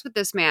had sex with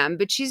this man,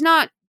 but she's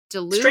not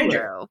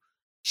delulu.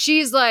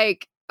 She's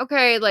like,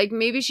 okay, like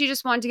maybe she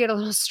just wanted to get a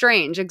little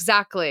strange.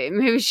 Exactly.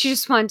 Maybe she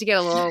just wanted to get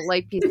a little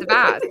like piece of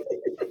ass.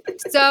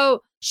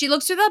 So she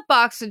looks through that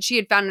box that she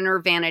had found in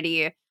her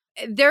vanity.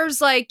 There's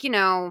like,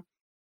 a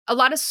a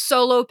lot of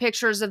solo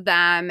pictures of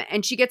them,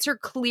 and she gets her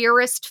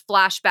clearest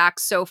flashbacks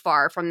so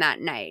far from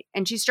that night.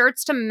 And she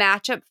starts to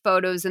match up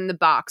photos in the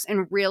box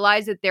and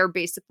realize that they're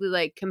basically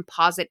like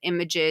composite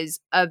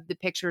images of the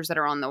pictures that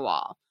are on the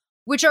wall,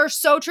 which are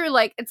so true.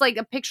 Like, it's like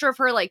a picture of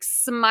her like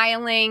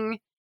smiling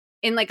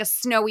in like a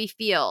snowy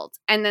field.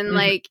 And then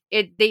like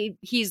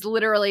he's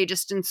literally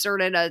just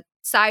inserted a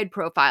side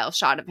profile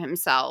shot of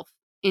himself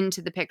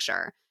into the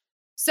picture.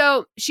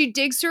 So she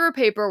digs through her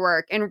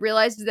paperwork and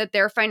realizes that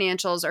their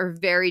financials are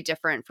very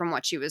different from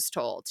what she was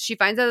told. She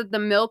finds out that the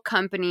milk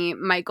company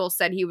Michael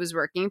said he was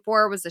working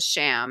for was a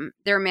sham.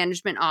 Their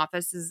management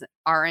offices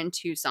are in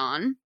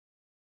Tucson.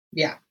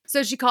 Yeah.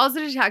 So she calls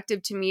the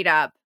detective to meet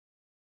up,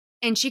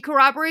 and she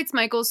corroborates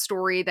Michael's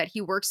story that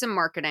he works in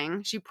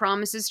marketing. She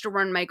promises to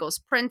run Michael's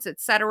prints,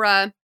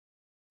 etc.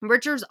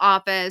 Richard's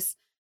office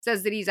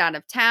says that he's out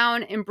of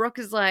town, and Brooke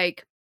is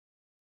like,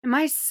 am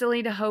I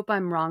silly to hope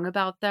I'm wrong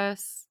about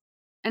this?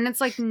 And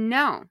it's like,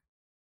 no.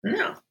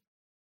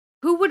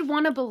 Who would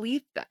want to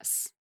believe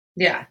this?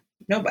 Yeah,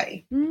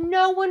 nobody.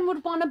 No one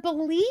would want to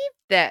believe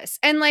this.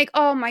 And like,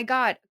 oh my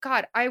God,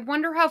 I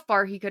wonder how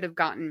far he could have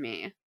gotten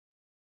me.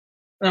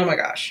 Oh my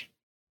gosh.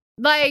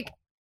 Like,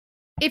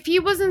 if he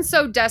wasn't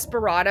so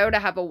desperado to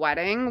have a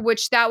wedding,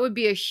 which that would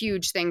be a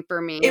huge thing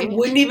for me. It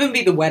wouldn't even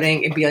be the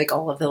wedding. It'd be like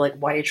all of the like,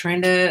 why are you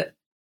trying to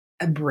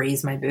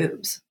abrase my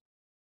boobs?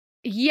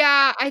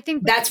 Yeah, I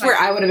think that's where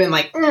I would have been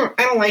like, I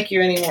don't like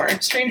you anymore.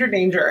 Stranger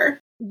danger.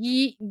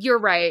 You're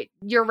right.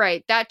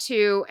 That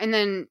too. And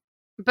then,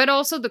 but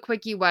also the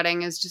quickie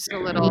wedding is just a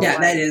little. Yeah,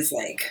 that is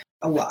like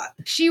a lot.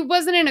 She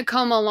wasn't in a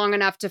coma long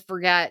enough to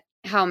forget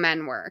how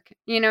men work.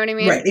 You know what I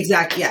mean? Right.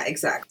 Exactly. Yeah,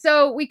 exactly.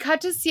 So we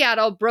cut to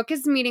Seattle. Brooke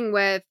is meeting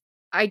with,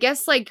 I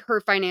guess, like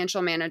her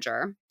financial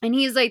manager. And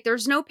he's like,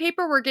 there's no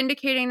paperwork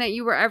indicating that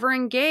you were ever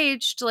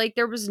engaged. Like,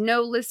 there was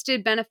no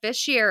listed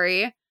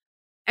beneficiary.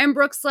 And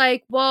Brooke's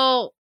like,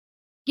 well,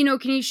 you know,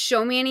 can you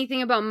show me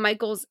anything about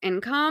Michael's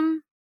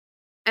income?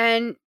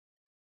 And,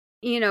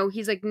 you know,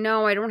 he's like,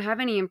 no, I don't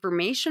have any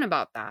information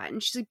about that.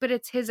 And she's like, but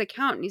it's his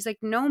account. And he's like,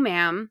 no,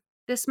 ma'am,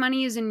 this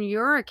money is in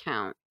your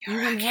account. You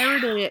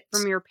inherited it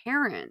from your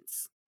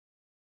parents.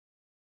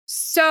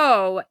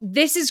 So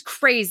this is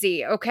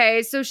crazy.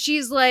 Okay. So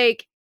she's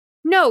like,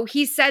 no,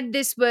 he said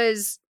this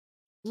was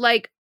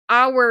like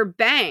our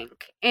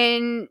bank.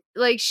 And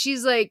like,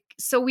 she's like,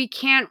 so we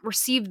can't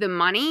receive the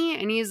money?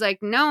 And he's like,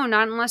 no,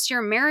 not unless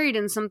you're married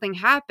and something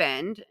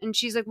happened. And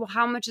she's like, well,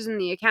 how much is in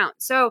the account?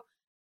 So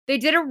they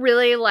did a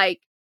really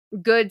like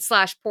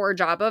good/poor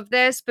job of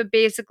this, but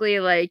basically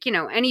like, you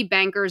know, any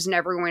banker's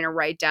never going to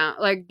write down,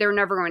 like they're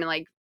never going to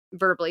like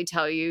verbally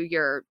tell you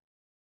your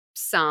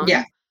sum.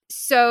 Yeah.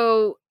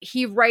 So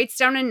he writes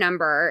down a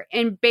number,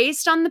 and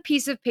based on the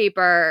piece of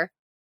paper,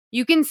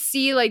 you can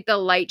see like the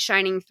light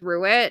shining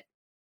through it.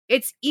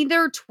 It's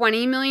either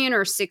 20 million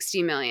or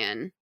 60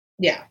 million.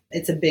 Yeah,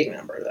 it's a big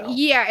number though.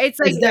 Yeah, it's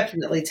like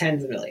definitely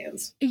tens of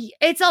millions.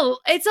 It's a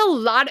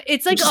lot.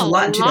 It's like a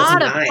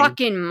lot of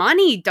fucking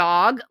money,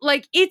 dog.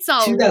 Like it's a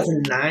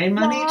 2009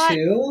 money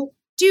too.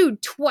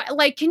 Dude,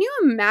 like, can you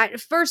imagine?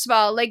 First of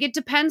all, like, it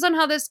depends on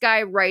how this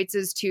guy writes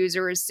his 2s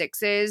or his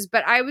 6s,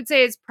 but I would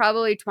say it's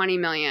probably 20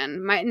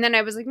 million. And then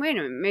I was like, wait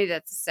a minute, maybe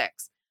that's a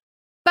 6.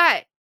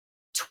 But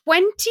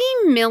 $20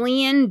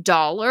 million,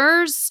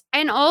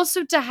 and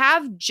also to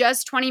have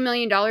just $20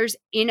 million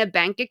in a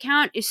bank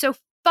account is so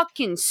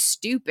fucking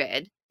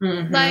stupid.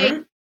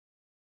 Mm-hmm.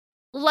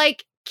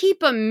 Like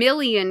keep $1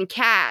 million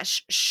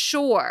cash,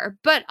 sure,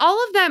 but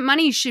all of that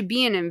money should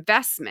be in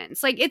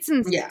investments. Like, it's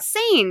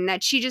insane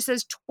that she just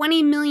has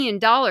 $20 million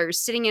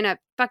sitting in a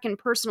fucking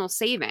personal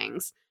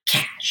savings.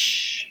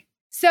 Cash.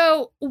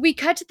 So we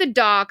cut to the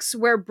docks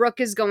where Brooke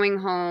is going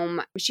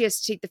home. She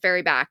has to take the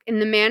ferry back,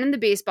 and the man in the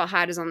baseball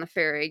hat is on the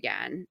ferry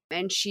again.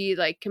 And she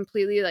like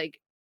completely like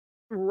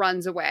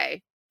runs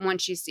away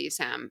once she sees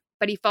him.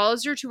 But he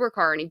follows her to her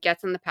car and he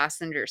gets in the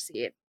passenger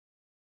seat.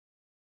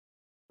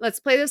 Let's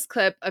play this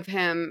clip of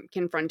him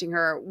confronting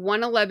her,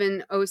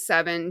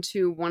 1:11:07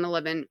 to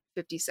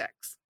 1:11:56.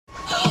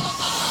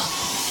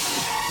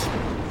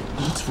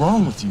 What's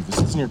wrong with you? This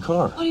isn't your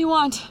car. What do you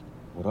want?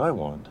 What I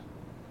want?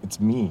 It's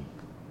me,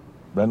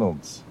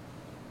 Reynolds.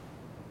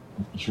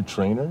 Your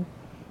trainer?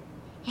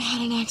 I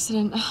had an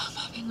accident. I'm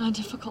having a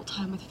difficult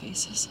time with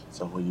faces. Is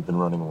that why you've been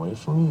running away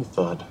from me? You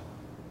thought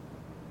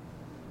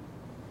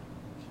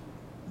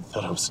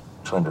I was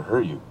trying to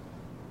hurt you.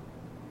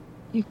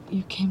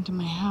 You came to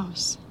my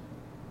house.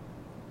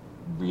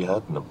 We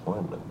had an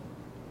appointment.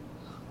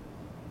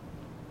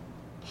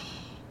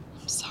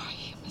 I'm sorry.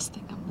 You must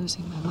think I'm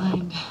losing my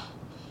mind. Hey,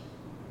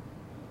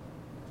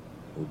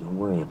 don't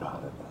worry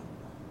about it.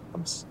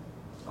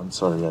 I'm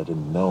sorry I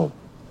didn't know.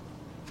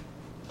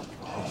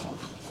 Hey.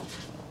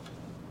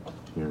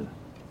 Here.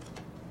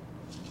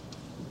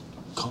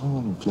 Call me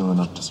when you're feeling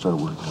up to start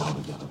working out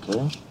again,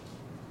 okay?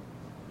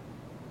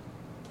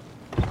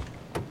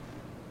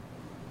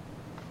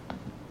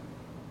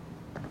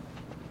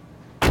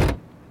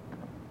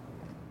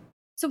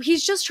 So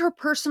he's just her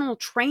personal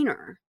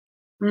trainer.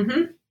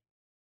 Mm-hmm.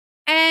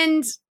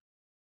 And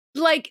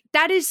like,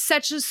 that is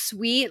such a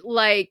sweet,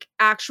 like,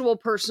 actual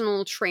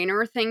personal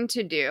trainer thing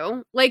to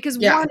do. Like, because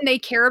Yeah. one, they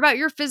care about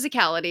your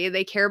physicality,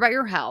 they care about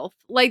your health.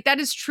 Like, that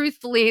is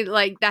truthfully,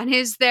 like, that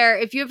is their,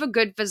 if you have a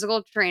good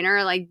physical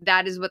trainer, like,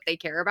 that is what they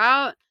care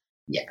about.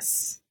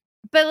 Yes.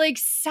 But, like,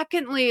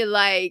 secondly,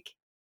 like,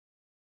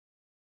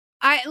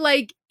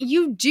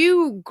 you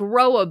do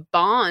grow a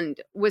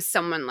bond with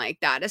someone like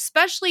that,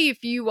 especially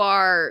if you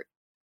are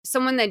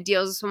someone that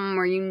deals with someone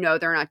where you know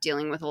they're not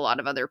dealing with a lot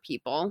of other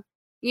people.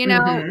 You know,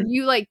 Mhm.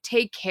 you like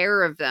take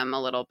care of them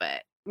a little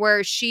bit.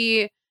 Where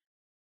she,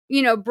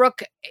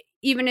 Brooke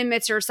even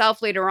admits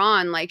herself later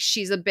on, like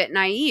she's a bit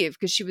naive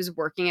because she was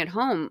working at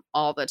home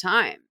all the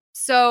time.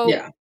 So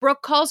Yeah.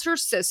 Brooke calls her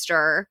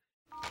sister.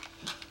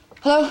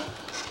 Hello?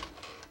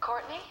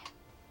 Courtney?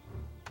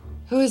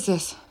 Who is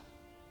this?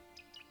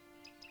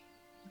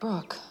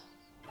 Brooke.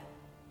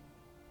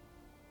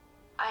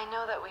 I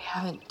know that we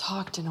Haven't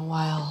talked in a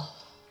while,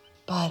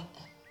 but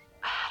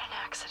I had an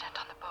accident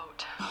on the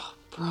boat.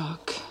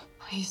 Brooke,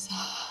 please.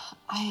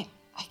 I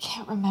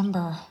can't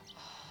remember.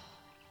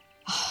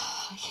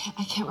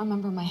 I can't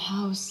remember my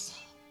house.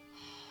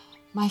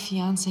 My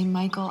fiance,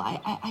 Michael.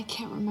 I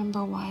can't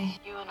remember why.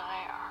 You and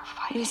I are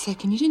fighting. Wait a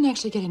second. You didn't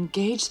actually get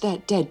engaged,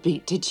 that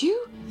deadbeat, did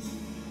you?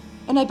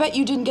 And I bet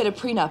you didn't get a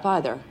prenup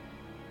either.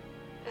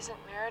 Isn't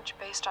marriage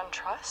based on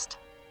trust?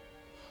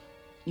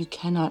 You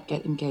cannot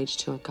get engaged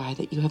to a guy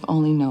that you have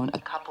only known a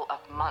couple of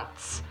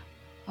months.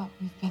 But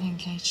we've been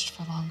engaged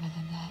for longer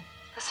than that.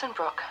 Listen,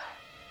 Brooke.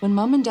 When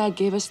Mom and Dad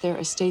gave us their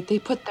estate, they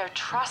put Their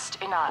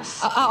trust in us.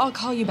 I'll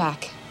call you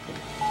back.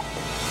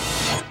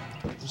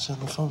 Who's on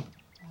the phone?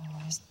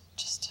 Oh, it's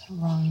just a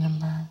wrong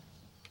number.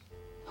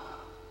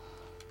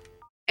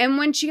 And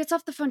when she gets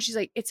off the phone, she's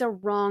like, it's a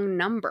wrong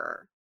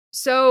number.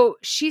 So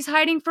she's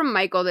hiding from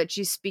Michael that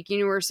she's speaking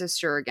to her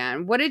sister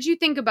again. What did you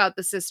think about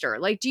the sister?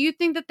 Like, do you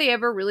think that they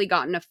ever really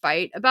got in a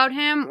fight about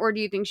him? Or do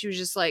you think she was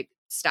just like,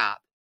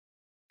 stop?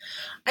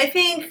 I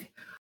think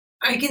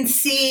I can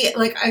see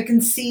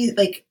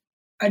like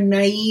a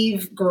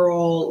naive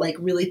girl like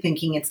really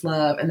thinking it's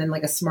love, and then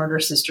like a smarter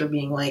sister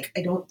being like,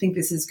 I don't think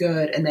this is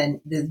good, and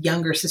then the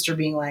younger sister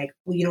being like,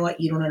 well, you know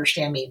what, you don't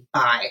understand me,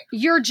 bye.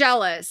 You're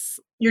jealous.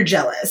 You're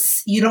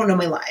jealous. You don't know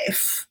my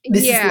life.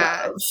 This is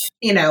love.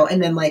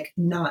 And then like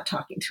not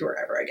talking to her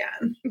ever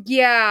again.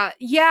 Yeah.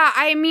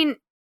 I mean,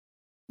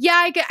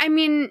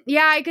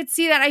 I could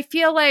see that. I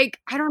feel like,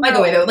 I don't know. By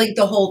the way, though, like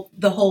the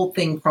whole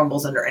thing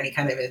crumbles under any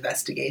kind of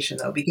investigation,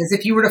 though, because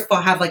if you were to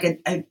have like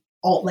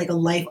a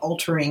life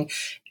altering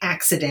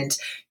accident,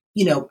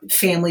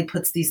 family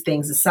puts these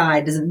things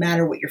aside. Doesn't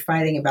matter what you're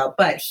fighting about,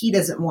 but he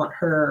doesn't want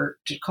her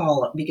to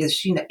call because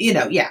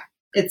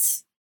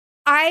it's.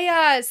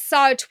 I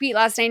saw a tweet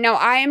last night. Now,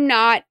 I am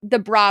not the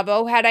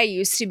Bravo head I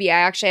used to be. I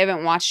actually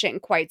haven't watched it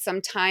in quite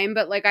some time,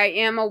 but like I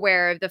am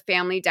aware of the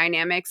family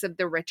dynamics of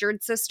the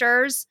Richard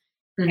sisters.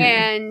 Mhm.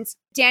 And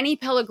Danny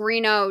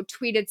Pellegrino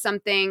tweeted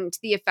something to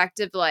the effect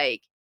of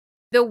like,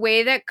 the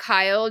way that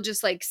Kyle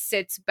just like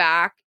sits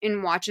back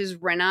and watches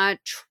Rinna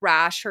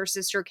trash her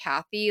sister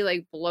Kathy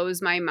like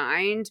blows my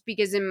mind,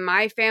 because in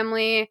my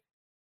family,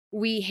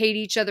 we hate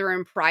each other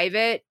in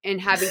private and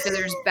have each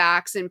other's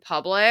backs in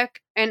public.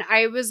 And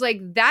I was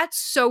like, that's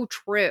so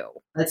true.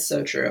 That's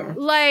so true.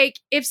 Like,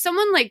 if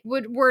someone like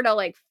were to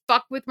like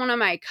fuck with one of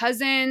my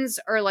cousins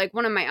or like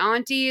one of my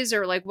aunties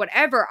or like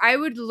whatever, I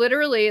would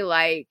literally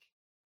like,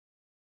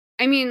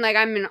 I mean, like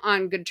I'm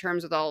on good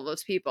terms with all of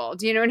those people.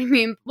 Do you know what I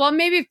mean? Well,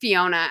 maybe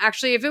Fiona.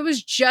 Actually, if it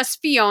was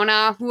just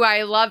Fiona, who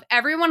I love,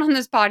 everyone on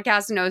this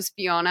podcast knows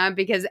Fiona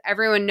because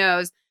everyone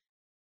knows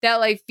that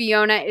like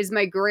Fiona is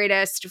my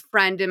greatest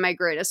friend and my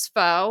greatest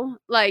foe.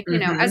 Like,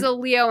 as a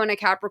Leo and a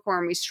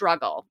Capricorn, we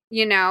struggle,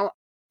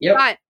 Yep.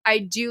 But I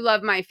do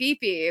love my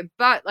Fifi,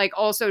 but like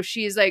also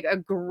she's like a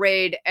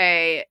grade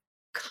A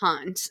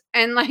cunt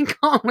and like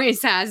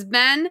always has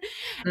been.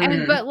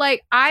 And but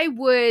like I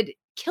would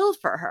kill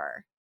for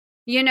her.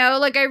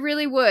 Like I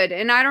really would.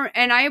 And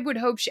I would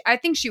hope I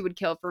think she would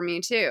kill for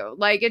me too.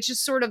 Like it's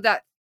just sort of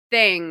that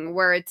thing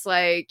where it's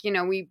like,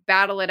 we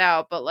battle it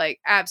out, but like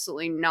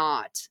absolutely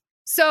not.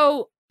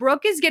 So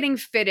Brooke is getting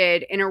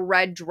fitted in a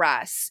red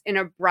dress in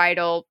a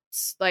bridal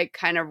like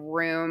kind of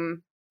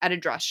room at a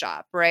dress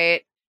shop,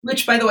 right?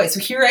 Which, by the way, so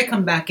here I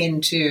come back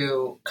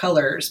into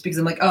colors because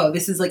I'm like, oh,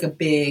 this is like a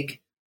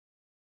big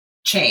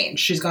change.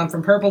 She's gone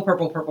from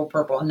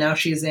purple, and now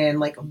she's in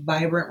like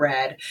vibrant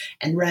red,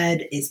 and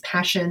red is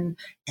passion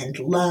and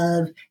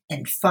love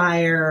and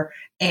fire,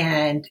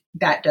 and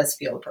that does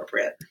feel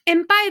appropriate.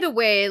 And by the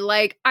way,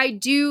 like I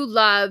do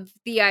love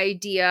the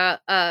idea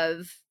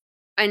of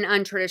an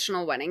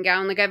untraditional wedding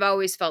gown. Like I've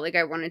always felt like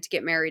I wanted to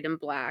get married in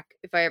black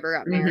if I ever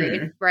got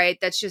married, right?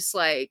 That's just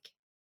like,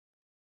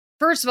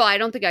 first of all, I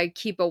don't think I'd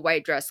keep a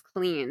white dress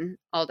clean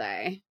all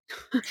day.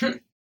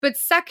 But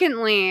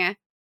secondly,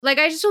 like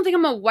I just don't think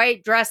I'm a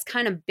white dress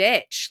kind of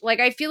bitch. Like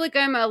I feel like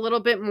I'm a little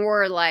bit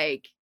more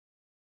like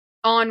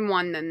on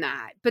one than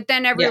that. But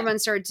then everyone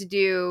started to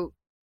do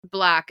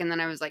black and then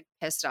I was like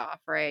pissed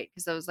off, right?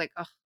 Because I was like,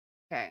 oh,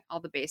 okay,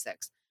 all the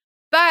basics.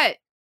 But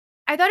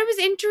I thought it was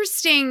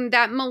interesting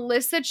that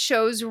Melissa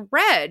chose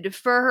red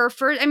for her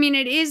first. I mean,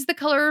 it is the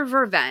color of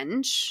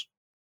revenge.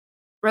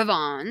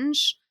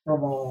 Revenge.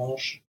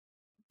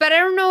 But I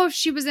don't know if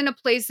she was in a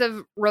place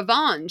of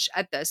revenge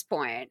at this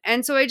point.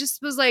 And so I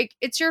just was like,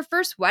 it's your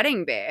first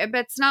wedding, babe.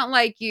 It's not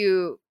like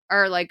you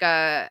are like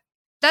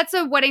that's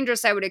a wedding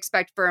dress I would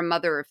expect for a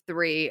mother of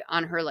 3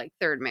 on her like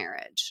 3rd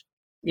marriage.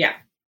 Yeah.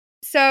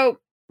 So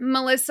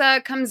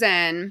Melissa comes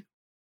in.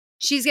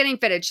 She's getting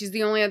fitted. She's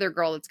the only other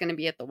girl that's going to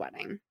be at the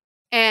wedding.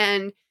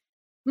 And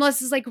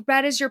Melissa's like,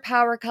 red is your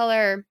power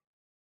color.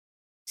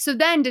 So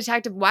then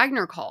Detective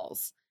Wagner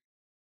calls.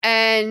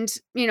 And,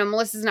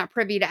 Melissa's not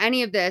privy to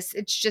any of this.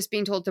 It's just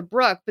being told to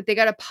Brooke. But they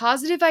got a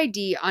positive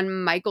ID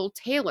on Michael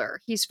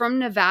Taylor. He's from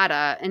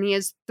Nevada, and he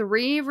has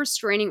 3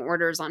 restraining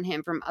orders on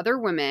him from other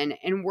women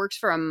and works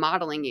for a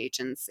modeling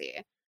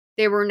agency.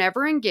 They were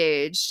never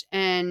engaged.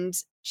 And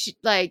she,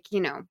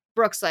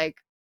 Brooke's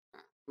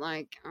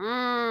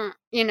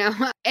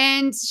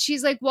and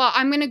she's like, well,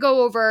 I'm going to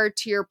go over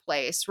to your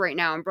place right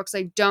now. And Brooke's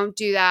like, don't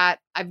do that.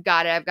 I've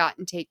got it. I've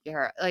gotten to take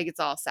care of it. Like, it's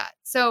all set.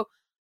 So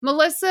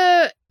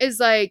Melissa is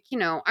like,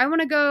 I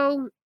want to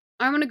go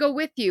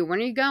with you. When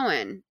are you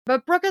going?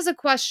 But Brooke has a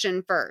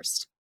question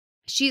first.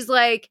 She's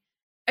like,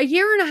 a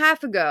year and a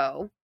half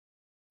ago,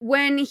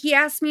 when he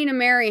asked me to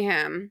marry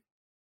him,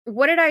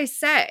 what did I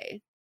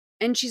say?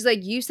 And she's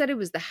like, you said it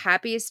was the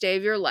happiest day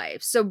of your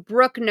life. So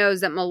Brooke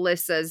knows that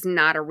Melissa's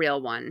not a real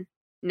one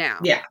now.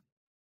 Yeah.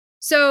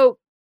 So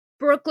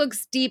Brooke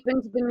looks deep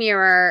into the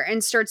mirror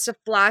and starts to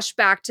flash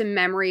back to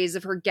memories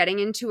of her getting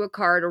into a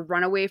car to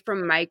run away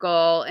from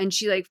Michael. And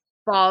she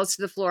falls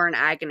to the floor in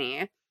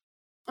agony.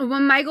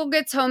 When Michael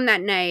gets home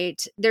that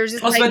night, there's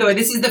this. Also, by the way,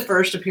 this is the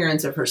first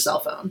appearance of her cell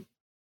phone.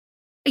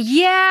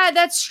 Yeah,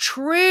 that's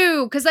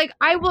true. Because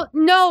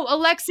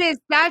Alexis,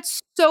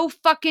 that's so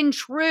fucking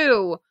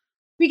true.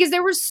 Because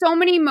there were so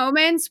many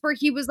moments where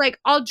he was like,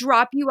 I'll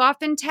drop you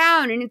off in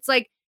town. And it's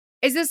like,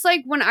 is this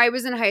like when I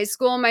was in high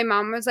school, my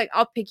mom was like,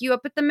 I'll pick you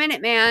up at the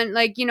Minuteman.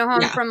 Like, how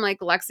I'm from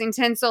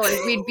Lexington. So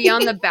we'd be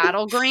on the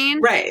Battle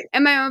Green. Right.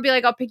 And my mom would be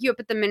like, I'll pick you up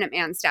at the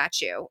Minuteman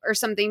statue or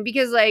something.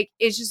 Because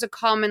it's just a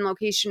common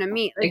location to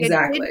meet.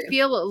 Exactly. It did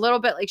feel a little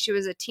bit like she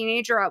was a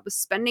teenager out with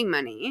spending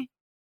money.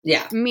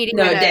 Yeah. Meeting.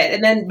 No, it did.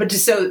 And then,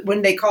 so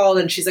when they called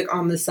and she's like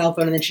on the cell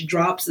phone and then she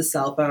drops the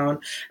cell phone. And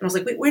I was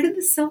like, wait, where did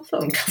the cell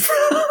phone come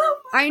from?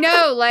 I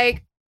know.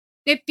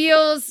 It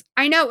feels,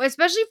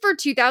 especially for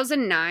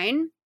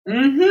 2009.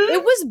 Mm-hmm.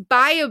 It was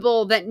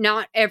buyable that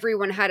not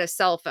everyone had a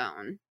cell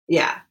phone.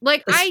 Yeah.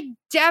 I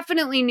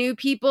definitely knew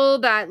people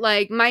that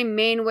my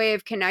main way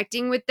of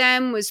connecting with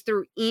them was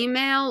through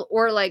email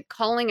or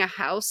calling a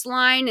house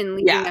line and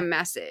leaving a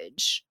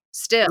message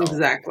still.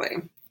 Exactly.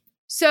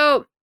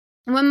 So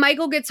when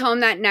Michael gets home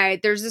that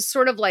night, there's this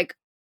sort of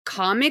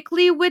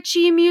comically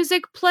witchy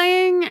music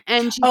playing.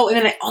 And and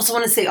then I also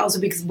want to say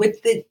because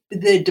with the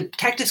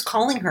detectives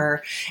calling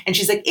her and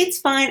she's like, it's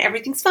fine,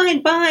 everything's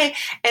fine, bye.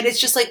 And it's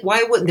just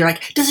why wouldn't they're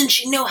like, doesn't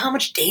she know how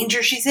much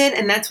danger she's in?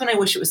 And that's when I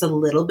wish it was a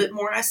little bit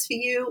more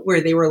SVU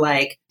where they were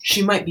like,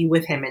 she might be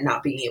with him and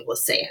not being able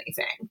to say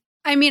anything.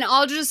 I mean,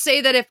 I'll just say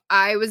that if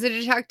I was a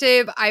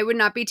detective, I would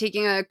not be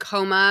taking a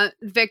coma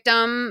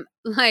victim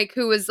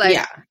who was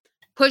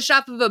pushed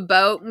off of a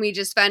boat and we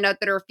just found out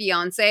that her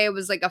fiance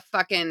was a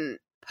fucking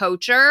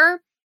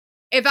poacher.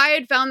 If I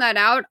had found that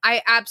out,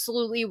 I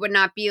absolutely would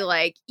not be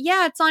like,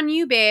 yeah, it's on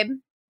you, babe.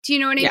 Do you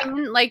know what I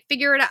mean?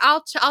 Figure it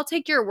out. I'll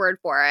take your word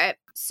for it.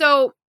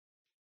 So,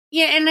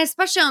 yeah, and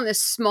especially on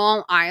this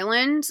small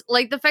island,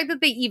 the fact that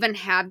they even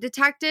have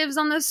detectives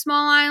on this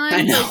small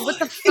island, what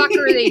the fuck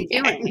are they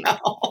doing?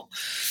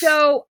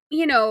 So,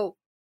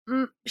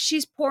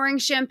 she's pouring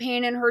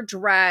champagne in her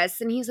dress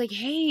and he's like,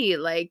 hey,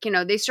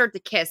 they start to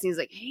kiss and he's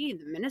like, hey,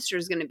 the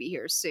minister's going to be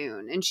here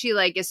soon. And she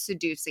is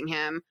seducing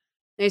him.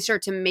 They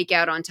start to make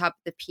out on top of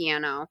the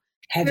piano.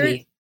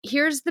 Heavy.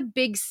 Here's the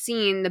big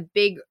scene, the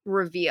big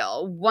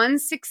reveal.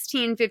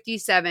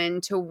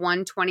 1:16:57 to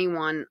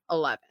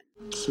 1:21:11.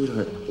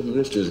 Sweetheart, the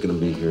minister's gonna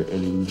be here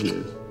any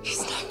minute. He's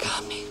not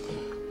coming.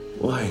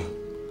 Why?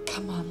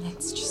 Come on,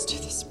 let's just do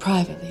this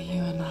privately,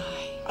 you and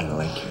I. I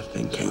like your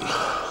thinking.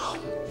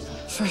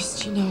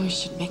 First, we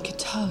should make a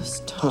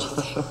toast, don't you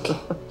think?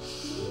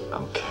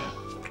 Okay.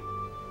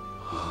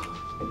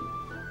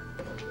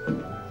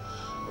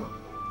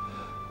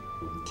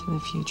 To the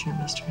future,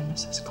 Mr. and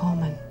Mrs.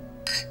 Coleman.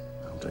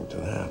 I'll drink to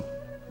that.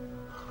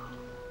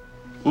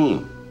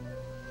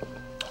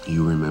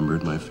 You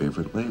remembered my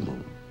favorite label.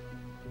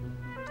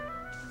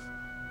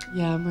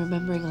 Yeah, I'm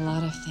remembering a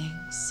lot of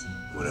things.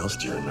 What else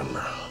do you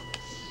remember?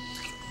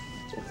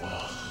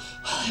 Well,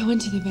 I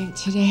went to the bank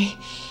today,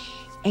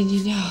 and they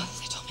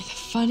told me the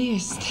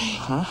funniest thing.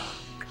 Huh?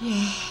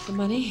 Yeah, the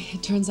money.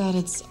 It turns out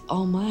it's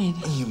all mine.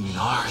 You mean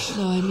ours?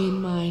 No, I mean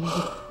mine.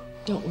 But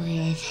don't worry,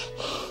 I've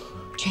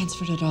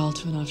transferred it all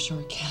to an offshore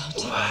account.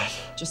 What?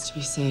 Just to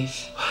be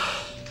safe.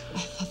 I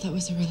thought that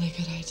was a really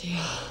good idea.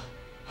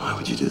 Why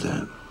would you do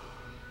that?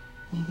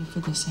 Maybe for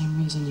the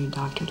same reason you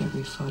doctored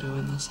every photo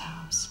in this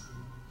house.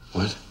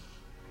 What?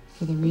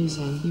 For the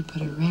reason you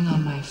put a ring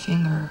on my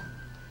finger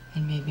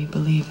and made me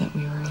believe that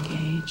we were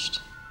engaged.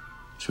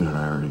 Sweetheart,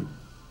 I already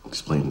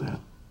explained that.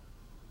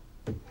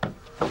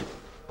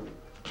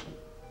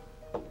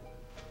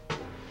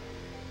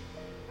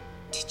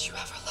 Did you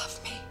ever love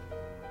me?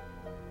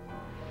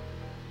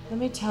 Let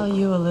me tell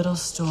you a little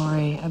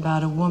story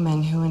about a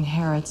woman who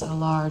inherits a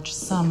large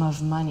sum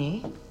of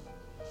money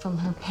from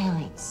her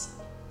parents.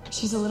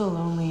 She's a little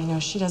lonely, you know,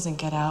 she doesn't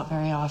get out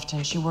very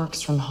often. She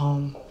works from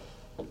home,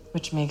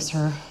 which makes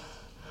her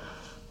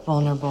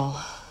vulnerable.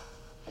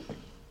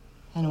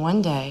 And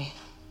one day,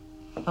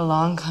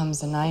 along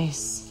comes a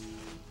nice,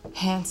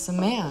 handsome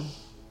man.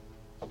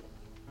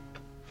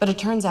 But it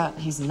turns out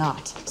he's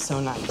not so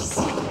nice.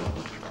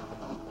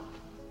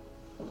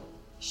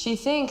 She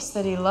thinks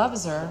that he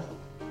loves her,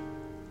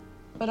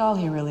 but all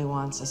he really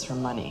wants is her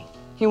money.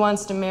 He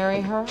wants to marry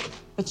her,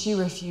 but she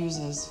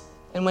refuses.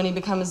 And when he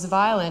becomes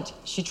violent,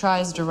 she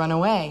tries to run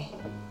away.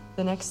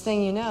 The next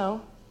thing you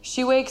know,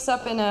 she wakes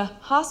up in a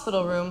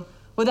hospital room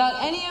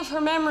without any of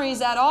her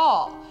memories at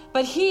all.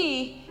 But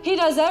he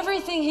does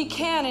everything he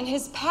can in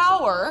his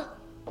power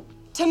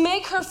to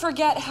make her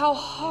forget how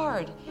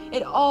hard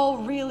it all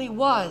really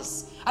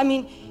was. I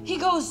mean, he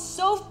goes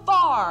so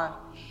far,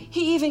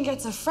 he even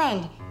gets a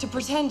friend to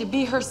pretend to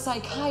be her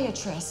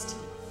psychiatrist.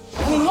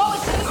 I mean, what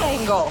was his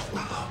angle?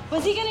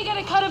 Was he gonna get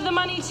a cut of the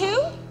money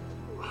too?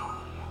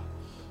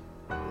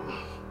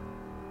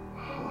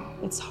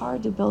 It's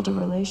hard to build a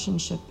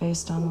relationship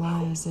based on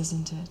lies,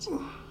 isn't it?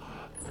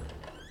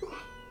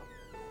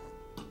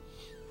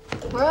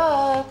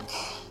 Brooke.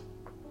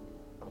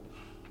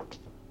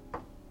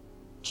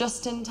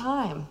 Just in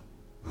time.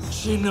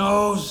 She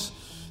knows.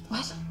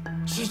 What?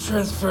 She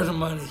transferred the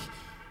money.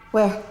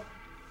 Where?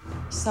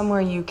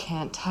 Somewhere you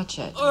can't touch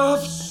it.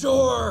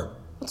 Offshore!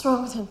 What's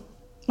wrong with him?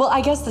 Well,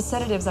 I guess the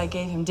sedatives I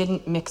gave him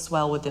didn't mix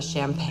well with the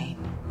champagne.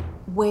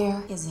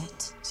 Where is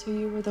it? So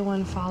you were the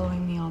one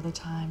following me all the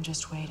time,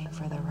 just waiting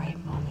for the right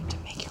moment to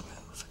make your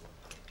move.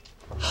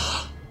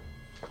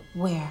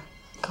 Where?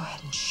 Go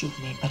ahead and shoot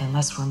me, but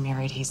unless we're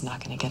married, he's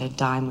not gonna get a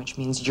dime, which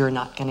means you're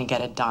not gonna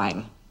get a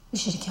dime. We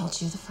should have killed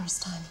you the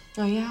first time.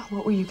 Oh yeah?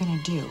 What were you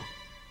gonna do?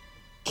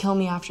 Kill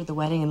me after the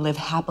wedding and live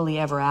happily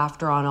ever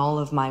after on all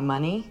of my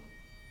money?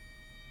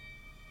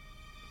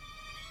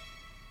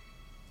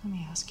 Let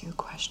me ask you a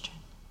question.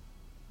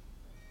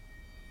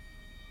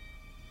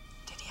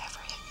 Did he ever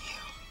hit you?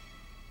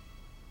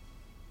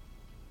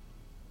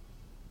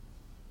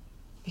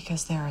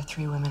 Because there are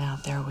 3 women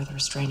out there with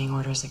restraining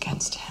orders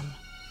against him.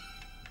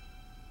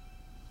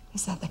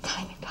 Is that the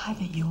kind of guy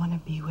that you want to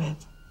be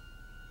with?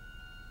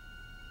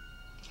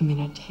 I mean,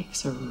 it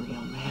takes a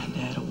real man to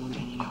hit a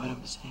woman, you know what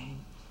I'm saying?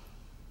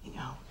 You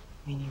know,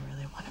 I mean, you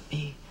really want to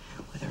be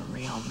with a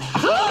real man.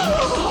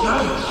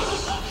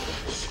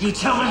 You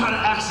tell me how to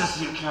access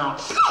the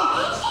account.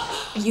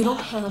 You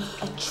don't have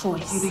a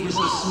choice. You think you're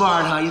so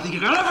smart, huh? You think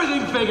you got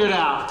everything figured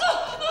out.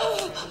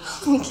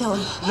 Let me kill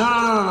him.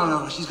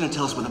 No. She's gonna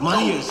tell us where the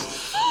money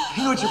is.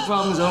 You know what your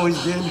problem's always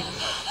been?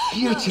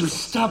 You're too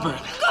stubborn.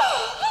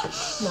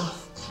 No,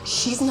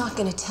 she's not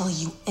gonna tell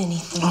you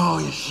anything. Oh,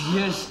 yes, she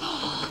is.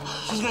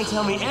 She's gonna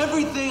tell me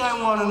everything I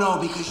want to know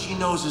because she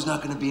knows there's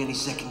not gonna be any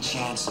second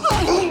chances.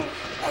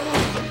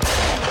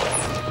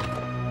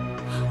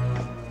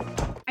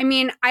 I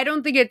mean, I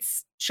don't think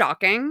it's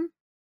shocking.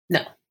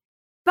 No.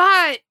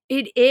 But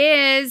it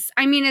is.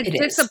 I mean, it's It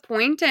is.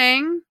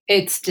 disappointing.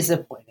 It's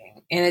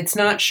disappointing, and it's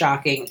not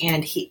shocking.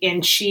 And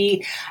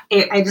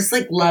I just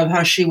like love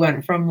how she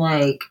went from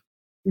like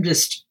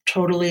just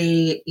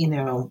totally,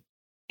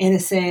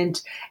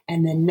 innocent,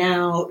 and then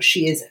now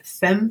she is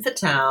femme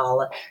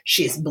fatale.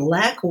 She's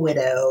Black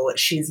Widow.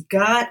 She's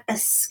got a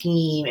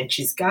scheme, and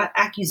she's got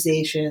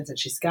accusations, and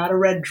she's got a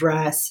red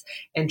dress,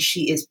 and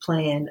she is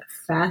playing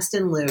fast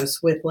and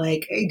loose with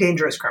like a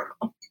dangerous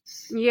criminal.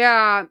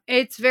 Yeah,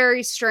 it's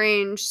very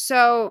strange.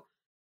 So,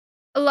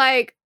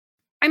 like,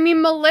 I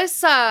mean,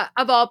 Melissa,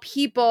 of all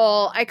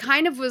people, I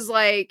kind of was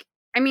like,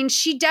 I mean,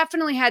 she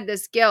definitely had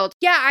this guilt.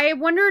 Yeah, I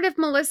wondered if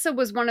Melissa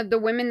was one of the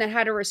women that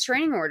had a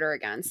restraining order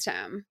against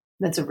him.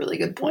 That's a really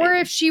good point. Or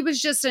if she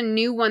was just a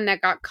new one that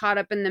got caught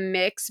up in the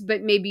mix,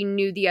 but maybe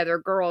knew the other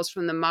girls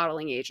from the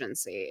modeling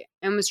agency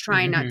and was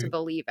trying not to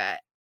believe it.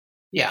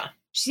 Yeah.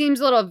 She seems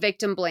a little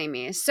victim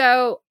blamey.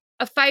 So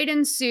a fight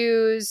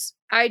ensues.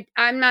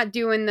 I'm not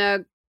doing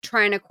the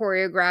trying to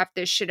choreograph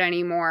this shit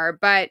anymore,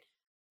 but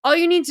all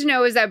you need to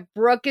know is that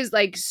Brooke is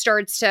like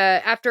starts to,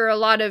 after a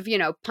lot of,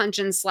 punch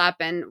and slap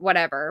and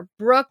whatever,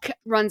 Brooke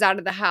runs out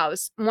of the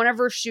house. One of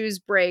her shoes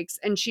breaks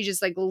and she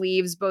just like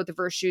leaves both of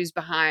her shoes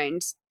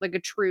behind like a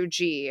true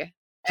G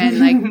and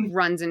like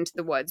runs into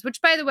the woods,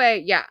 which by the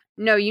way, yeah,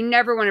 no, you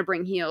never want to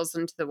bring heels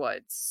into the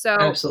woods. So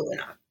Absolutely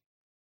not.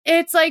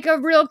 It's like a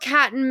real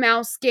cat and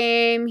mouse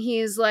game.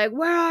 He's like,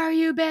 where are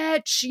you,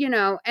 bitch?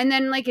 And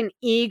then like an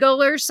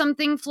eagle or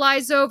something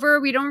flies over.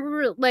 We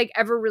don't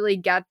ever really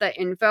get the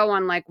info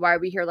on like why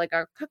we hear like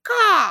a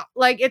caw.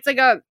 Like it's like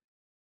a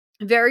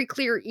very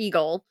clear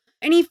eagle.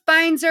 And he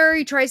finds her.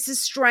 He tries to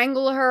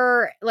strangle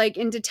her like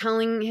into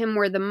telling him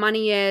where the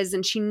money is.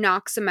 And she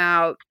knocks him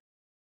out.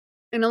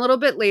 And a little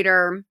bit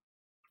later,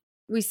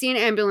 We see an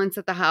ambulance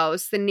at the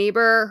house. The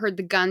neighbor heard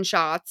the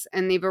gunshots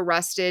and they've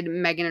arrested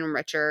Megan and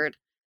Richard.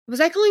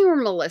 Was I calling her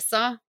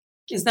Melissa?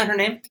 Is that her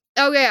name?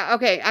 Oh, yeah.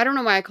 Okay. I don't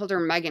know why I called her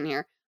Megan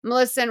here.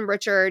 Melissa and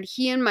Richard.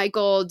 He and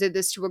Michael did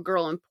this to a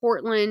girl in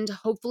Portland.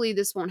 Hopefully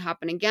this won't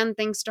happen again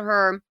thanks to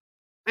her.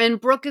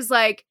 And Brooke is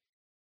like,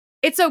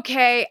 it's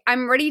okay.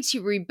 I'm ready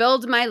to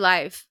rebuild my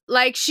life.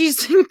 Like,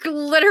 she's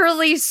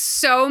literally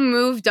so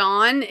moved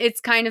on.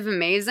 It's kind of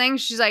amazing.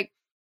 She's like,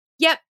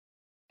 yep,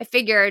 I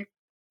figured.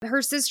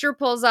 Her sister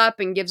pulls up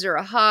and gives her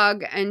a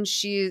hug. And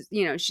she's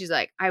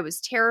like, I was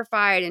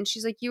terrified. And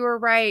she's like, you were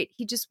right.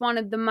 He just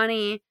wanted the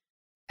money.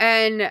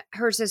 And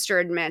her sister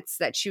admits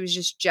that she was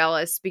just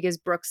jealous because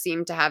Brooke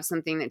seemed to have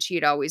something that she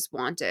had always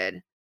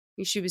wanted.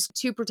 She was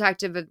too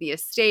protective of the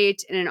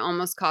estate, and it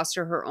almost cost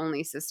her her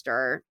only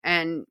sister.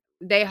 And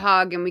they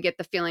hug, and we get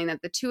the feeling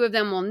that the two of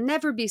them will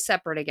never be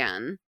separate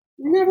again.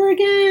 Never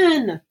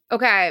again.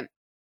 Okay.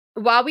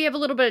 While we have a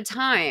little bit of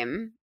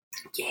time,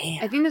 yeah,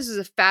 I think this is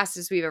the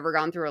fastest we've ever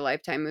gone through a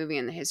Lifetime movie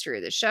in the history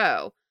of the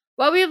show.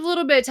 While we have a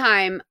little bit of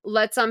time,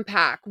 let's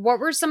unpack. What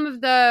were some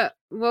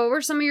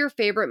of your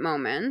favorite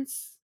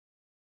moments?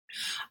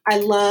 I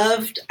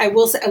loved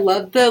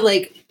the,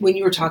 like, when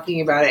you were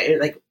talking about it,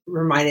 it like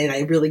reminded,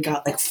 I really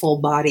got like full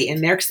body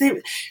in there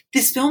because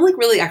this film like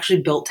really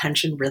actually built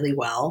tension really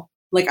well.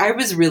 Like, I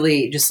was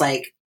really just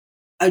like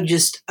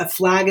just a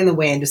flag in the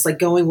wind, just like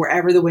going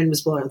wherever the wind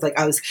was blowing. It's like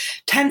I was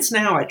tense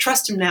now, I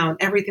trust him now, and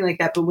everything like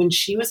that. But when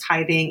she was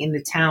hiding in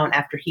the town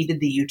after he did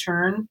the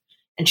U-turn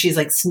and she's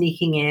like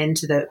sneaking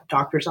into the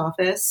doctor's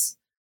office,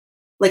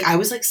 like I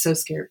was like so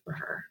scared for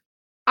her.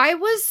 I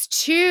was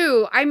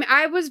too.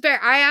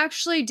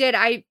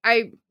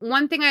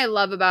 One thing I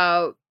love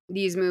about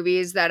these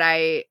movies that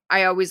I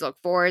always look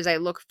for is I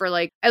look for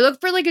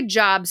a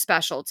job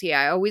specialty.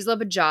 I always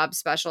love a job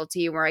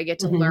specialty where I get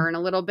to learn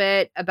a little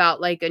bit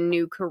about like a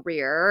new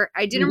career.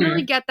 I didn't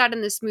really get that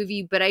in this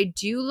movie, but I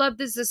do love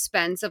the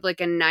suspense of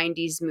like a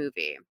 90s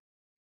movie.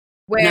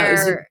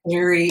 Where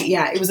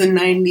it was a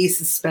 90s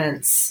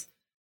suspense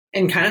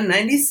and kind of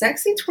 90s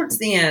sexy towards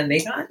the end. They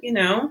got,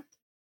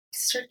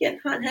 start getting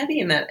hot and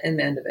heavy in the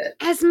end of it.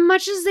 As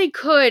much as they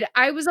could.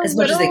 I was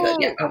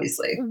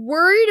obviously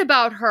worried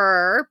about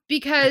her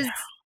because,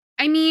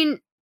 I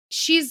mean,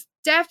 she's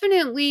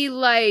definitely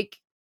like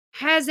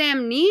has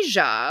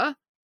amnesia.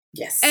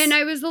 Yes. And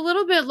I was a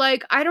little bit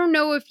like, I don't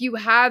know if you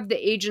have the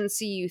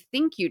agency you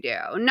think you do.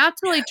 Not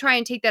to like try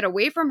and take that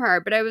away from her,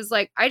 but I was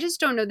like, I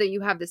just don't know that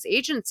you have this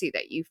agency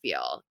that you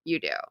feel you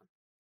do.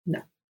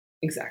 No.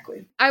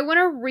 Exactly. I want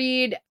to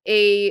read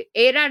a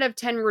 8 out of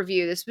 10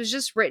 review. This was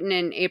just written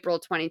in April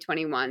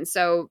 2021.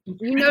 So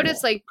you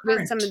notice like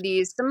with some of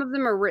these, some of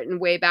them are written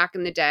way back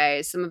in the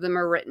day. Some of them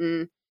are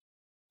written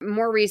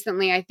more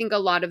recently. I think a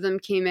lot of them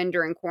came in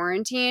during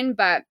quarantine,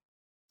 but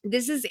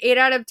this is 8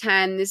 out of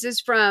 10. This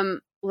is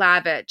from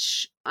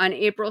Lavitch on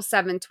April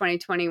 7th,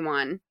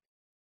 2021.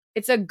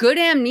 It's a good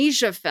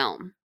amnesia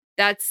film.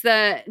 That's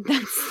the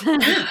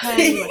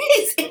it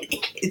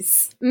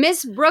is.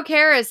 Miss Brooke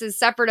Harris has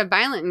suffered a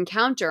violent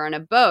encounter on a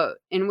boat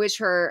in which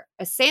her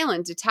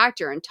assailant attacked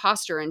her and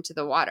tossed her into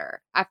the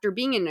water. After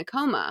being in a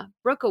coma,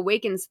 Brooke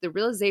awakens to the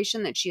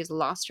realization that she has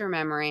lost her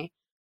memory.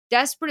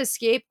 Desperate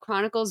Escape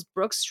chronicles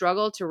Brooke's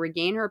struggle to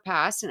regain her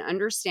past and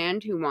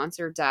understand who wants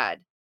her dead.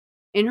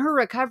 In her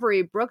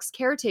recovery, Brooke's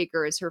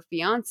caretaker is her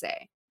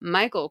fiancé,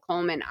 Michael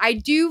Coleman. I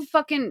do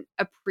fucking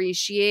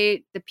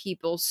appreciate the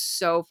people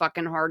so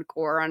fucking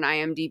hardcore on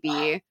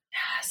IMDb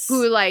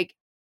who like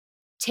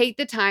take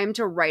the time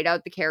to write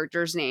out the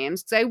characters'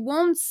 names. Because I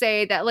won't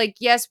say that, like,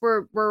 yes,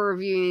 we're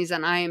reviewing these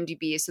on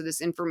IMDb, so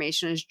this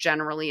information is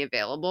generally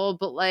available,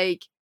 but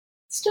like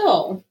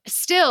still,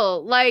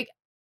 like,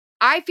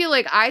 I feel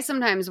like I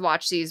sometimes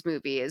watch these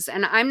movies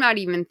and I'm not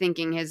even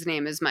thinking his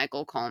name is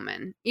Michael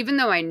Coleman, even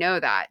though I know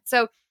that.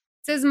 So it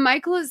says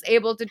Michael is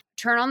able to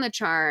turn on the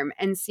charm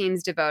and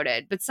seems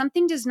devoted, but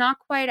something does not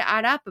quite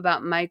add up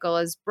about Michael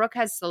as Brooke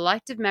has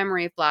selective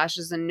memory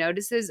flashes and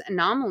notices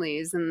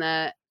anomalies in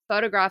the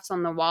photographs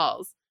on the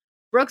walls.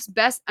 Brooke's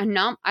I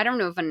don't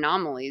know if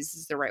anomalies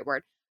is the right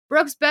word.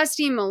 Brooke's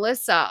bestie,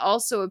 Melissa,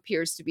 also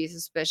appears to be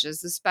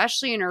suspicious,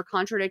 especially in her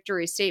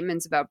contradictory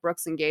statements about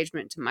Brooke's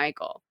engagement to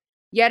Michael.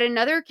 Yet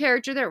another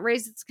character that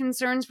raises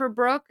concerns for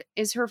Brooke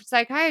is her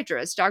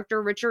psychiatrist,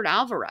 Dr. Richard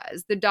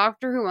Alvarez, the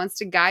doctor who wants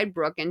to guide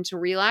Brooke into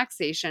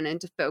relaxation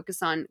and to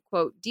focus on,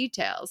 quote,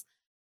 details.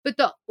 But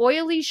the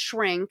oily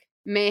shrink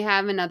may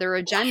have another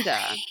agenda.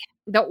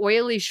 The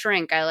oily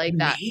shrink, I like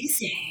that.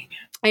 Amazing.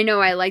 I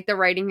know, I like the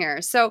writing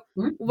here. So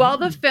while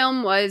the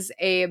film was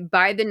a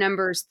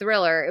by-the-numbers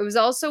thriller, it was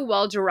also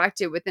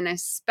well-directed with an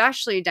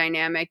especially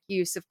dynamic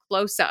use of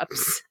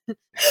close-ups.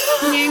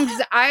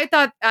 I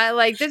thought, I'm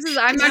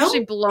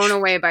actually blown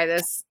away by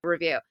this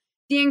review.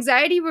 The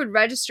anxiety would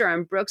register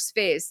on Brooke's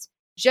face,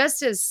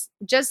 just as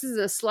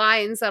the sly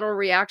and subtle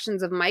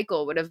reactions of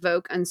Michael would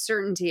evoke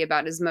uncertainty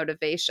about his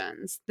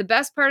motivations. The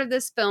best part of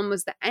this film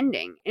was the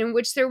ending, in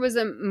which there was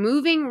a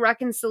moving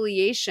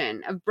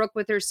reconciliation of Brooke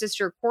with her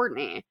sister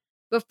Courtney.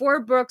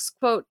 Before Brooke's,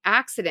 quote,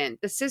 accident,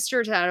 the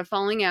sisters had a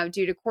falling out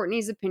due to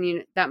Courtney's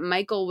opinion that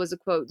Michael was a,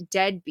 quote,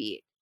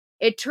 deadbeat.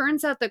 It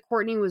turns out that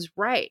Courtney was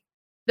right.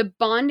 The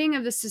bonding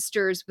of the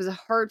sisters was a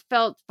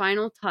heartfelt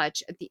final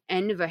touch at the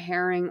end of a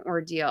harrowing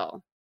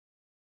ordeal.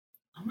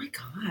 Oh my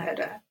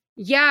God.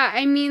 Yeah,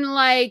 I mean,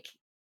 like,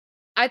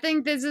 I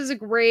think this is a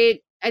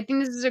great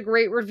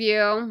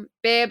review.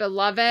 Babe, I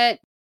love it.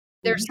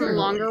 There's some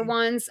longer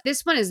ones.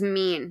 This one is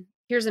mean.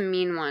 Here's a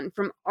mean one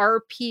from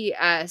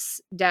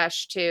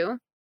RPS-2.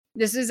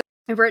 This is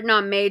written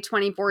on May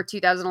 24,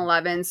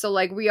 2011. So,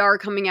 like, we are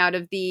coming out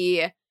of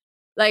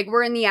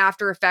we're in the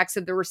after effects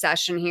of the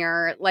recession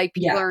here. Like,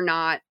 people are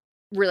not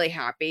really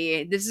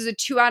happy. This is a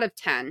 2 out of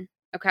 10.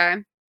 Okay.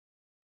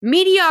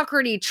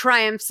 Mediocrity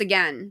triumphs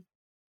again.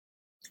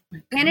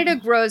 Canada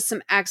grows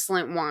some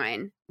excellent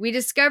wine. We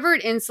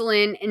discovered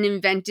insulin and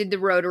invented the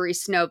rotary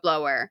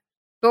snowblower,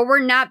 but we're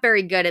not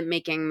very good at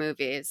making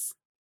movies.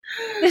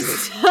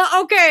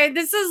 Okay,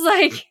 this is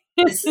like...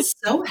 This is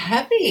so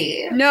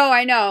heavy. No,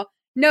 I know.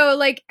 No,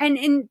 like,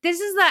 and this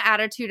is the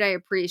attitude I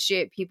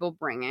appreciate people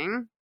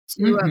bringing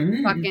to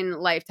a fucking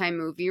Lifetime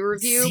movie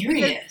review.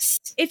 Serious.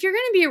 If you're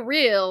going to be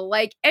real,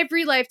 like,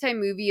 every Lifetime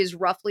movie is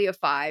roughly a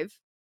 5.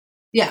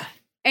 Yeah.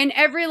 And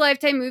every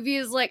Lifetime movie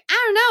is like, I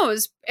don't know,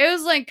 it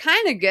was like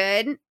kind of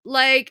good.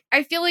 Like,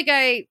 I feel like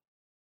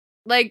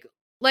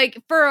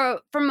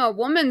from a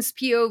woman's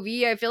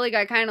POV, I feel like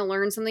I kind of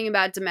learned something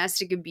about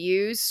domestic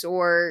abuse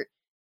or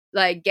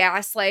like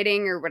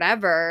gaslighting or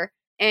whatever.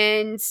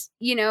 And,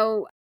 you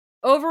know,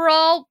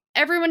 overall,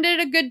 everyone did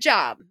a good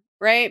job,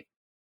 right?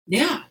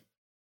 Yeah.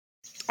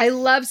 I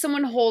love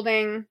someone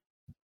holding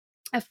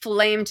a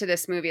flame to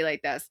this movie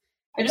like this.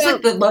 I just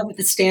love that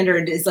the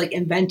standard is like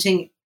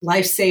inventing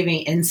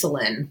life-saving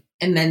insulin,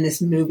 and then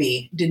this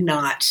movie did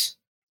not.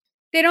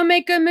 They don't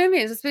make good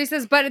movies, that's what he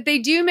says, but they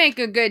do make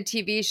a good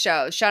TV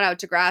show. Shout out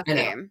to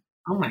Degrassi.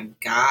 Oh my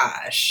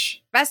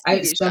gosh. Best TV I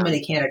have so show. many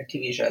Canada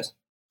TV shows.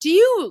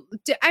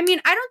 I mean,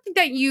 I don't think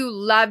that you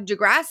love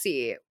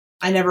Degrassi.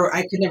 I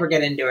could never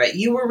get into it.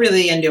 You were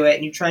really into it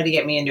and you tried to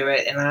get me into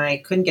it and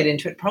I couldn't get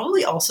into it.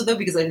 Probably also though,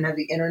 because I didn't have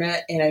the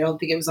internet and I don't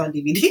think it was on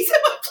DVDs.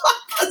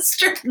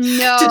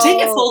 No. To take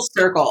it full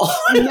circle.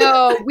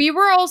 No, we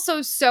were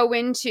also so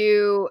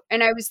into,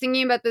 and I was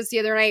thinking about this the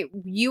other night,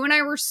 you and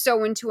I were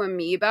so into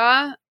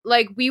Amoeba.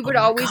 Like, we would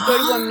always go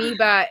to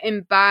Amoeba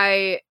and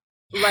buy,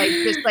 like,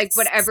 just, like,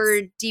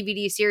 whatever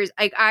DVD series.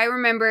 Like, I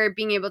remember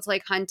being able to,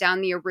 like, hunt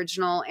down the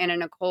original Anna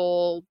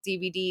Nicole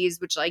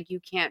DVDs, which, like, you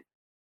can't,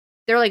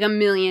 they're like $1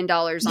 million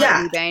on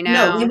eBay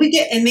now. No, we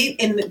get, and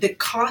the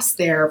cost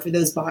there for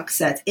those box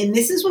sets, and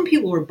this is when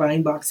people were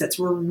buying box sets,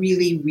 were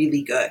really,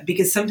 really good,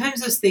 because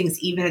sometimes those things,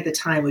 even at the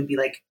time, would be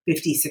like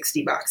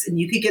 $50-$60, and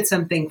you could get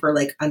something for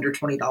like under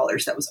 $20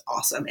 that was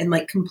awesome and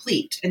like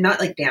complete and not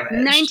like damaged.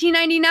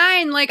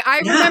 $19.99. Like, I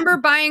remember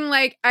buying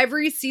like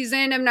every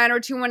season of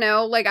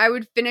 90210. Like, I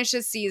would finish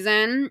a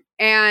season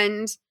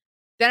and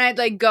then I'd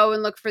like go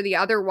and look for the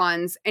other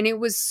ones, and it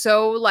was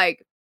so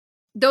like,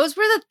 those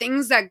were the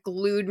things that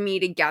glued me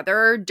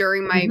together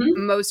during my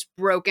most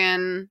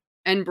broken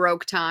and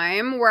broke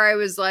time, where I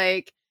was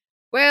like,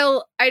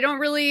 well, I don't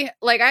really,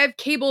 like, I have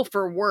cable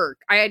for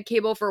work. I had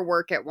cable for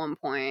work at one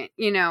point,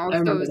 you know,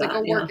 so it was like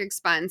a work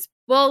expense.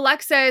 Well,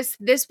 Alexis,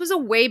 this was a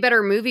way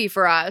better movie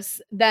for us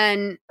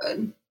than,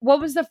 what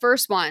was the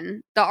first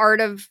one? The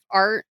Art of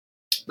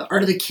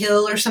the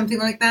Kill or something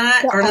like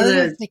that? Art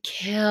of the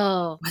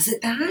Kill. Was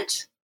it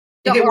that?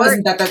 If it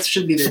wasn't that, that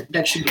should be the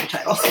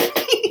title.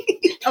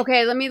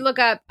 Okay, let me look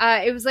up.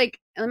 It was like,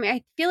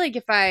 I feel like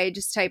if I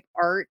just type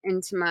art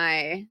into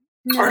my...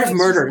 Art of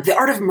Murder. The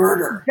Art of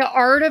Murder. The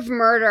Art of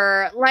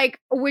Murder, like,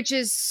 which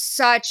is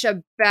such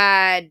a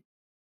bad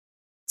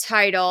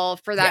title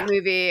for that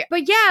movie.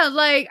 But yeah,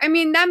 like, I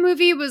mean, that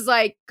movie was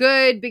like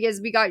good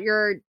because we got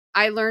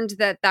I learned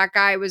that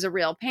guy was a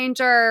real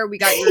painter. We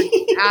got your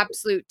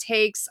absolute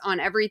takes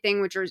on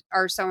everything, which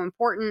are so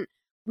important.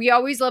 We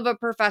always love a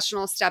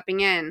professional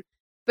stepping in.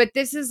 But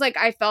this is like,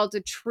 I felt a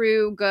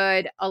true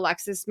good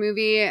Alexis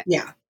movie.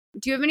 Yeah.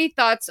 Do you have any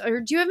thoughts, or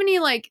do you have any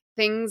like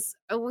things,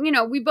 you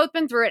know, we've both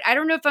been through it. I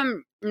don't know if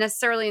I'm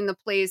necessarily in the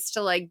place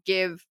to like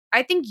give,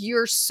 I think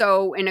you're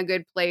so in a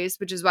good place,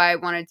 which is why I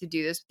wanted to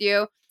do this with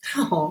you.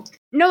 Oh.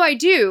 No, I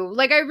do.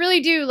 Like, I really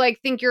do like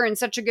think you're in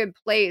such a good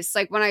place.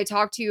 Like, when I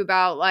talk to you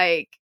about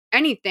like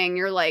anything,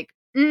 you're like,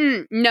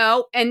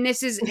 no, and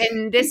this is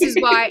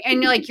why,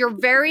 and like, you're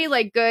very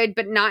like good,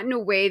 but not in a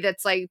way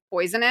that's like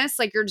poisonous.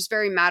 Like, you're just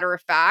very matter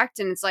of fact,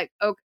 and it's like,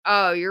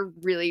 oh, you're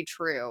really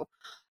true.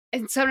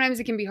 And sometimes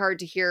it can be hard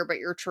to hear, but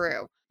you're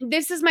true.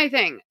 This is my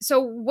thing.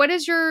 So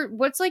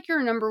what's like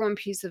your number one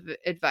piece of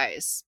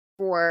advice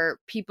for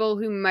people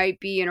who might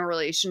be in a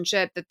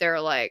relationship that they're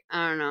like,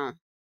 I don't know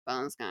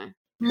about this guy?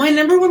 My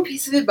number one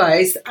piece of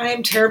advice, I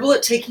am terrible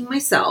at taking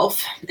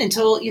myself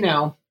until, you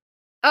know.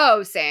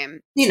 Oh,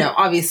 same. You know,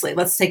 obviously,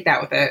 let's take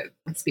that with it.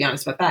 Let's be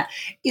honest about that.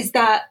 Is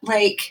that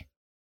like,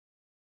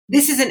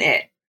 this isn't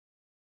it,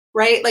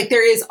 right? Like,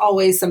 there is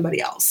always somebody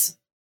else.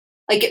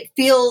 Like, it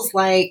feels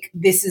like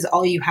this is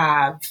all you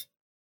have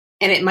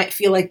And it might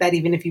feel like that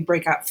even if you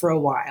break up for a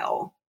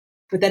while.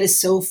 But that is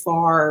so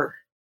far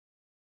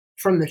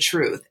from the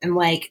truth. And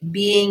like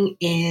being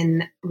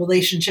in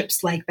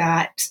relationships like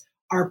that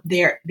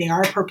they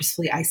are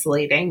purposefully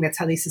isolating. That's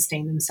how they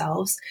sustain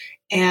themselves.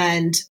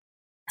 And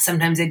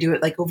sometimes they do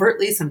it like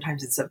overtly,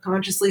 sometimes it's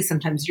subconsciously,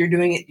 sometimes you're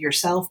doing it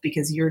yourself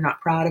because you're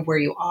not proud of where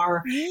you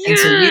are.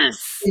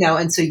 Yes.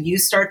 And so you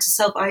start to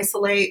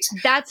self-isolate.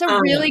 That's a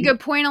really good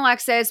point,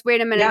 Alexis.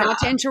 Wait a minute, Yeah. not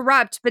to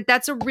interrupt, but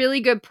that's a really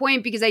good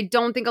point because I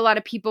don't think a lot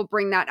of people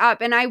bring that up.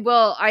 And I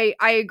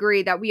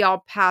agree that we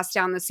all pass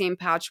down the same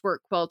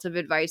patchwork quilt of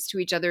advice to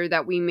each other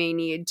that we may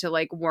need to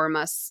like warm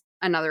us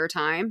another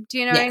time. Do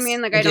you know what I Yes,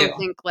 mean? Like, I I don't do.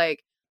 think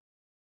like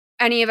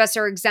any of us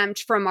are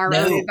exempt from our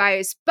own No.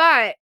 advice,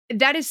 but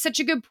that is such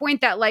a good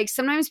point that like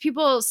sometimes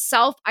people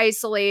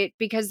self-isolate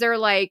because they're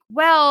like,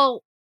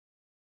 well,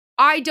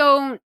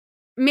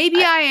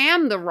 maybe I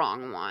am the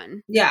wrong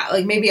one. Yeah,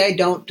 like maybe I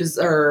don't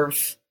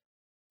deserve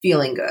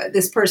feeling good.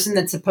 This person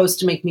that's supposed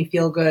to make me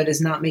feel good is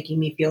not making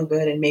me feel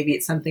good, and maybe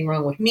it's something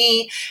wrong with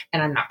me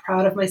and I'm not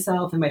proud of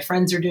myself and my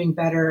friends are doing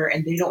better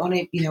and they don't want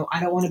to,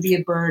 I don't want to be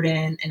a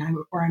burden and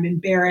I'm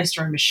embarrassed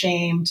or I'm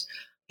ashamed.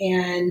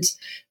 And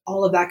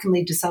all of that can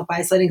lead to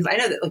self-isolating. Because I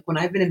know that like when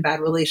I've been in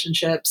bad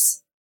relationships,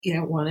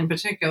 one in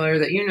particular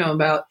that you know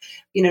about,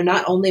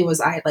 not only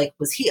was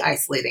he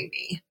isolating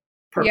me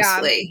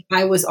purposely,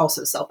 I was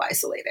also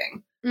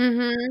self-isolating.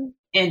 Mm-hmm.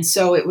 And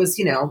so it was,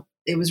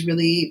 it was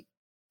really,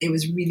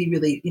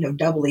 really,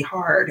 doubly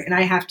hard. And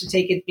I have to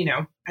take it,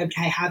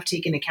 I have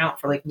taken account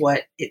for like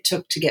what it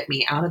took to get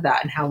me out of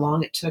that and how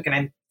long it took. And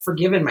I'm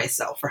forgiven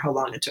myself for how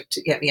long it took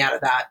to get me out of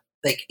that.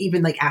 Like,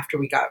 even like after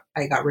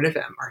I got rid of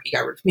him or he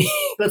got rid of me,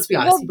 let's be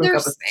honest, he broke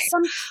up with me.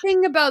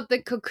 Something about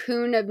the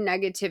cocoon of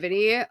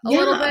negativity a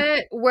little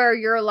bit where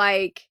you're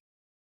like,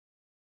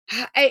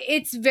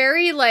 it's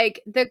very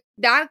like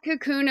that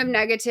cocoon of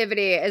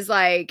negativity is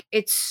like,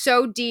 it's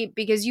so deep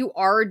because you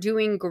are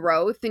doing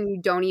growth and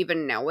you don't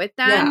even know it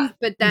then. Yeah,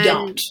 but then,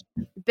 don't.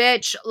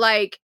 Bitch,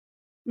 like,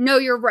 no,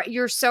 you're right.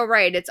 You're so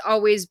right. It's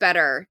always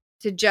better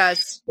to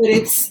just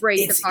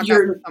break the fuck up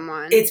with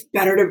someone. It's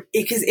better to,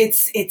 because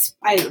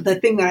the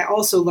thing that I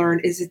also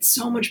learned is it's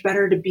so much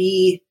better to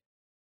be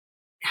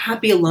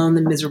happy alone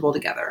than miserable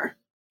together.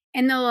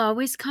 And they'll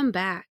always come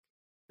back.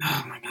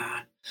 Oh my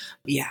God.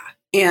 Yeah.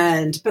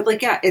 But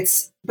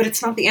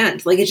it's not the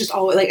end. Like, it's just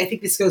always like, I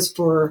think this goes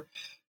for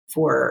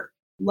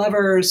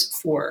lovers,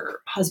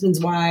 for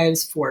husbands,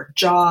 wives, for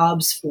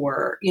jobs,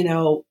 for,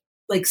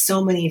 like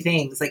so many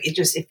things. Like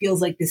it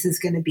feels like this is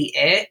going to be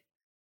it.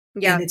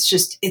 Yeah. And it's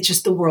just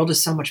the world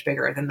is so much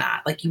bigger than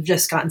that. Like you've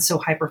just gotten so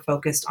hyper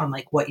focused on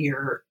like what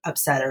you're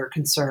upset or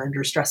concerned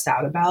or stressed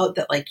out about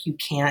that like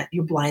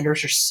your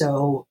blinders are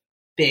so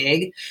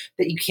big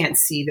that you can't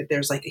see that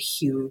there's like a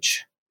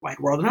huge wide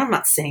world. And I'm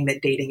not saying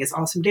that dating is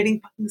awesome.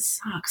 Dating fucking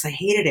sucks. I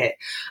hated it.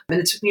 And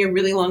it took me a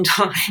really long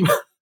time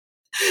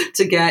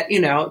to get,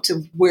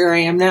 to where I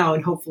am now.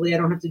 And hopefully I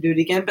don't have to do it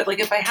again. But like,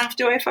 if I have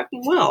to, I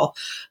fucking will.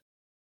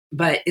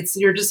 But it's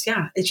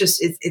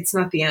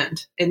not the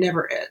end. It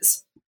never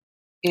is.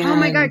 And oh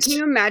my God, can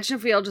you imagine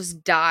if we all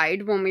just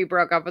died when we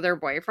broke up with our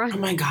boyfriend? Oh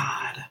my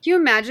God. Can you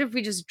imagine if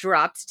we just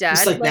dropped dead?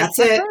 Just like that's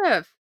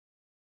it.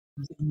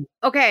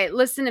 Okay,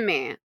 listen to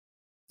me.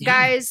 Yeah.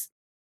 Guys,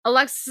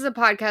 Alexis is a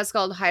podcast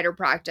called Hider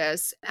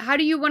Practice. How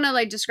do you want to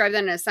like describe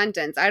that in a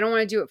sentence? I don't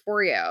want to do it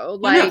for you.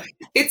 Like,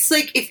 it's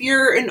like if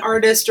you're an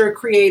artist or a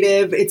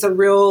creative, it's a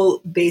real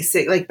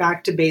basic, like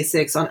back to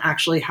basics on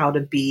actually how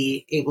to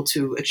be able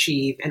to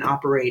achieve and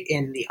operate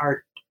in the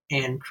art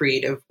and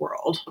creative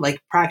world.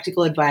 Like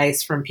practical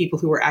advice from people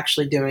who are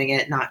actually doing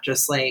it, not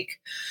just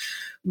like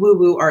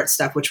woo-woo art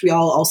stuff, which we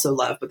all also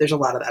love, but there's a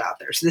lot of that out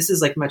there. So this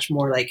is like much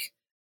more like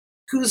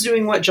who's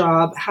doing what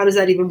job? How does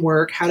that even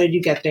work? How did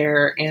you get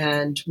there?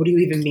 And what do you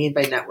even mean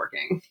by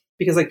networking?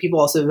 Because like people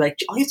also like,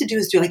 all you have to do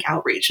is do like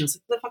outreach. And it's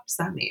like, what the fuck does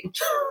that mean?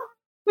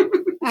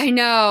 I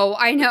know.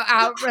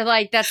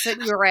 Like that's it.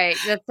 You're right.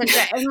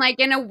 And like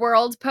in a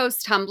world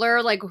post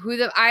Tumblr, like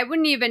I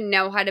wouldn't even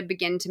know how to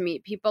begin to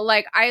meet people.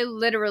 Like I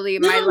literally,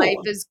 my life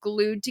is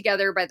glued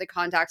together by the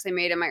contacts I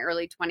made in my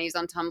early 20s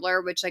on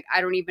Tumblr, which like,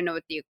 I don't even know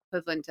what the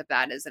equivalent of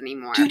that is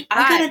anymore. Dude,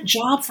 I got a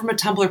job from a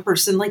Tumblr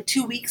person like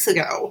 2 weeks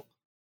ago.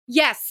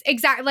 Yes,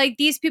 exactly. Like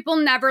these people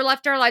never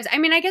left our lives. I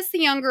mean, I guess the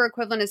younger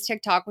equivalent is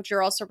TikTok, which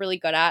you're also really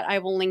good at. I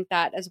will link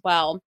that as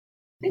well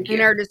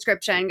in our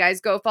description.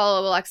 Guys, go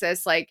follow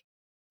Alexis. Like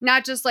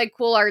not just like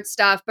cool art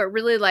stuff, but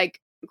really like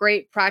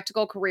great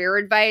practical career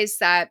advice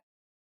that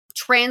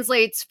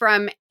translates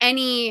from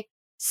any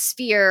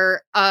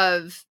sphere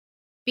of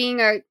being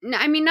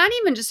not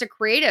even just a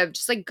creative,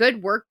 just like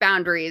good work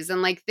boundaries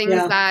and like things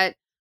that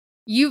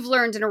you've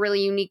learned in a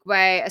really unique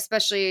way,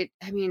 especially,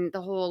 I mean,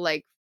 the whole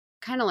like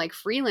kind of like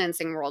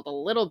freelancing world a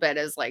little bit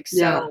is like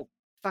so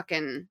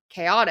fucking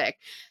chaotic.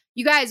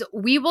 You guys,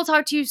 we will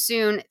talk to you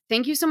soon.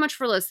 Thank you so much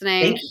for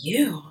listening. Thank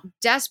you.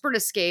 Desperate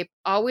Escape,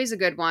 always a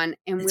good one.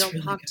 And we'll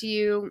really talk to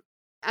you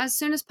as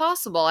soon as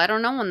possible. I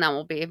don't know when that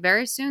will be.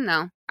 Very soon,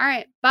 though. All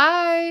right.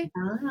 Bye.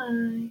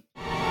 Bye.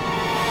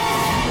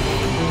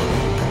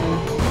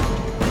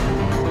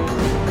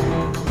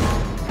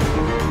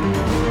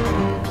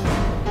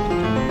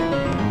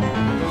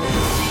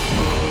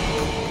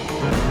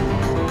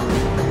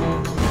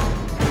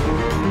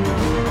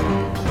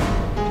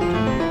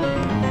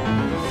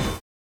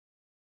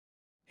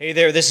 Hey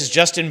there, this is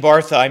Justin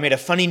Bartha. I made a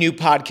funny new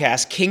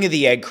podcast, King of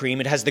the Egg Cream.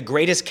 It has the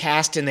greatest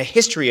cast in the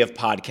history of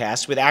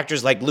podcasts with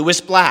actors like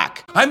Louis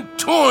Black. I'm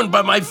torn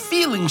by my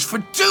feelings for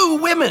two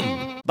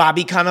women.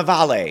 Bobby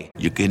Cannavale.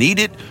 You can eat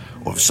it,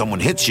 or if someone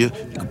hits you,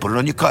 you can put it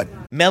on your cut.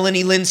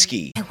 Melanie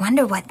Linsky. I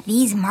wonder what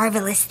these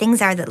marvelous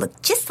things are that look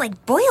just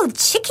like boiled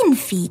chicken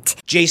feet.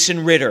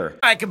 Jason Ritter.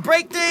 I can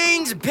break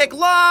things and pick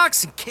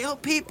locks and kill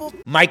people.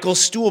 Michael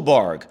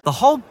Stuhlbarg. The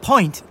whole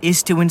point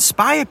is to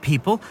inspire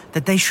people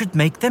that they should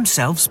make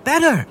themselves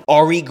better.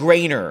 Ari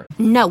Grainer.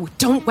 No,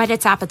 don't whet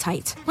its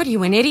appetite. What are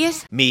you, an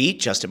idiot? Me,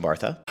 Justin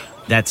Bartha.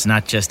 That's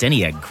not just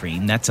any egg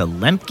cream, that's a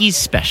Lemke's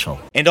special.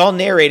 And all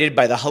narrated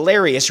by the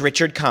hilarious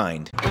Richard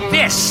Kind.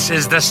 This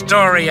is the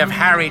story of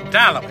Harry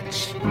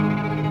Dalowitz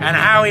and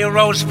how he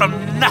rose from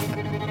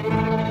nothing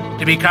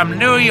to become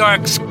New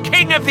York's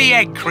King of the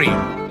Egg Cream.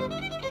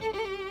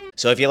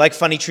 So if you like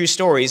funny true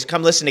stories,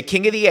 come listen to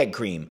King of the Egg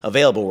Cream,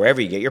 available wherever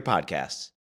you get your podcasts.